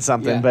shotgun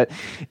something. yeah. But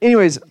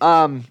anyways,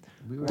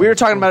 we were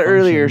talking about it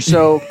earlier.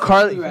 So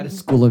Carly, We were at a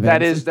school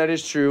event. that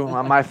is true.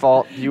 My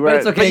fault. You were. But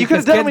it's okay. But you could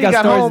have done it when you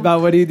got stories home.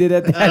 about what he did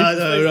at that.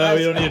 No,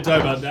 we don't need to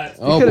talk about that.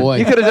 Oh You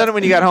boy. could have done it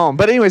when you got home.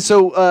 But anyway,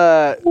 so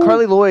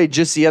Carly Lloyd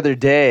just the other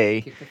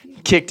day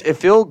kicked a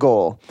field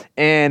goal,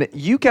 and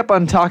you kept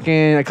on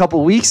talking a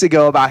couple weeks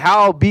ago about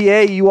how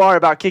BA you are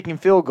about kicking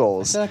field I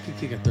goals. said I could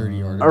kick a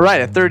 30-yarder. All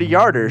right, a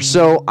 30-yarder.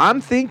 So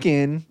I'm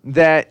thinking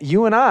that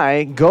you and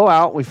I go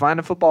out, we find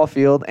a football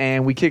field,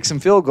 and we kick some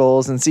field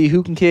goals and see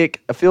who can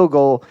kick a field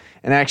goal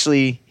and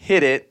actually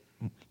hit it.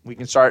 We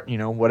can start,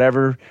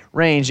 whatever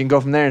range and go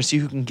from there and see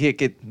who can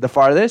kick it the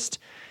farthest.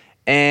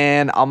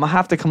 And I'm gonna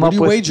have to come What up are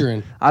you with.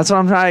 wagering? That's what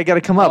I'm trying. I got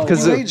to come up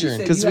because what are you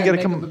wagering? You we had got to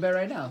make come. up a bet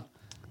right now.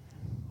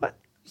 What?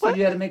 You said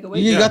you had to make a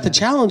wager. You got the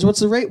challenge. What's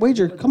the rate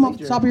wager? Come on,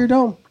 wager? top of your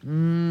dome.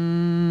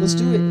 Let's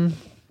do it.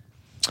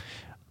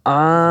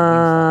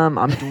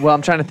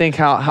 I'm trying to think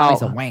how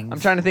some wings. I'm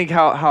trying to think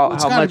how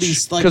It's gotta much be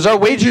like- because our the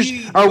way wagers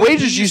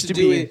he used to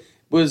do be it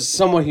was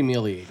somewhat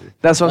humiliating.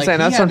 That's what I'm Like, saying.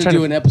 he That's had what I'm to trying do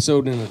to an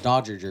episode in a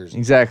Dodger jersey.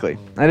 exactly.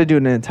 I had to do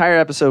an entire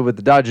episode with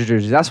the Dodger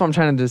jersey. That's what I'm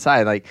trying to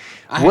decide. Like,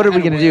 I what are had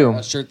we to gonna wear do?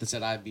 A shirt that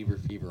said "I have Beaver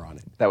Fever" on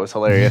it. That was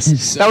hilarious.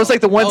 So, that was like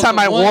the one that was time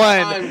the I one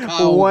won. time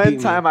Kyle One beat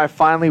me. time I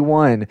finally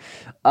won.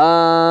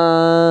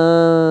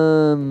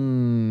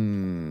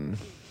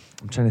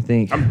 I'm trying to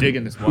think. I'm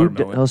digging this Who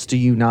watermelon. else do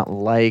you not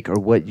like, or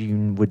would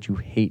you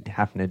hate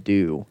having to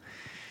do?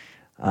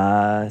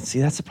 See,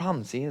 that's the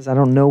problem. See, is I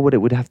don't know what it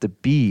would have to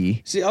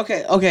be. See,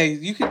 okay,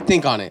 you could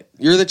think on it.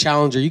 You're the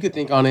challenger. You could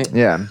think on it.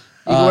 Yeah. You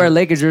can wear a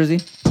Laker jersey.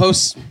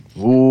 Post.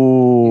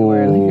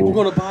 wear a Ooh. We're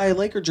gonna buy a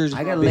Laker jersey.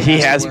 I got a probably. Laker He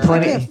has jersey.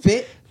 plenty. I can't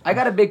fit. I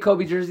got a big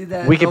Kobe jersey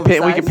that We can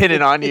pin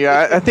it on you.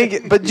 I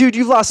think, but dude,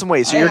 you've lost some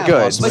weight, so I you're have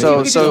good. lost weight. But you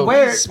can So just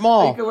wear it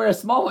small. You can wear a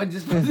small one.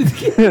 Just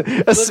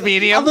a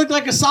medium. I look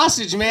like a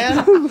sausage,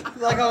 man.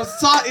 Like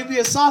it'd be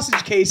a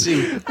sausage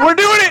casing. We're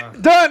doing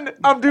it. Done.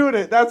 I'm doing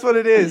it. That's what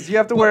it is. You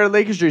have to wear a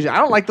Lakers jersey. I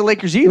don't like the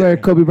Lakers wear a either.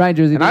 Kobe Bryant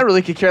jersey. And I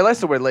really could care less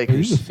to wear You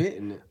Lakers. can fit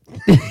in it.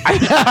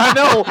 I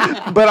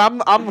know, but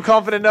I'm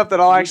confident enough that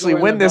I'll actually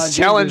win this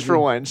challenge for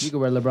once. You can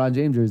wear LeBron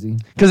James jersey.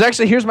 Because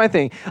actually, here's my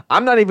thing.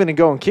 I'm not even going to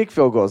go and kick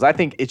field goals. I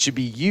think it should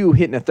be you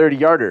hitting a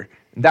 30-yarder.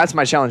 That's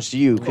my challenge to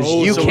you because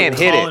you so can't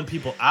we're hit calling it.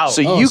 people out.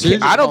 So Oh, you so you're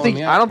can. just I don't calling think.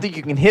 me I out. don't think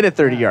you can hit a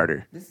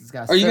 30-yarder. This has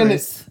got Are you gonna-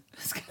 service.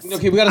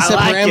 Okay, we gotta set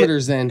I like it.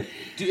 parameters then.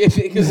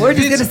 We're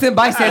just gonna send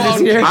bystanders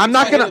here. I'm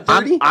not gonna.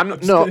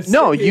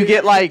 No. You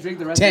get like. Drink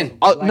the rest 10. of it.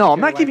 Oh, Black no, I'm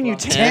cherry, not white giving you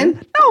claw. 10.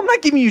 No, I'm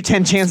not giving you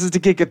 10 chances to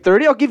kick a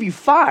 30. I'll give you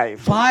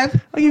 5.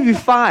 5? I'll give you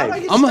 5.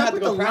 I'm gonna have to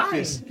go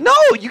practice. No,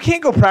 you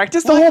can't go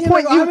practice. The Why whole can't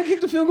point I haven't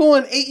kicked a field goal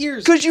in 8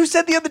 years. because you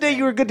said the other day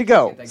you were good to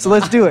go. So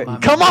let's do it.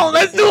 Come on,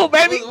 let's do it,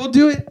 baby. We'll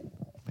do it.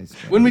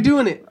 When we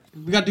doing it?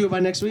 We gotta do it by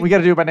next week. We got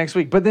to do it by next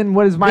week. But then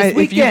what is my This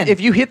weekend.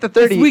 if you hit the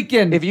 30 This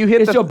weekend. if you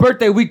hit it's the your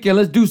birthday weekend.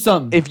 Let's do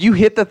something. if you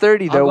hit the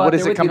 30 I'll though, go what out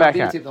does there it with come you and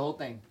back I'll at? videotape the whole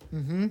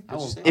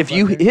thing. If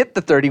you hit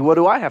the 30, what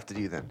do I have to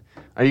do then?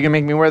 Are you gonna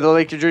make me wear the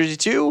Laker jersey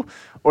too,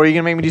 or are you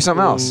gonna make me do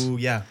something else? Ooh,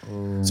 yeah.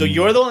 So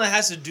you're the one that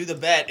has to do the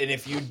bet, and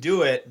if you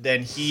do it,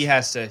 then he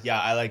has to. Yeah,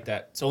 I like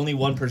that. So only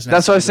one person.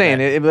 That's has what I to was do the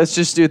saying. bet. Let's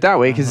just do it that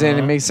way because then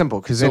it makes it simple.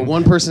 Because So then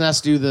one person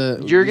has to do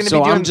the. You're gonna be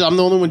so doing- I'm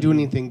the only one doing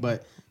anything,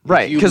 but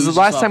right, you because the lose,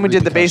 last you'll time we have did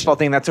the repercussion. baseball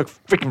thing, that took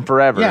freaking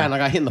forever. Yeah, and I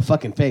got hit in the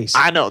fucking face.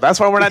 I know. That's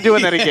why we're not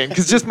doing that again.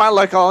 Because just my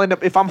luck, I'll end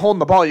up if I'm holding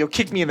the ball, you'll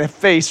kick me in the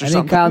face or I think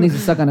something. Kyle needs to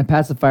suck on a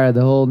pacifier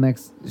the whole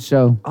next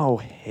show. Oh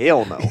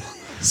hell no!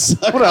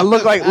 What do I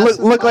look like?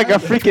 Look like a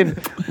freaking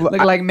Look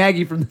like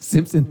Maggie from The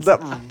Simpsons.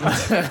 look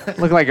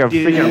like a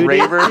freaking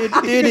raver. He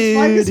can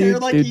spike his hair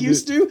like he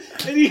used to,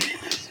 and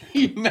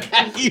he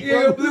Maggie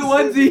from blue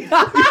onesie.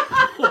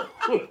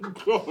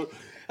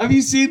 Have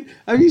you seen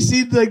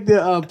like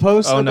the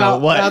posts Oh, no.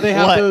 about What? how they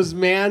have What? those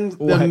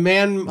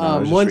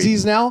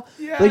onesies now?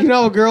 Yeah. Like you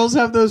know how girls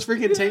have those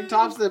freaking tank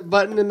tops that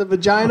button in the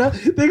vagina?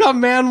 They got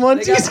man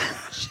onesies.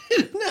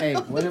 Hey,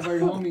 one of our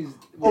homies.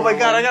 Oh my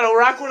god, I gotta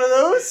rock one of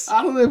those.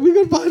 I don't know if we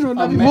can find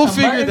one. We'll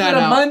figure that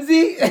out. A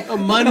munzie? A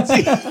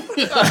munzie.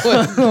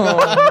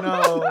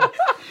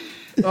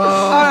 All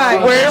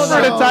right. Wear for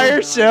an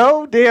entire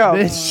show? Damn.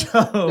 This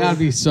show. That'd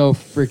be so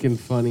freaking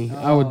funny.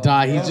 I would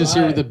die. He's just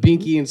here with a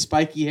binky and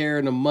spiky hair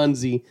and a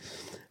munzie.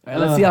 All right,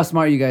 let's see how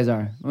smart you guys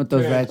are. With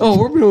those ratchets. Oh,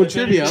 we're doing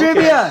trivia.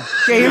 Trivia.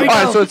 Okay, here we All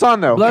go. right, so it's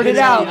on though. Blurt it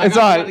out. It's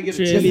on. This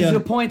is your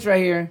points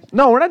right here.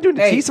 No, we're not doing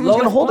the Hey, tea.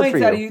 Someone's gonna lowest hold it points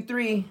for out of you. you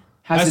three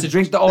has to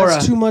drink the aura.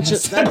 That's too much.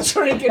 That's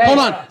drinking. Hold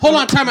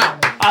on, time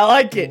out. I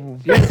like it.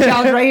 Here's the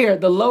challenge right here.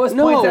 The lowest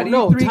No, points out of you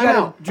no, three time gotta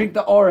out. drink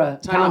the aura.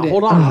 Time Pound out. it.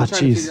 Hold on. I'm Oh, trying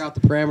to jeez. figure out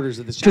the parameters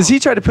of this. Because he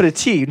challenge. tried to put a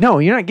T. No,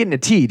 you're not getting a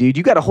T, dude.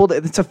 You gotta hold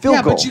it. It's a field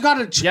Yeah, goal. but you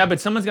gotta. Yeah,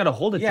 but someone's got to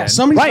hold it. Yeah, then.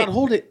 somebody's Right. gotta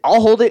hold it.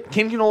 I'll hold it.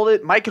 Kim can hold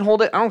it. Mike can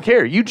hold it. I don't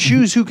care. You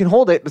choose who can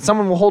hold it, but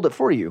someone will hold it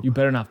for you. You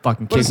better not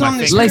fucking But kick it's my on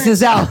this finger.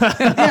 Laces out.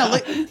 Yeah,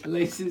 like,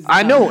 Laces I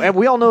out. know, and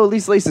we all know at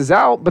least laces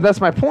out, but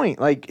that's my point.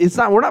 Like, it's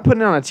not. We're not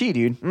putting it on a T,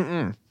 dude.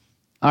 Mm-mm.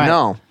 All right.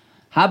 No.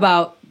 How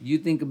about you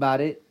think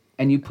about it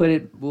and you put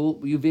it?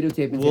 You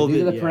videotape and say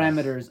these are the yeah.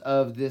 parameters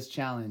of this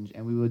challenge,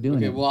 and we will do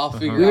okay, it. well, I'll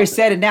figure We out. already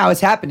said it now.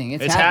 It's happening.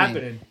 It's It's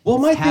happening. Well,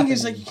 my It's thing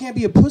is happening. like you can't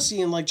be a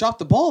pussy and like drop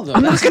the ball though.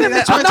 I'm not gonna.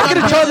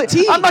 Charlie.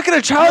 I'm not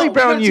gonna Charlie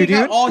Brown you,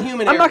 dude. All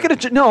human. I'm not error.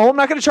 gonna. No, I'm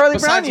not gonna Charlie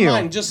Brown Besides you.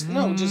 mine, just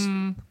no, just.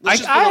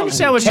 let's just put it I on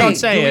understand the what team. Hey, Sean's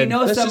saying. do we know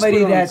Let's just somebody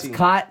put it on the that's team.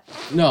 caught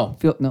No.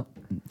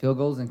 field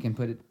goals and can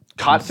put it?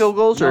 Caught field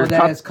goals No, or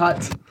that caught? is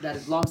caught. That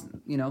is lost.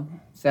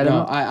 Set him No,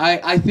 up.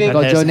 I think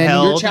Go Has Joe Nanny.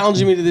 held- you're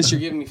challenging me to this. You're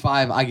giving me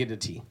 5. I get a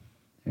T.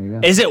 There you go.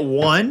 Is it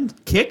one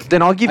kick?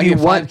 Then I'll give I you get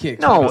 5 one.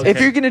 kicks. No, Okay. if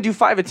you're gonna do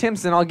 5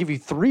 attempts, then I'll give you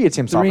 3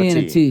 attempts off 3 a and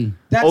T. a T.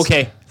 That's,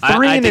 Okay.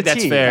 Three I and think a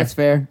that's T. fair. That's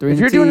fair. 3 If and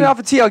you're a T. doing it off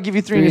a T, I'll give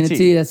you 3 3 and and a a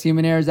T. T. That's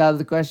human errors out of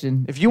the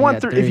question. If you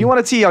want got 3, if you want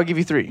a T, I'll give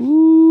you 3.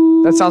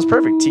 That sounds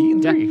perfect. T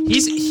and Yeah, 3.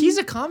 he's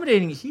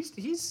accommodating.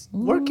 He's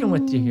working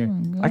with you here.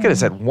 I could have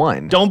said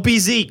 1. Don't be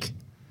Zeke.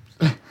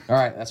 all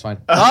right, that's fine.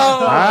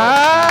 All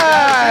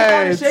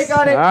right. Shake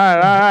on it. All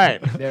right.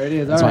 There it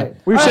is. All right.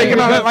 We've All shaken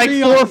right. on it like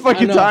 4 I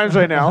fucking know. times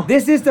right now.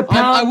 This is the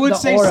pound. I would the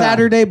say aura.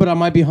 Saturday, but I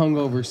might be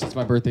hungover since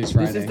my birthday's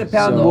Friday. This is the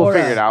pound the We'll aura.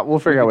 figure it out. We'll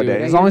figure out what do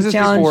day. it. As long as Here's it's the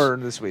challenge. before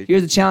this week.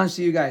 Here's a challenge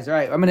to you guys. All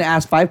right, I'm gonna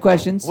ask 5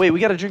 questions. Wait, we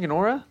got to drink an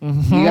aura?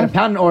 You got to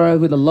pound an aura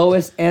with the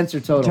lowest answer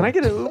total. Can I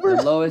get an Uber?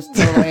 the lowest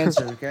total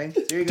answer? Okay.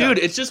 Here you go. Dude,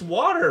 it's just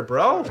water,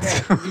 bro.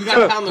 You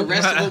gotta pound the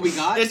rest of what we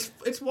got.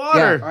 It's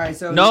water. Yeah, all right,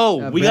 so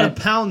no, a we brand-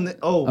 gotta pound.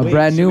 a Wait,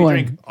 brand should new we one.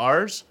 Drink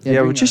ours? Yeah,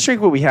 bring well, just it.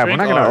 drink what we have. We're Drink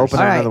not going to ours. open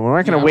All right. another one. We're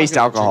not going Yeah, to I'm waste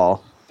not gonna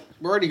alcohol.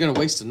 We're already gonna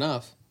waste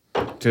enough.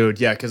 Dude,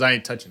 yeah, because I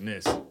ain't touching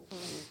this.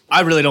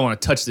 I really don't want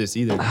to touch this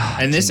either.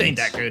 And this ain't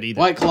that good either.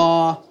 White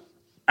Claw.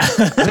 I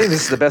think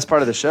this is the best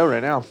part of the show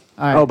right now. All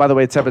right. Oh, by the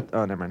way, it's episode.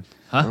 Oh, never mind.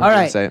 Huh? I'm not All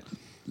gonna right. Say it.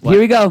 Here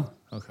we go.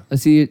 Okay.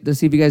 Let's see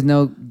if you guys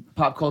know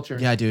pop culture.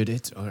 Yeah, dude,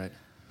 it's all right.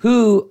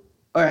 Who?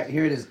 All right,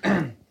 here it is.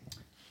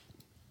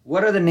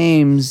 What are the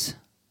names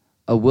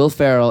of Will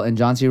Ferrell and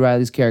John C.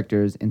 Reilly's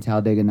characters in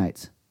Talladega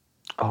Nights?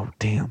 Oh,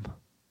 damn.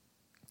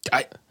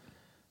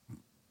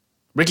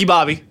 Ricky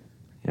Bobby.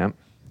 Yep.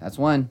 That's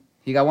one.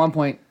 He got 1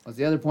 point. What's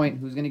the other point?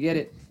 Who's going to get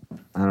it?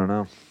 I don't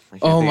know. I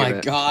can't Oh think my of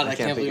it. God, I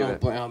can't think believe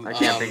of it. I'm- I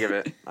can't think of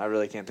it. I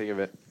really can't think of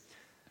it.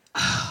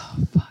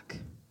 Fuck.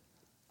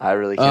 I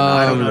really cannot.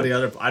 I don't know the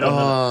other. I don't know.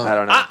 I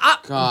don't know.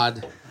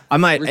 God. I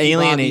might Ricky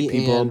alienate Bobby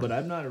people, and- but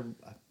I'm not.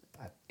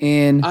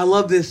 In I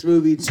love this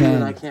movie too, and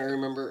 10. I can't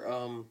remember.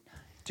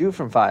 Do it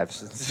from 5.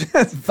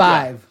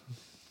 5,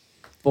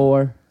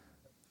 4,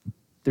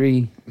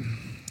 3,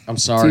 I'm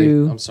sorry.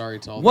 2, I'm sorry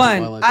to all the 1.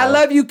 Twilight I Zone.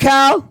 love you,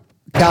 Cal.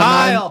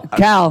 Kyle.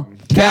 Cal.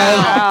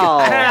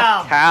 Cal.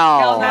 Cal.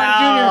 Cal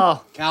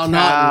Naughton. Cal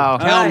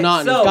Alright,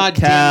 Naughton. so God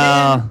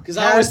Cal. damn it. Because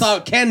I always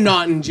thought Ken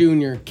Naughton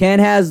Jr. Ken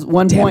has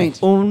 1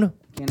 point. Un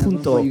Ken has 1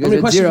 punto. point. You How guys many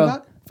had questions 0. we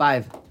got?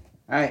 5. All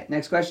right,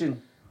 next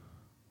question.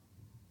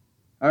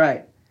 All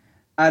right.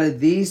 Out of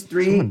these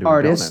 3 Someone doing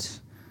artists,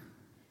 donuts.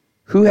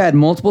 who had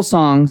multiple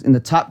songs in the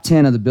top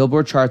 10 of the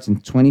Billboard charts in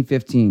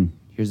 2015?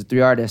 Here's the 3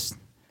 artists.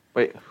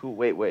 Wait, who?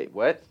 Wait,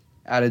 what?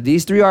 Out of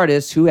these 3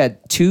 artists, who had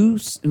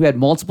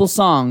multiple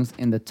songs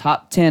in the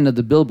top 10 of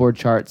the Billboard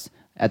charts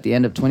at the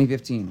end of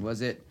 2015?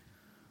 Was it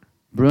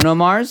Bruno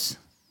Mars,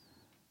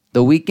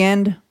 The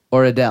Weeknd,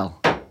 or Adele?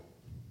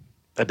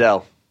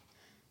 Adele.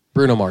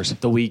 Bruno Mars.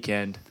 The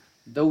Weeknd.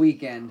 The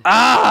Weeknd.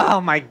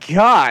 Oh my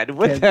God!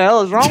 What the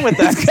hell is wrong with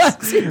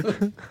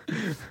that?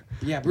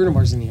 Yeah, Bruno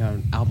Mars didn't even have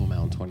an album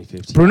out in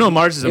 2015. Bruno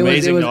Mars is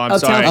amazing. It was though. I'm Uptown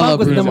sorry. Funk love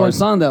was the Bruno number 1 Mars.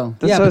 song though.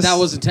 Yeah, so but that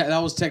wasn't. That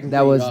was technically.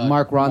 That was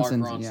Mark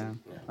Ronson. Yeah.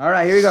 All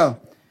right, here we go.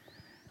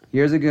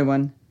 Here's a good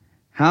one.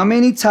 How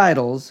many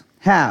titles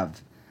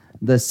have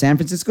the San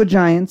Francisco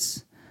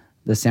Giants,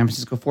 the San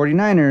Francisco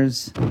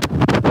 49ers,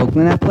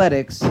 Oakland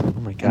Athletics,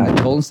 my and God.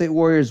 the Golden State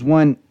Warriors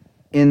won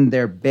in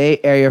their Bay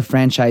Area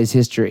franchise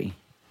history?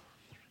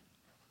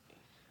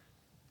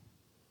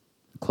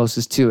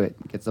 Closest to it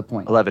gets the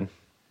point. 11.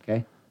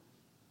 Okay.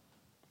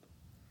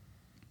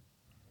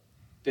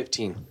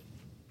 15.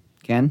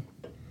 Ken?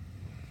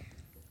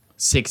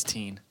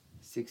 16.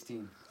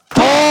 16.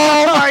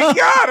 Oh my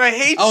God! I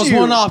hate I was you.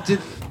 1 off.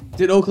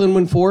 Did Oakland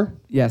win 4?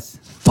 Yes.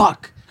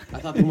 Fuck. I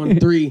thought they won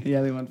 3.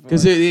 Yeah, they won 4.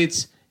 Because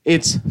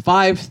it's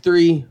 5,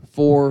 3,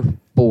 4,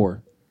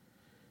 4.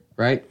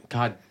 Right?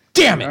 God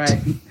damn it. All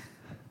right.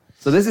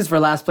 So this is for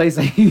last place.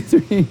 I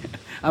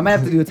might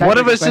have to do a tiebreaker One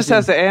of us just question.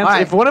 has to answer. All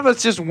right. If one of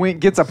us just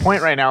gets a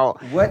point right now,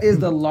 What is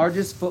the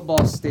largest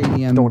football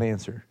stadium? don't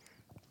answer.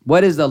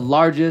 What is the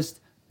largest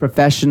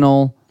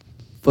professional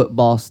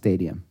football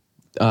stadium?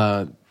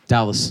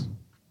 Dallas.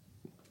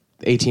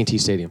 AT&T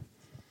Stadium.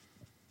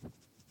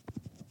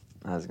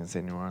 I was gonna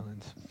say New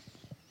Orleans.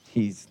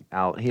 He's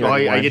out. He Oh,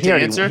 already I won. get He to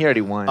already- answer? He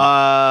already won.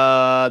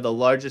 The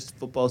largest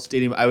football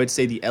stadium, I would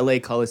say the LA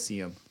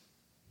Coliseum.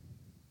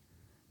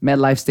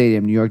 MetLife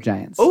Stadium, New York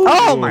Giants.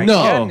 oh my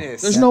No.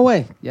 goodness! There's no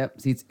way. Yep,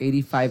 seats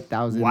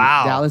 85,000.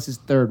 Wow. Dallas is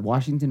third.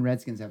 Washington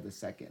Redskins have the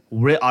second.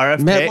 RFK?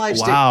 MetLife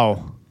Sta-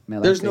 Wow.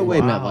 MetLife There's no way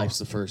Stadium. MetLife's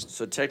the first.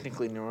 So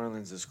technically, New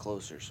Orleans is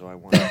closer. So I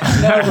won.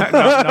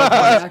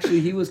 Actually,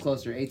 he was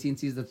closer.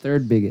 AT&T is the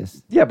third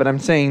biggest. Yeah, but I'm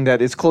saying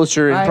that it's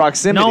closer in All right.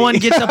 proximity. No one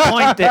gets a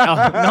point there.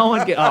 No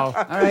one get. Oh. All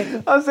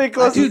right. I'm saying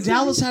closer. Dude,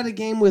 Dallas had a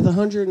game with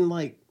 100 and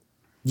like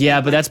Yeah,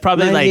 but that's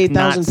probably like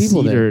not 98,000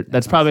 people there.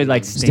 That's probably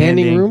like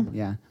standing room.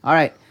 Yeah. All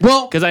right.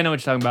 Well, Because I know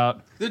what you're talking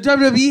about. the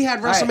WWE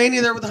had right.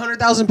 WrestleMania there with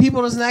 100,000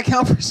 people. Doesn't that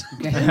count for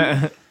something? All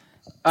right,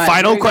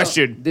 Final here we go.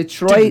 question.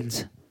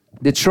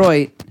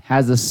 Detroit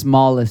has the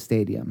smallest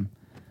stadium.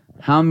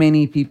 How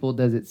many people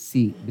does it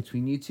seat?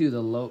 Between you two,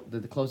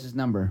 the closest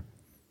number.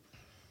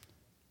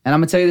 And I'm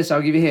gonna tell you this. I'll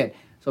give you a hint.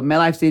 So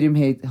MetLife Stadium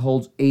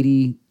holds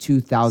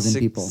 82,000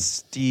 people.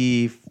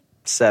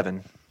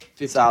 67,000.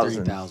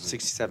 53,000.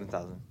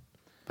 67,000.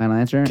 Final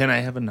answer? Can I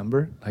have a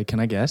number? Like, can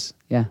I guess?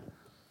 Yeah.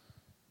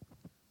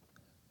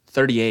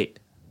 38.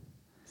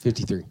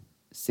 53.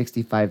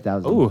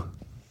 65,000. Ooh,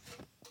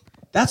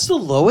 That's the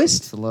lowest?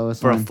 It's the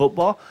lowest for a one.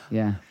 football.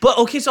 Yeah. But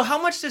okay, so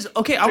how much does?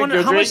 Okay, I wonder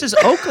your how much drink.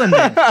 does Oakland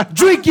then?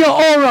 Drink your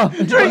aura.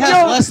 It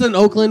has less than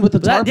Oakland with the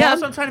tarp Yeah, on?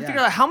 that's what I'm trying to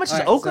figure out. How much does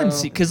All right, Oakland so-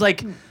 seat? Because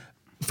like,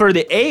 for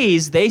the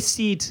A's, they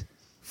seat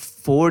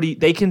 40.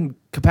 They can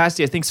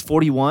capacity I think is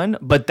 41,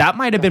 but that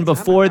might have been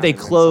before they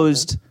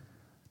closed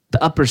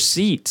the upper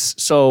seats.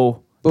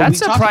 So But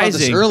that's we talked about this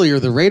surprising. earlier.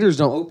 The Raiders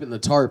don't open the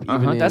tarp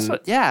even in... That's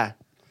what. Yeah,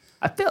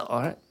 I feel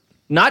all right.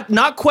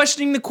 Not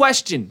questioning the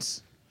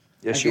questions.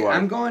 Yes, Okay, you are. I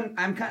was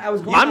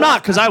going I'm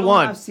not because I going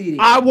won. off seating.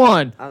 I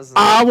won.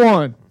 I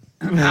won.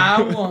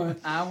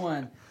 I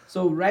won.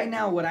 So right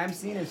now, what I'm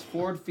seeing is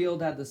Ford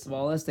Field had the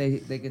smallest. They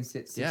can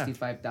sit Yeah.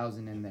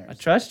 65,000 in there. I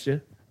trust you.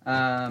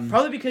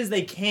 Probably because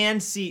they can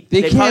seat.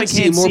 They probably can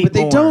see more, seat but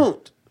they more.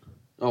 don't.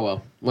 Oh,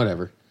 well.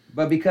 Whatever.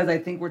 But because I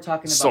think we're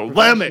talking about So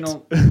limit.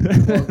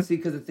 professional. Well, see,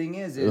 because the thing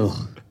is Ugh.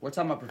 we're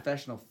talking about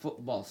professional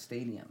football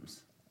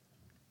stadiums.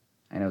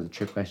 I know it was a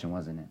trick question,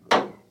 wasn't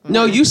it?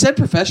 No, you said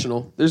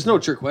professional. There's no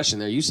trick question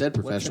there. You said What's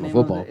the professional name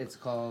football. of it? It's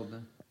called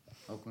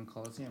Oakland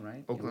Coliseum,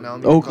 right? Oakland It would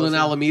Alameda. be- Oakland,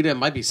 Alameda. It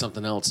might be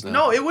something else now.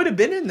 No, it would have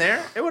been in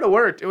there. It would have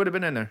worked. It would have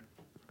been in there.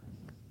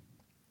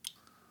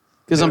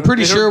 Because I'm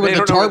pretty They don't- sure when they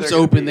the don't know where they're tarps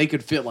gonna open, be. they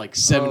could fit like Oh,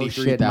 shit, my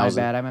 73,000.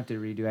 bad. I'm going to have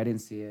to redo. I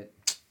didn't see it.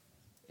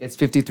 It's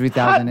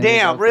 53,000. God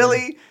damn,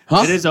 really?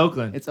 Huh? It is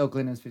Oakland. It's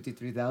Oakland. It's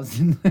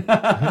 53,000.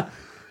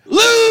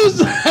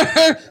 Loser! We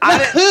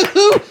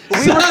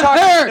were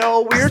talking.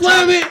 No, we were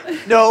Slam talking.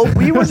 it! No,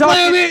 we were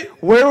Slam talking. it!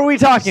 Where were we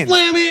talking?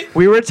 Slam it!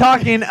 We were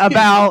talking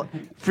about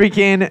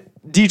freaking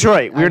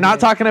Detroit. We were not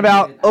did. talking I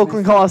about did. I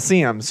Oakland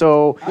Coliseum.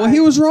 So, Well, he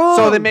was wrong.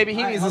 so then maybe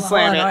he needs to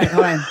slam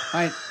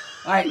it.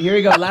 All right, here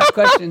we go. Last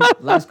question.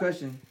 Last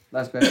question.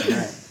 All right.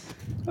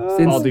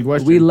 Baldy Since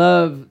question. we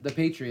love the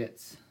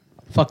Patriots.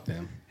 Fuck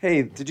them.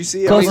 Hey, did you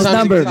see? Closest times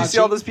number. you Did you see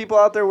all those people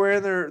out there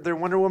wearing their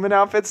Wonder Woman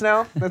outfits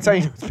now? That's how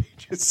you know it's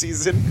Patriots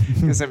season.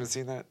 You guys haven't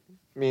seen that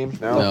meme?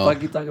 No. No. What the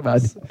fuck you talking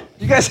about?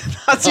 You guys have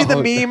not seen the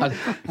Oh, meme God.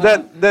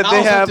 that they I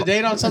was up have? to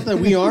date on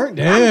something we aren't?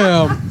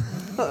 Damn.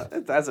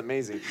 That's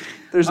amazing.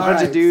 There's a All bunch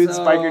right, of dudes,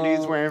 so- biker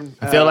dudes wearing.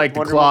 I feel like the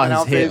Wonder claw Woman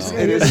has hit. outfits,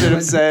 and it should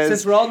have says.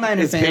 Since we're all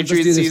Niner it's fans, let's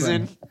Patriots do this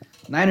season. one.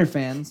 Niner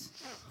fans,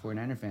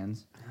 49er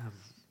fans.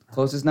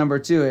 Closest number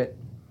to it.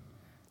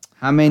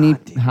 How many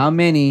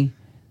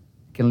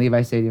can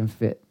Levi Stadium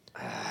fit?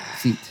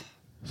 Seat.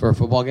 For a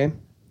football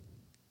game?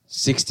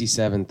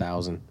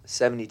 67,000.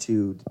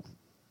 72.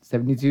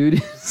 72.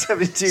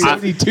 72.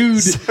 72.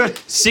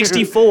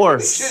 64.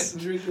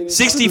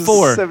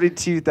 64.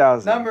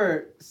 72,000.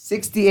 Number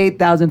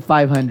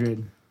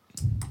 68,500.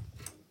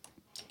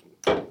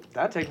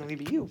 That'd technically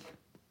be you.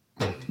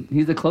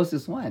 He's the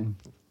closest one.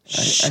 I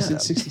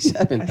said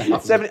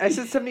 67,000. I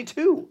said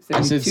 72.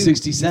 I said 72. He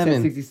 67.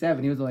 said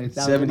 67. He was only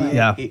 1,000. 78.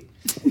 Yeah.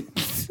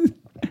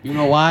 You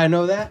know why I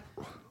know that?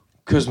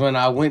 Because when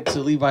I went to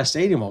Levi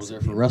Stadium, I was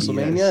there for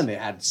WrestleMania, and they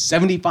had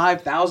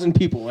 75,000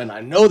 people, and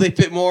I know they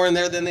fit more in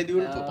there than they do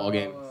in a football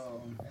game.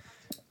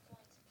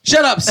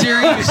 Shut up,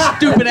 Siri, you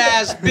stupid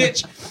ass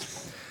bitch.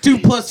 2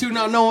 + 2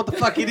 not knowing what the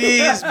fuck it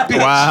is, bitch.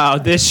 Wow,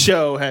 this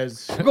show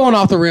has. We're going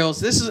off the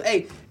rails.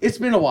 It's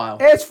been a while.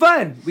 It's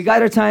fun. We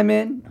got our time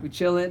in. We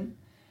chilling.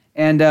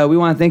 And we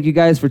want to thank you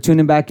guys for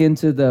tuning back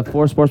into the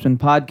IV Sportsmen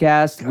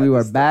podcast. We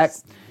are back.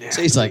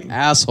 Tastes like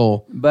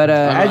asshole. But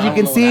as you don't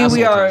can know what see,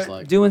 we asshole are tastes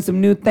like. doing some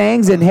new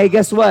things. And hey,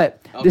 guess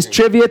what? This Okay.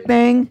 trivia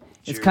thing,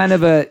 it's kind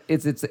of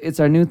it's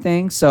our new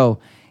thing. So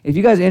if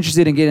you guys are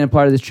interested in getting a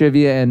part of this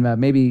trivia and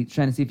maybe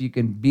trying to see if you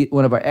can beat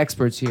one of our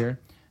experts here,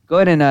 go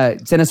ahead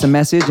and send us a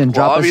message and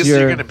drop us your...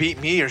 you're going to beat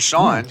me or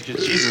Sean.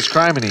 Jesus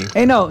criminy.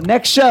 Hey, no,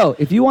 next show.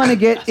 If you want to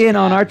get in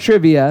on our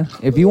trivia,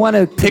 if you want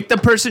to... Pick the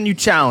person you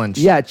challenge.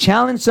 Yeah,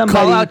 challenge somebody.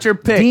 Call out your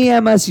pick.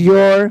 DM us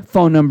your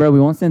phone number. We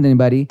won't send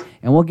anybody.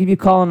 And we'll give you a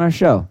call on our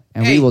show.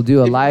 And we will do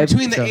a if live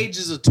between show. the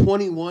ages of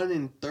 21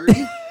 and 30.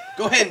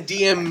 Go ahead and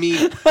DM me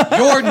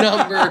your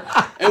number,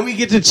 and we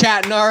get to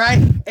chatting. All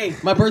right. Hey,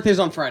 my birthday's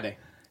on Friday.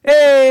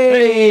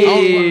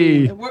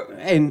 Hey!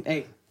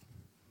 Hey,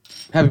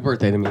 happy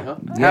birthday to me, huh?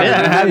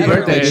 Yeah, happy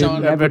birthday,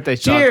 Sean. Happy birthday,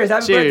 Sean. Cheers.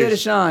 Happy birthday to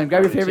Cheers. Sean.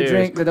 Grab your favorite Cheers.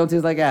 drink that don't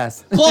taste like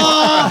ass.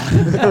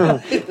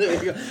 There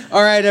you go.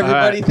 All right,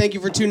 everybody. All right. Thank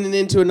you for tuning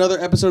in to another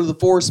episode of the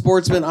IV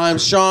Sportsmen. I'm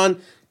Sean,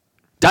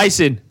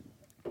 Dyson.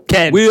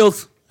 Ken.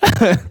 Wheels.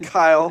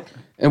 Kyle.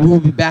 and we will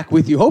be back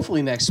with you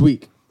hopefully next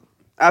week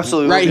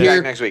Absolutely. Right We'll be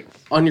here. back next week.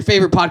 on your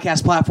favorite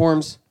podcast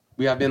platforms.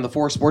 We have been the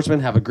IV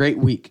Sportsmen. Have a great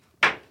week.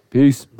 Peace.